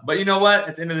 But you know what?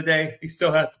 At the end of the day, he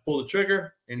still has to pull the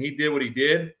trigger, and he did what he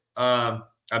did.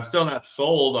 I'm still not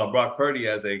sold on Brock Purdy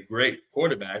as a great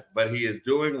quarterback, but he is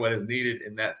doing what is needed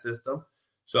in that system.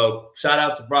 So shout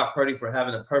out to Brock Purdy for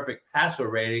having a perfect passer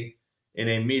rating in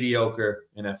a mediocre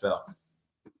NFL.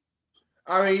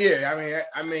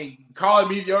 I mean, call it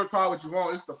mediocre, call it what you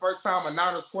want. This is the first time a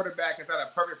Niners quarterback has had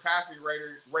a perfect passing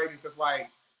rating since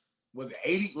was it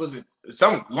 80? Was it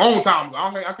some long time ago?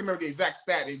 I can remember the exact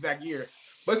stat, the exact year.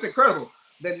 But it's incredible.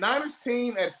 The Niners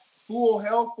team at full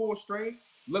health, full strength,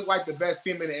 look like the best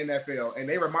team in the NFL. And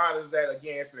they remind us that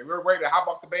again yesterday. We're ready to hop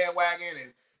off the bandwagon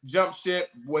and jump ship.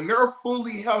 When they're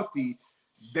fully healthy,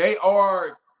 they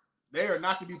are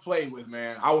not to be played with,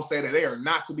 man. I will say that they are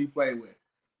not to be played with.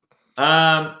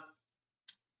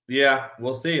 Yeah,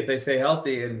 we'll see if they stay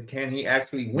healthy and can he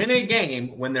actually win a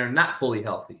game when they're not fully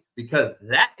healthy, because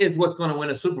that is what's going to win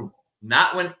a Super Bowl,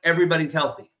 not when everybody's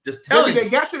healthy. Just tell you. They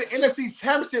got to the NFC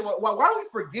Championship. Why do we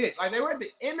forget? Like, they were at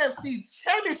the NFC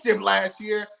Championship last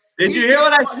year. Did you hear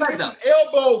what I said, though? His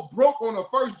elbow broke on the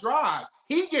first drive.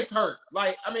 He gets hurt.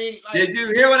 Did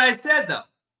you hear what I said, though?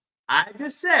 I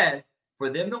just said for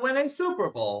them to win a Super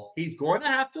Bowl, he's going to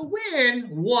have to win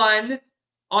one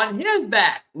on his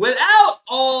back without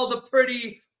all the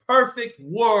pretty perfect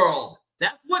world.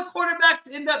 That's what quarterbacks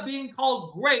end up being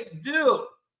called great do.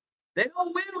 They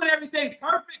don't win when everything's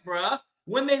perfect, bruh.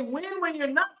 When they win when you're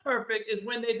not perfect is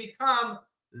when they become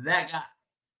that guy.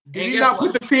 Did he not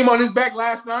put the team on his back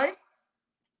last night?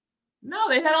 No,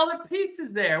 they had all their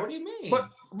pieces there. What do you mean?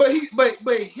 But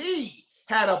he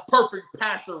had a perfect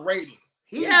passer rating.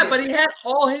 But he had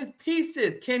all his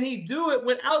pieces. Can he do it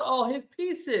without all his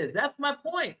pieces? That's my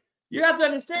point. You have to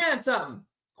understand something.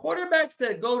 Quarterbacks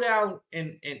that go down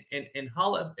in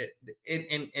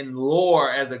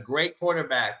lore as a great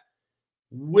quarterback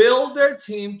will their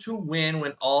team to win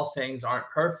when all things aren't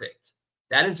perfect.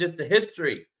 That is just the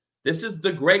history. This is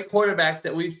the great quarterbacks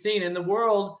that we've seen in the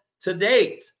world to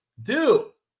date.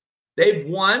 They've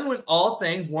won when all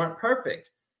things weren't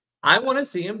perfect. I want to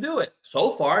see him do it.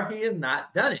 So far, he has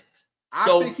not done it.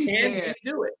 Can he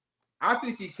do it? I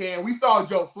think he can. We saw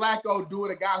Joe Flacco do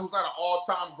it, a guy who's not an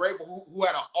all-time great, but who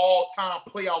had an all-time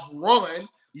playoff run.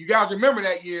 You guys remember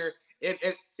that year.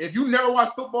 If you never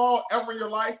watched football ever in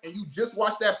your life and you just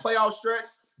watched that playoff stretch,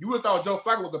 you would have thought Joe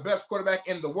Flacco was the best quarterback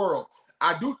in the world.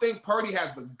 I do think Purdy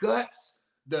has the guts,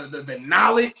 the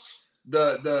knowledge,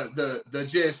 the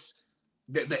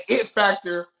it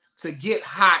factor to get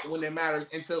hot when it matters.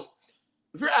 And so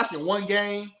if you're asking one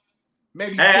game,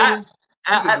 maybe two,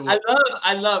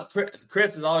 I love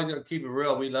Chris is always going to keep it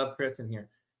real. We love Chris in here.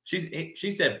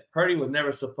 She said Purdy was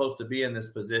never supposed to be in this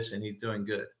position. He's doing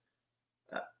good.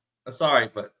 I'm sorry,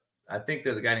 but I think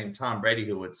there's a guy named Tom Brady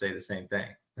who would say the same thing.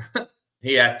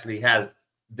 He actually has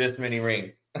this many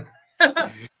rings.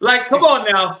 Like, come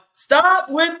on now.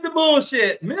 Stop with the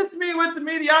bullshit. Miss me with the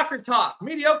mediocrity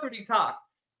talk.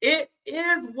 It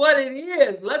is what it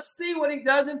is. Let's see what he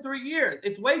does in 3 years.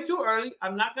 It's way too early.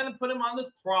 I'm not going to put him on the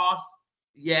cross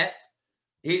yet.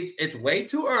 It's way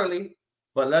too early,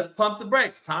 but let's pump the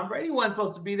brakes. Tom Brady wasn't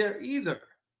supposed to be there either.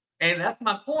 And that's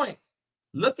my point.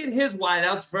 Look at his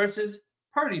wideouts versus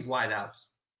Purdy's wideouts.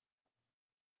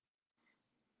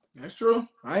 That's true.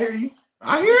 I hear you.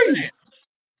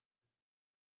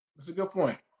 That's a good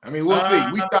point. I mean, we'll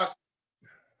see.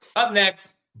 Up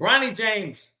next, Bronny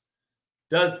James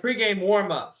does pregame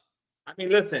warm-ups. I mean,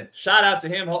 listen, shout out to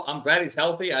him. I'm glad he's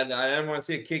healthy. I don't want to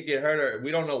see a kid get hurt, or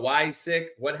we don't know why he's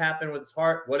sick, what happened with his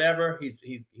heart, whatever. He's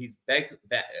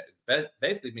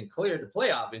basically been cleared to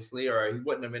play, obviously, or he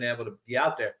wouldn't have been able to be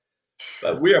out there.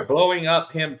 But we are blowing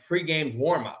up him pregame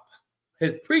warm-up,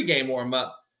 his pregame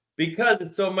warm-up, because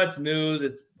it's so much news.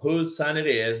 It's whose son it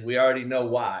is. We already know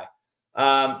why.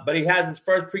 But he has his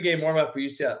first pregame warm-up for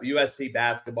USC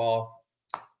basketball.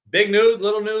 Big news,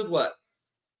 little news, what?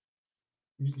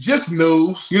 Just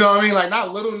news. You know what I mean? Like,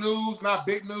 not little news, not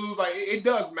big news. Like, it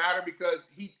does matter because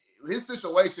his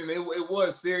situation, it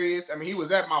was serious. I mean, he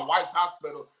was at my wife's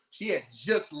hospital. She had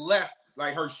just left,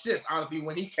 like, her shift, honestly,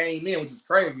 when he came in, which is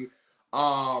crazy.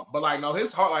 But, like, no,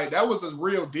 his heart, like, that was a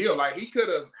real deal. Like, he could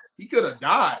have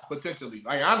died, potentially.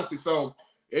 Like, honestly, so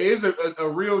it is a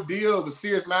real deal, the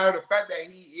serious matter. The fact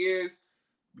that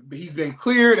he's been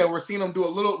cleared and we're seeing him do a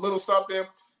little something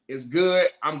is good.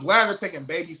 I'm glad they're taking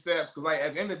baby steps because, like,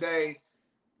 at the end of the day,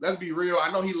 let's be real. I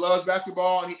know he loves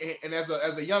basketball, and as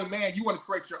a young man, you want to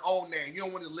create your own name. You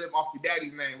don't want to live off your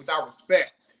daddy's name, which I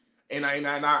respect. And I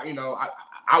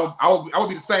would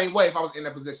be the same way if I was in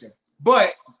that position.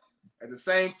 But at the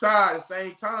same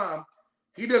time,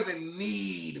 he doesn't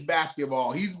need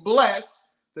basketball. He's blessed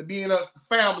to be in a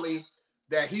family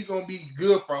that he's going to be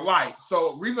good for life.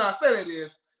 So the reason I say that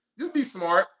is just be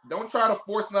smart. Don't try to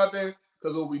force nothing,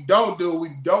 because what we don't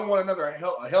want another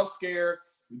health scare.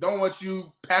 We don't want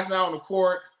you passing out on the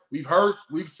court.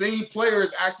 We've seen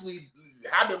players actually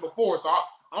happen before. So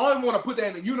I don't want to put that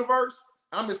in the universe.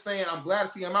 I'm just saying I'm glad to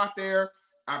see him out there.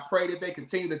 I pray that they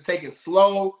continue to take it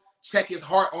slow, check his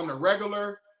heart on the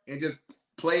regular, and just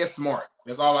play it smart.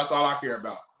 That's all I care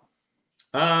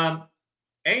about.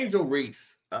 Angel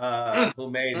Reese, who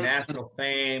made national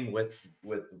fame with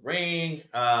the ring.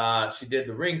 She did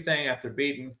the ring thing after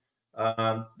beating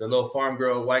the little farm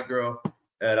girl, white girl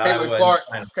at Iowa.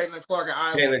 Caitlin Clark at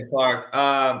Iowa. Caitlin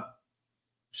Clark.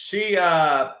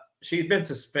 She's been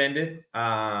suspended.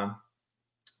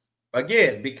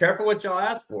 Again, be careful what y'all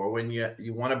ask for when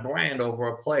you want a brand over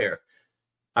a player.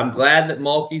 I'm glad that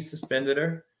Mulkey suspended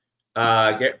her.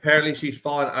 Apparently she's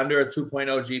fallen under a 2.0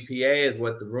 GPA is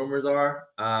what the rumors are.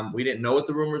 We didn't know what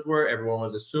the rumors were. Everyone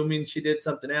was assuming she did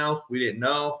something else. We didn't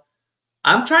know.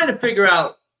 I'm trying to figure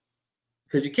out,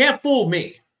 because you can't fool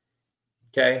me.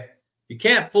 Okay? You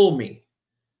can't fool me.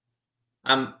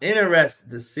 I'm interested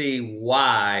to see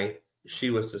why she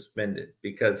was suspended,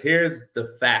 because here's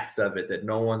the facts of it that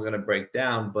no one's going to break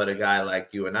down but a guy like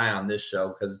you and I on this show,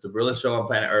 because it's the realest show on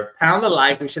planet Earth. Pound the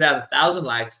like. We should have 1,000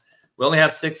 likes. We only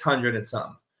have 600 and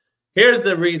something. Here's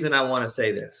the reason I want to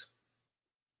say this.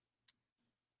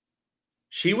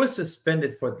 She was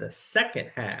suspended for the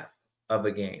second half of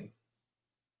a game.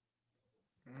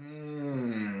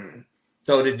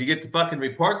 So did you get the fucking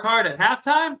report card at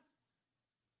halftime?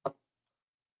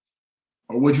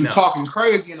 Or was you talking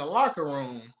crazy in the locker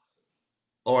room?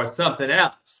 Or something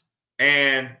else.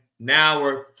 And now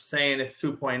we're saying it's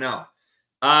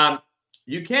 2.0.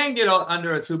 You can get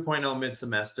under a 2.0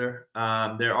 mid-semester.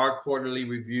 There are quarterly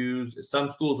reviews. Some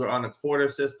schools are on a quarter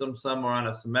system. Some are on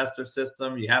a semester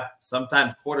system.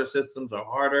 Sometimes quarter systems are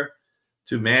harder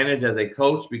to manage as a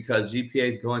coach because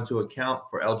GPAs go into account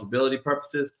for eligibility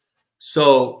purposes.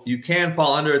 So you can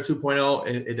fall under a 2.0.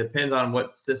 It depends on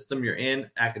what system you're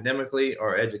in academically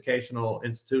or educational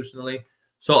institutionally.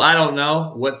 So I don't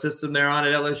know what system they're on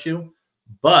at LSU,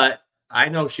 but I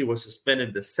know she was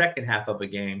suspended the second half of a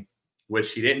game,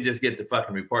 which she didn't just get the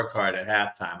fucking report card at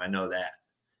halftime. I know that.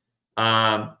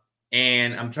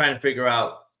 And I'm trying to figure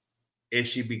out is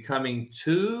she becoming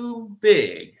too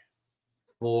big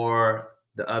for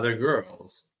the other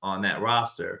girls on that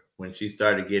roster when she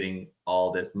started getting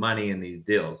all this money and these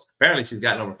deals? Apparently, she's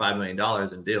gotten over $5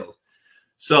 million in deals.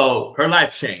 So her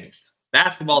life changed.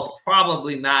 Basketball's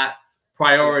probably not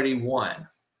priority one.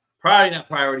 Probably not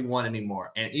priority one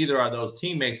anymore. And either are those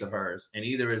teammates of hers, and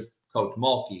either is Coach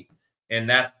Mulkey. And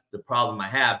that's the problem I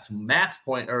have. To Matt's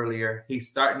point earlier, he's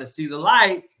starting to see the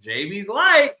light. JB's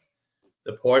light.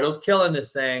 The portal's killing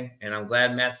this thing, and I'm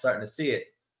glad Matt's starting to see it.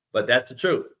 But that's the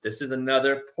truth. This is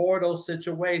another portal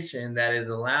situation that is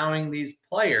allowing these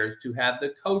players to have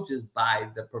the coaches buy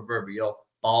the proverbial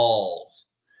balls.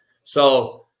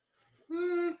 So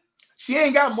she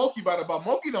ain't got Mulkey by the ball.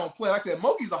 Mulkey don't play. Like I said,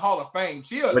 Mulkey's a Hall of Fame.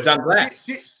 Which I'm glad.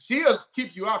 She'll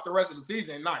keep you out the rest of the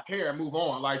season and not care and move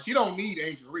on. Like, she don't need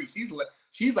Angel Reese.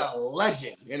 She's a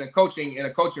legend in a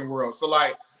coaching world. So,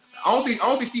 like, I don't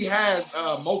think she has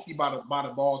Mulkey by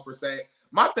the balls per se.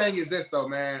 My thing is this though,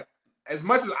 man. As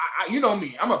much as I you know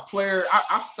me, I'm a player.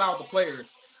 I side with the players.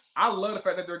 I love the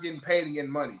fact that they're getting paid and getting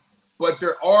money, but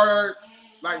there are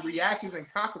like reactions and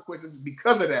consequences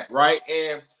because of that, right?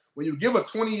 And when you give a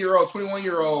 20-year-old,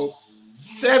 21-year-old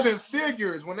 7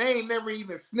 figures when they ain't never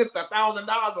even sniffed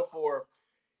 $1,000 before,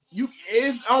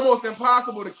 it's almost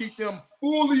impossible to keep them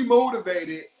fully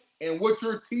motivated in what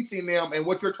you're teaching them and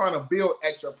what you're trying to build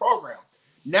at your program.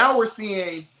 Now we're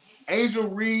seeing Angel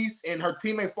Reese and her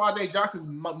teammate Flajay Johnson's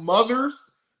mothers,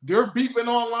 they're beefing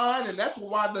online, and that's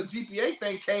why the GPA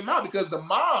thing came out, because the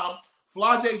mom,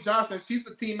 Flajay Johnson, she's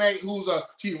the teammate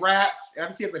she raps. I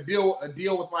think she has a deal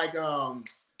with like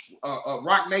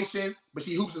Rock Nation, but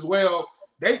she hoops as well.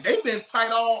 They've been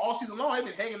tight all season long. They've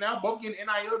been hanging out, both getting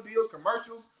NIL deals,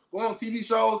 commercials, going on TV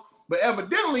shows. But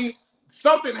evidently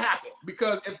something happened,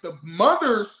 because if the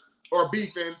mothers are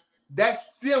beefing, that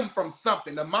stemmed from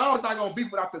something. The mom's not gonna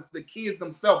beef without the kids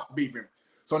themselves beefing.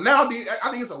 So now I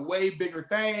think it's a way bigger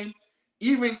thing.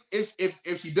 Even if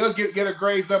she does get her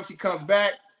grades up, she comes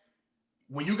back.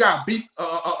 When you got beef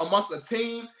amongst a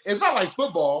team, it's not like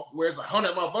football where it's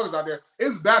 100 motherfuckers out there.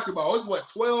 It's basketball. It's what,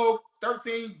 12,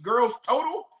 13 girls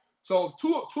total? So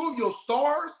two of your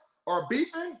stars are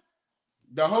beefing,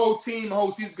 the whole team, the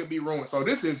whole season could be ruined. So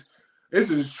this is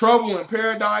trouble in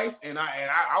paradise, and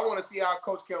I want to see how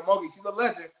Coach Kim Mulkey, she's a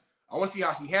legend. I want to see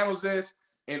how she handles this.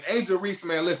 And Angel Reese,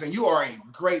 man, listen, you are a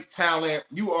great talent.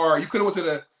 You could have went to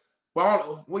the, well, I don't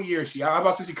know, what year is she? I was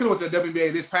about to say she could have went to the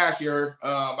WNBA this past year.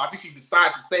 I think she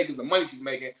decided to stay because the money she's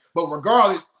making. But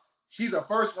regardless, she's a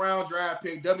first-round draft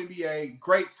pick, WNBA,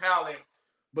 great talent.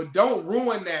 But don't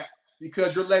ruin that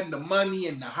because you're letting the money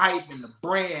and the hype and the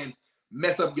brand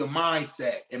mess up your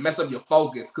mindset and mess up your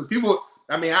focus. Because people,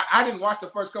 I mean, I didn't watch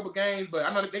the first couple games, but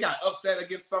I know that they got upset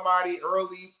against somebody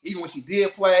early, even when she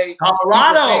did play.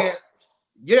 Colorado.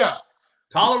 Yeah.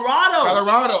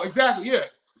 Colorado, exactly, yeah.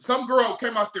 Some girl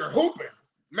came out there hooping,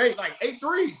 made like 8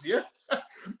 threes, yeah.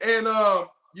 And,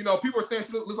 people are saying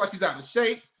she looks like she's out of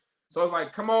shape. So it's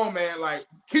like, come on, man. Like,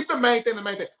 keep the main thing.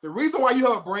 The reason why you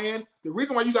have a brand, the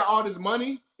reason why you got all this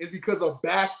money is because of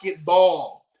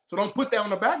basketball. So don't put that on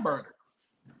the back burner.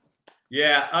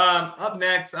 Yeah. Up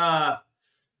next,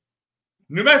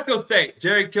 New Mexico State.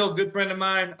 Jerry Kill, good friend of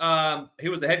mine. He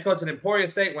was the head coach at Emporia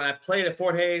State. When I played at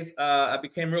Fort Hays, I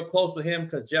became real close with him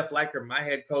because Jeff Leiker, my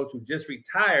head coach, who just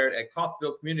retired at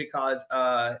Coffeyville Community College,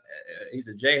 he's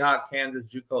a Jayhawk,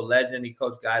 Kansas JUCO legend. He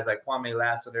coached guys like Kwame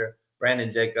Lassiter,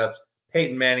 Brandon Jacobs,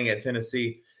 Peyton Manning at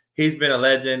Tennessee. He's been a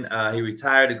legend. He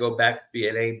retired to go back to be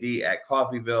an AD at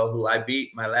Coffeyville, who I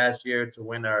beat my last year to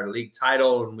win our league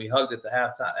title, and we hugged at the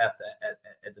halftime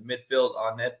at the midfield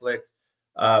on Netflix.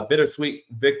 Bittersweet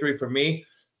victory for me,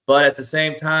 but at the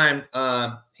same time,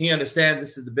 he understands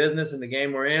this is the business and the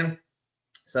game we're in.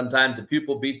 Sometimes the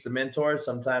pupil beats the mentor.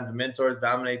 Sometimes the mentors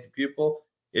dominate the pupil.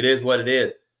 It is what it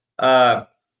is.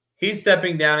 He's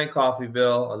stepping down in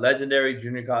Coffeyville, a legendary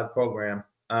junior college program.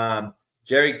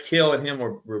 Jerry Kill and him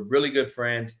were really good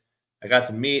friends. I got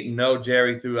to meet and know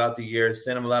Jerry throughout the years,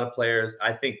 sent him a lot of players.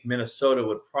 I think Minnesota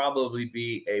would probably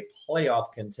be a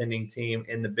playoff contending team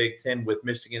in the Big Ten with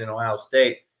Michigan and Ohio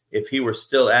State if he were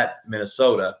still at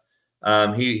Minnesota.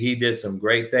 He did some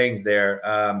great things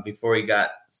there before he got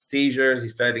seizures. He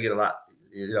started to get a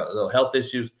little health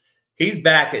issues. He's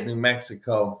back at New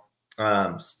Mexico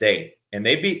State, and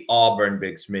they beat Auburn,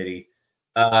 Big Smitty.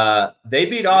 They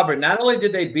beat Auburn. Not only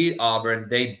did they beat Auburn,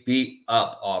 they beat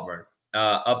up Auburn.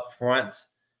 Up front,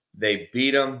 they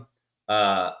beat them.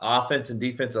 Offense and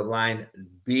defensive line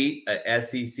beat a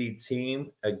SEC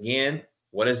team. Again,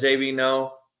 what does JB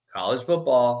know? College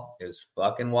football is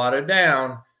fucking watered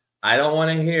down. I don't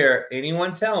want to hear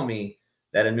anyone tell me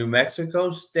that a New Mexico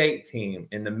State team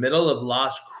in the middle of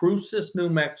Las Cruces, New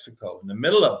Mexico, in the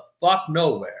middle of fuck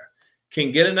nowhere,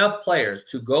 can get enough players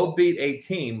to go beat a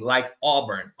team like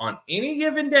Auburn on any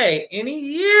given day, any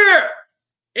year,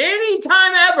 any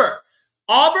time ever.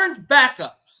 Auburn's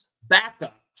backups.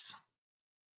 Let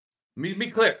me be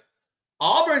clear.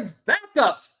 Auburn's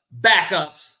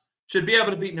backups should be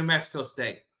able to beat New Mexico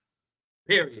State.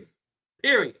 Period.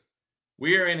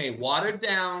 We are in a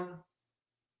watered-down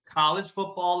college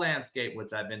football landscape,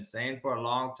 which I've been saying for a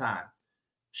long time.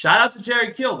 Shout out to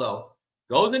Jerry Kill, though.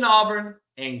 Goes in Auburn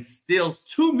and steals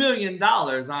 $2 million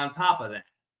on top of that.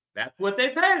 That's what they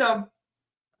paid him.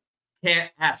 Can't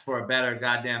ask for a better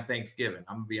goddamn Thanksgiving.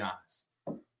 I'm going to be honest.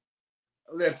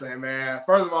 Listen, man.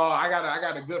 First of all, I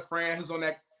got a good friend who's on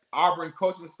that Auburn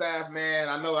coaching staff, man.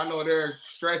 I know they're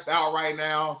stressed out right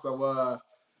now. So,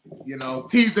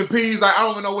 T's and P's. I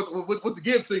don't even know what to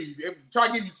give to you. Try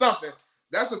to give you something.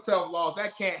 That's a tough loss.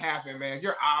 That can't happen, man.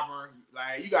 You're Auburn.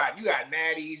 Like you got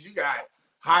natties. You got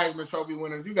Heisman Trophy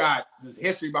winners. You got this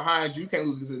history behind you. You can't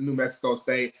lose this to New Mexico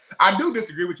State. I do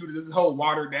disagree with you with this whole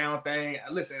watered down thing.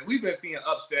 Listen, we've been seeing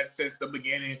upsets since the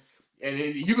beginning. And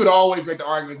you could always make the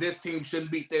argument this team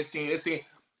shouldn't beat this team.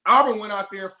 Auburn went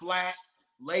out there flat,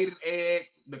 laid an egg.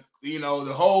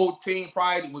 The whole team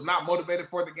probably was not motivated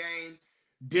for the game.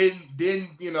 Didn't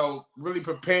really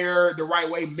prepare the right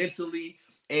way mentally.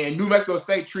 And New Mexico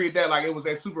State treated that like it was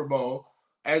a Super Bowl,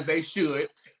 as they should.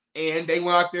 And they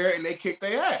went out there and they kicked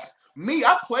their ass. Me,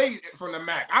 I played from the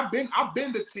MAC. I've been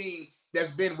the team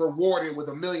that's been rewarded with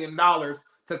 $1 million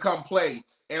to come play.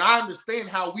 And I understand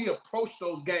how we approach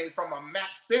those games from a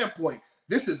MAC standpoint.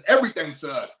 This is everything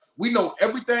to us. We know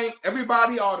everything.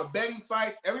 Everybody, all the betting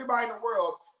sites, everybody in the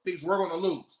world thinks we're going to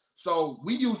lose. So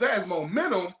we use that as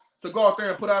momentum to go out there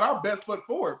and put out our best foot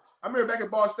forward. I remember back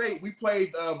at Ball State, we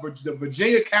played the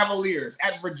Virginia Cavaliers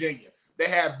at Virginia. They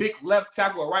had big left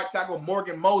tackle, right tackle,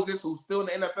 Morgan Moses, who's still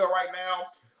in the NFL right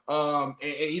now.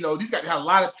 These guys had a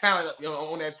lot of talent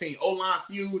on that team. O-line's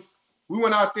huge. We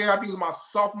went out there, I think it was my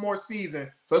sophomore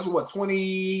season. So this was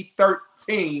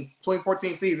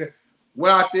 2014 season.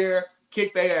 Went out there,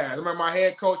 kicked their ass. I remember my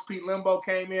head coach, Pete Limbo,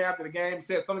 came in after the game and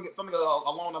said something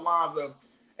along the lines of,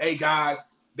 hey, guys,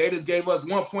 they just gave us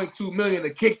 $1.2 million to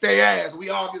kick their ass. We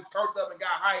all just perked up and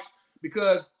got hyped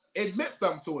because it meant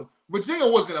something to us. Virginia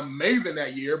wasn't amazing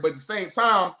that year, but at the same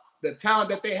time, the talent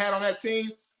that they had on that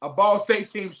team, a Ball State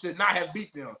team should not have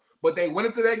beat them. But they went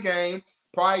into that game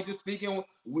probably just thinking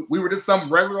we were just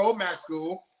some regular old MAC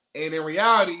school, and in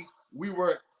reality, we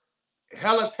were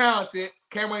hella talented,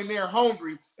 came in there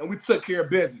hungry, and we took care of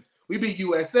business. We beat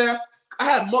USF. I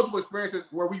had multiple experiences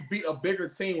where we beat a bigger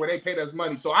team where they paid us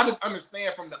money. So I just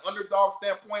understand from the underdog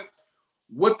standpoint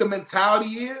what the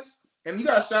mentality is. And you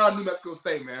got to shout out New Mexico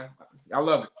State, man. I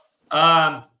love it.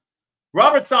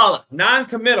 Robert Saleh,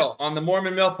 non-committal on the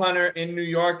Mormon Milf Hunter in New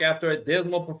York after a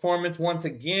dismal performance once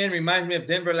again. Reminds me of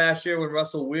Denver last year when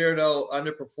Russell Weirdo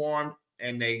underperformed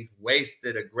and they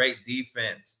wasted a great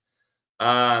defense.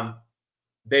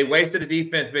 They wasted a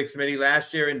defense, Big Smitty,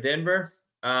 last year in Denver.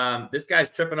 This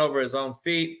guy's tripping over his own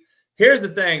feet. Here's the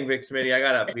thing, Big Smitty. I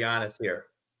got to be honest here.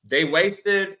 They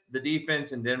wasted the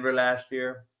defense in Denver last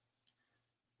year.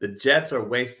 The Jets are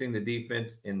wasting the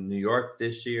defense in New York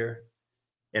this year.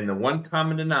 And the one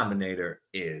common denominator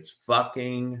is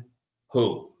fucking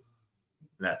who?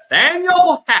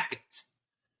 Nathaniel Hackett.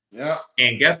 Yeah.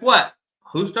 And guess what?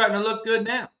 Who's starting to look good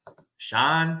now?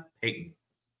 Sean Payton.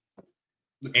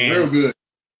 Looking real good.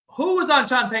 Who was on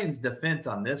Sean Payton's defense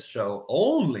on this show?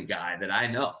 Only guy that I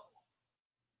know.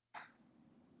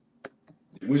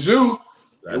 It was you.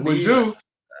 It was you.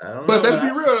 But let's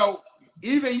be real, though.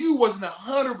 Even you wasn't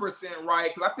 100% right,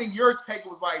 because I think your take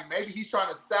was like maybe he's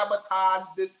trying to sabotage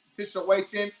this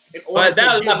situation in order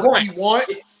to get what he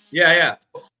wants. Yeah.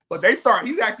 But they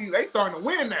starting to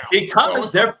win now.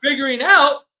 Because they're figuring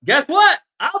out, guess what?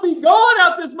 I'll be going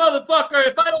out this motherfucker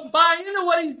if I don't buy into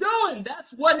what he's doing.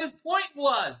 That's what his point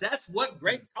was. That's what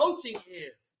great coaching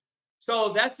is.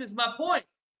 So that's just my point.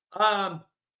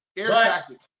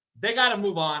 Tactic. They got to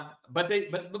move on. But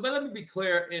let me be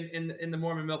clear. In the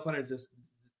Mormon Milf Hunters, just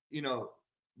we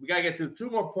got to get through 2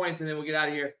 more points and then we'll get out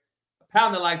of here.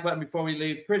 Pound the like button before we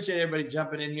leave. Appreciate everybody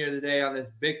jumping in here today on this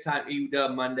big time EW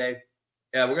Monday.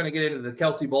 We're going to get into the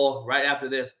Kelsey Bowl right after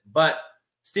this. But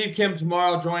Steve Kim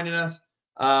tomorrow joining us.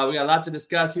 We got lots to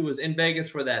discuss. He was in Vegas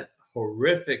for that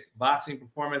horrific boxing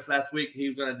performance last week. He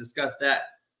was going to discuss that.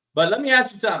 But let me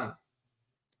ask you something.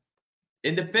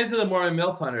 In defense of the Mormon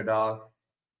Milf Hunter, dog,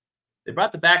 they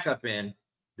brought the backup in.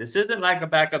 This isn't like a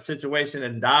backup situation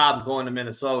and Dobbs going to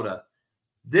Minnesota.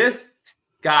 This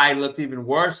guy looked even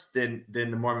worse than the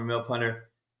Mormon Milf Hunter.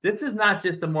 this is not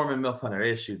just a Mormon MILF Hunter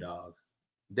issue, dog.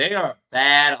 They are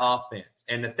bad offense.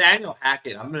 And Nathaniel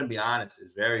Hackett, I'm going to be honest,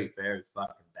 is very, very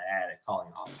fucking bad at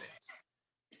calling offense.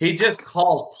 He just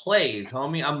calls plays,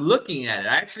 homie. I'm looking at it.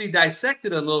 I actually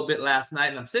dissected it a little bit last night,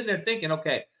 and I'm sitting there thinking,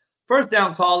 okay, first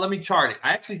down call, let me chart it. I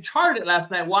actually charted it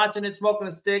last night, watching it, smoking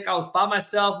a stick. I was by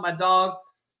myself, my dog,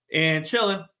 and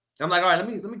chilling. I'm like, all right, let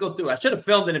me go through. I should have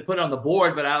filmed it and put it on the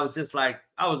board, but I was just like,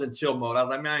 I was in chill mode. I was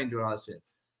like, man, I ain't doing all that shit.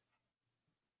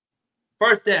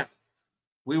 First down,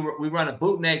 we run a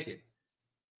boot naked.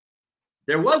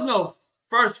 There was no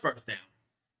first down.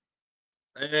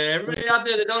 Everybody out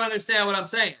there that don't understand what I'm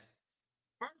saying.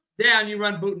 First down, you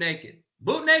run boot naked.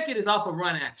 Boot naked is off of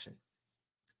run action.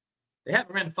 They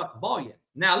haven't ran the fucking ball yet.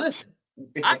 Now, listen,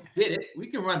 I get it. We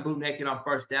can run boot naked on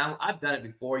first down. I've done it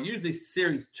before. Usually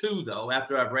series 2, though,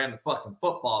 after I've ran the fucking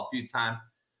football a few times.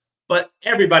 But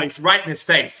everybody's right in his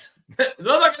face. Look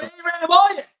like they ain't ran the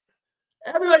ball yet.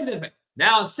 Everybody's in his face.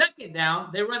 Now, on second down,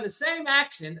 they run the same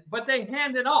action, but they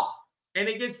hand it off. And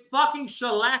it gets fucking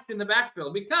shellacked in the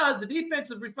backfield because the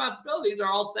defensive responsibilities are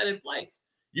all set in place.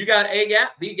 You got A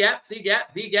gap, B gap, C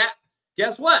gap, D gap.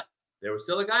 Guess what? There was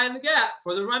still a guy in the gap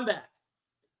for the run back.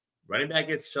 Running back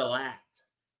gets shellacked.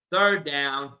 Third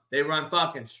down, they run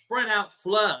fucking sprint out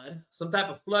flood, some type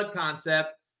of flood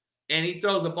concept, and he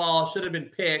throws the ball, should have been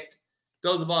picked,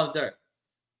 throws the ball in the dirt.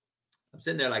 I'm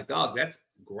sitting there like, dog, that's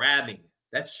grabbing.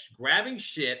 That's grabbing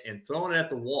shit and throwing it at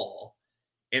the wall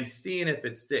and seeing if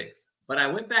it sticks. But I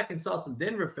went back and saw some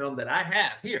Denver film that I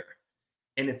have here,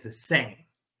 and it's the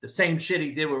same shit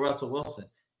he did with Russell Wilson.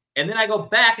 And then I go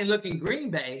back and look in Green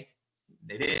Bay.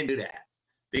 They didn't do that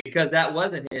because that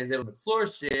wasn't his. It was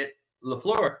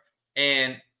LaFleur.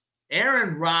 And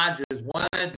Aaron Rodgers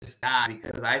wanted this guy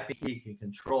because I think he can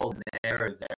control the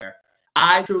narrative there.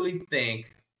 I truly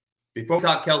think, before we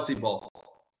talk Kelsey Bowl,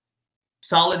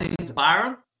 solid needs to fire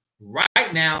him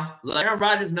right now. Let Aaron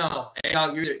Rodgers know, hey,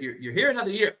 dog, you're here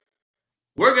another year.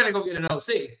 We're going to go get an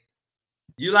OC.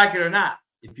 You like it or not.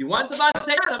 If you want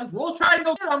Devontae Adams, we'll try to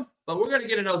go get him, but we're going to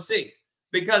get an OC.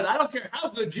 Because I don't care how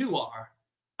good you are,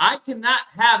 I cannot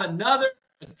have another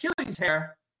Achilles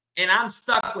hair, and I'm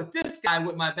stuck with this guy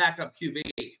with my backup QB.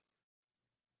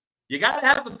 You got to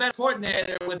have the best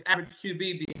coordinator with average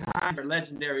QB behind your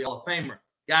legendary Hall of Famer.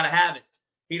 Got to have it.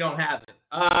 He don't have it.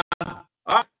 All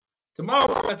right. Tomorrow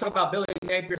we're going to talk about Billy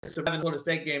Napier surviving the Florida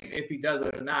State game, if he does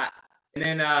it or not. And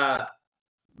then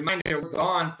reminder, we're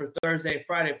gone for Thursday and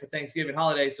Friday for Thanksgiving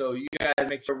holiday, so you guys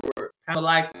make sure we're kind of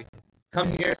like, come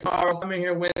here tomorrow, come in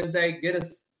here Wednesday, get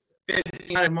us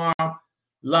 15 tomorrow,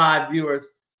 live viewers.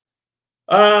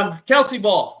 Kelsey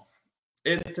Ball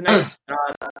is tonight.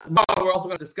 Tomorrow we're also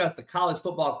going to discuss the College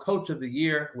Football Coach of the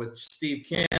Year with Steve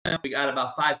Kim. We got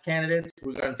about 5 candidates.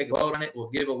 We're going to take a vote on it. We'll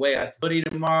give away a hoodie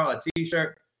tomorrow, a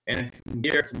T-shirt, and some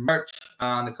gear, some merch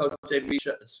on the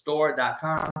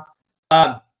CoachJBStore.com.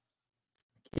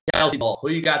 Kelsey Ball, who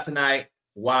you got tonight?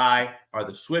 Why? Are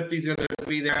the Swifties going to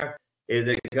be there? Is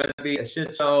it going to be a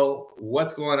shit show?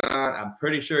 What's going on? I'm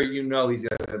pretty sure you know he's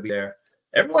going to be there.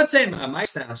 Everyone's saying my mic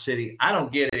sounds shitty. I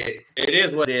don't get it. It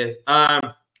is what it is.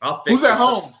 I'll fix Who's at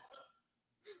home?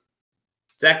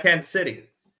 It's at Kansas City.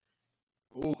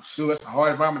 Oh, shoot, that's a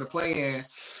hard environment to play in.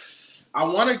 I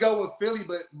want to go with Philly,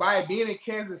 but by it being in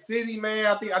Kansas City, man,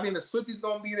 I think the Swifties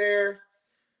gonna be there.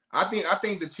 I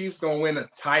think the Chiefs gonna win a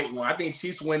tight one. I think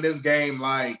Chiefs win this game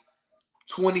like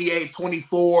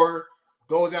 28-24,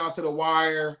 goes down to the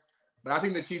wire. But I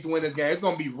think the Chiefs win this game. It's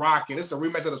gonna be rocking. It's a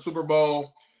rematch of the Super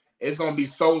Bowl. It's gonna be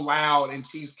so loud in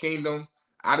Chiefs Kingdom.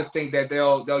 I just think that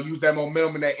they'll use that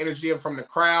momentum and that energy from the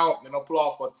crowd, and they'll pull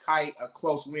off a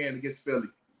close win against Philly.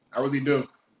 I really do.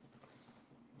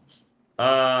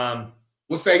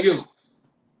 What say you?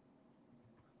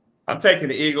 I'm taking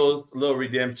the Eagles, a little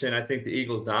redemption. I think the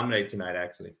Eagles dominate tonight,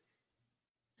 actually.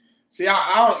 See,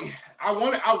 I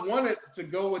wanted to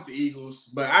go with the Eagles,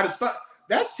 but I just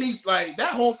that Chiefs, like,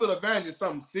 that home field advantage is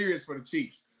something serious for the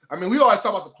Chiefs. I mean, we always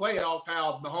talk about the playoffs,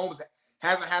 how Mahomes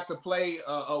hasn't had to play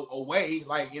away,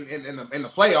 like in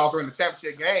the playoffs or in the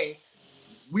championship game.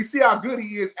 We see how good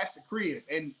he is at the crib,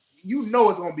 and you know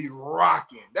it's going to be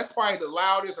rocking. That's probably the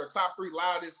loudest or top 3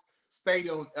 loudest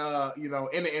stadiums,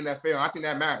 in the NFL. I think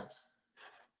that matters.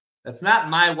 That's not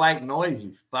my white noise,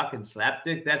 you fucking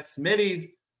slapdick. That's Smitty's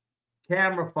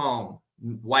camera phone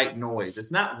white noise.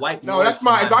 It's not white noise. No, that's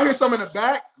my. If I hear something in the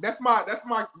back, that's my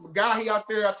guy. He out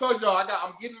there. I told y'all,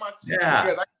 I'm getting my shit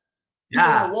together.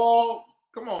 On the wall.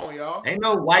 Come on, y'all. Ain't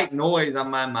no white noise on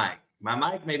my mic. My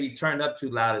mic may be turned up too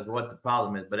loud is what the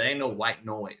problem is, but it ain't no white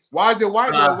noise. Why is it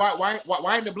white noise?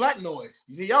 Why ain't the black noise?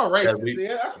 You see, y'all racist.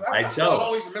 White show. I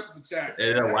always remember the chat.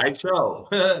 It's a white show.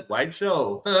 White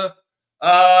show.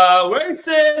 Where he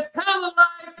says, pound the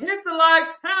like, hit the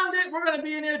like, pound it. We're going to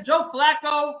be in here. Joe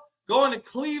Flacco going to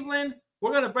Cleveland.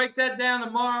 We're going to break that down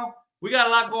tomorrow. We got a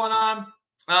lot going on.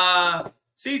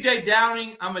 CJ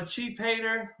Downing, I'm a Chief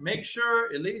hater. Make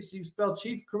sure at least you spell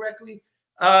Chief correctly.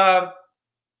 We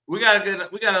got a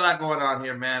lot going on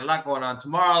here, man. A lot going on.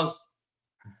 Tomorrow's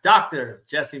Dr.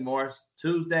 Jesse Morris,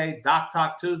 Tuesday, Doc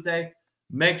Talk Tuesday.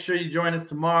 Make sure you join us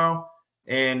tomorrow.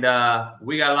 And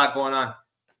we got a lot going on.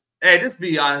 Hey, just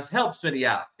be honest. Help Smitty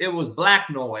out. It was black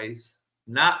noise,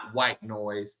 not white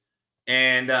noise.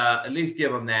 And at least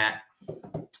give him that.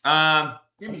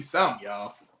 Give me some,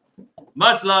 y'all.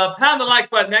 Much love. Pound the like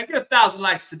button, man. Get 1,000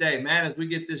 likes today, man, as we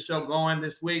get this show going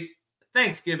this week.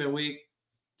 Thanksgiving week.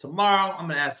 Tomorrow, I'm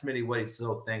going to ask Smitty what he's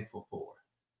so thankful for.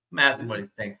 I'm going to ask him what he's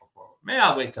thankful for. Maybe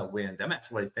I'll wait till Wednesday. I'm going to ask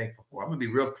him what he's thankful for. I'm going to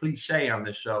be real cliche on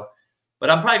this show.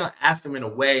 But I'm probably going to ask him in a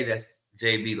way that's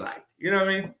JB-like. You know what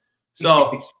I mean? So,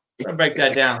 I'm going to break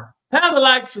that down. Pound the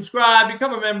like, subscribe,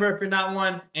 become a member if you're not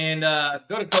one, and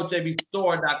go to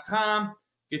CoachJBStore.com.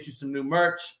 Get you some new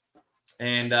merch.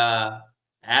 And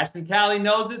Ashton Callie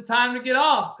knows it's time to get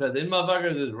off because them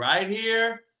motherfuckers is right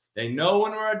here. They know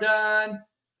when we're done.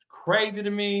 It's crazy to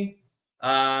me.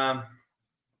 Come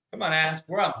on, Ash.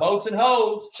 We're on Boats and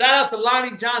Hoes. Shout out to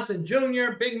Lonnie Johnson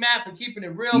Jr., Big Matt for keeping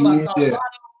it real about Colorado.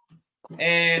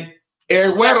 And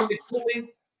Eric Weddle.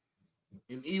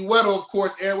 And E-Weddle, of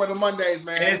course, Air Weather Mondays,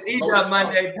 man. And it's E-Dub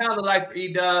Monday. Pound the like for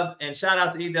E-Dub. And shout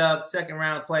out to E-Dub, second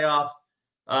round playoff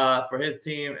for his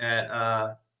team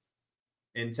at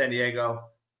in San Diego.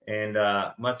 And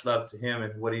much love to him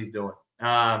and what he's doing.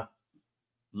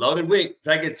 Loaded week.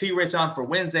 Try to get T-Rich on for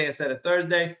Wednesday instead of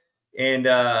Thursday. And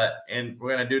we're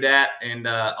going to do that. And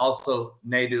also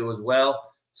Nadu as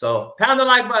well. So pound the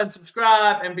like button,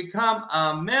 subscribe, and become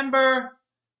a member.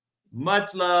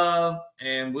 Much love,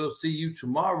 and we'll see you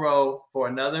tomorrow for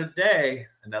another day,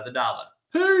 another dollar.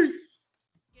 Peace.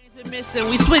 We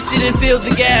switched it and filled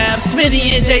the gap.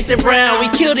 Smitty and Jason Brown, we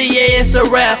killed it, yeah, it's a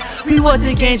wrap. We what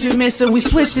the games we missing, we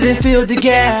switched it and filled the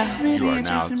gap. You are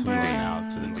now tuned in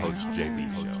to the Coach JB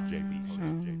Show.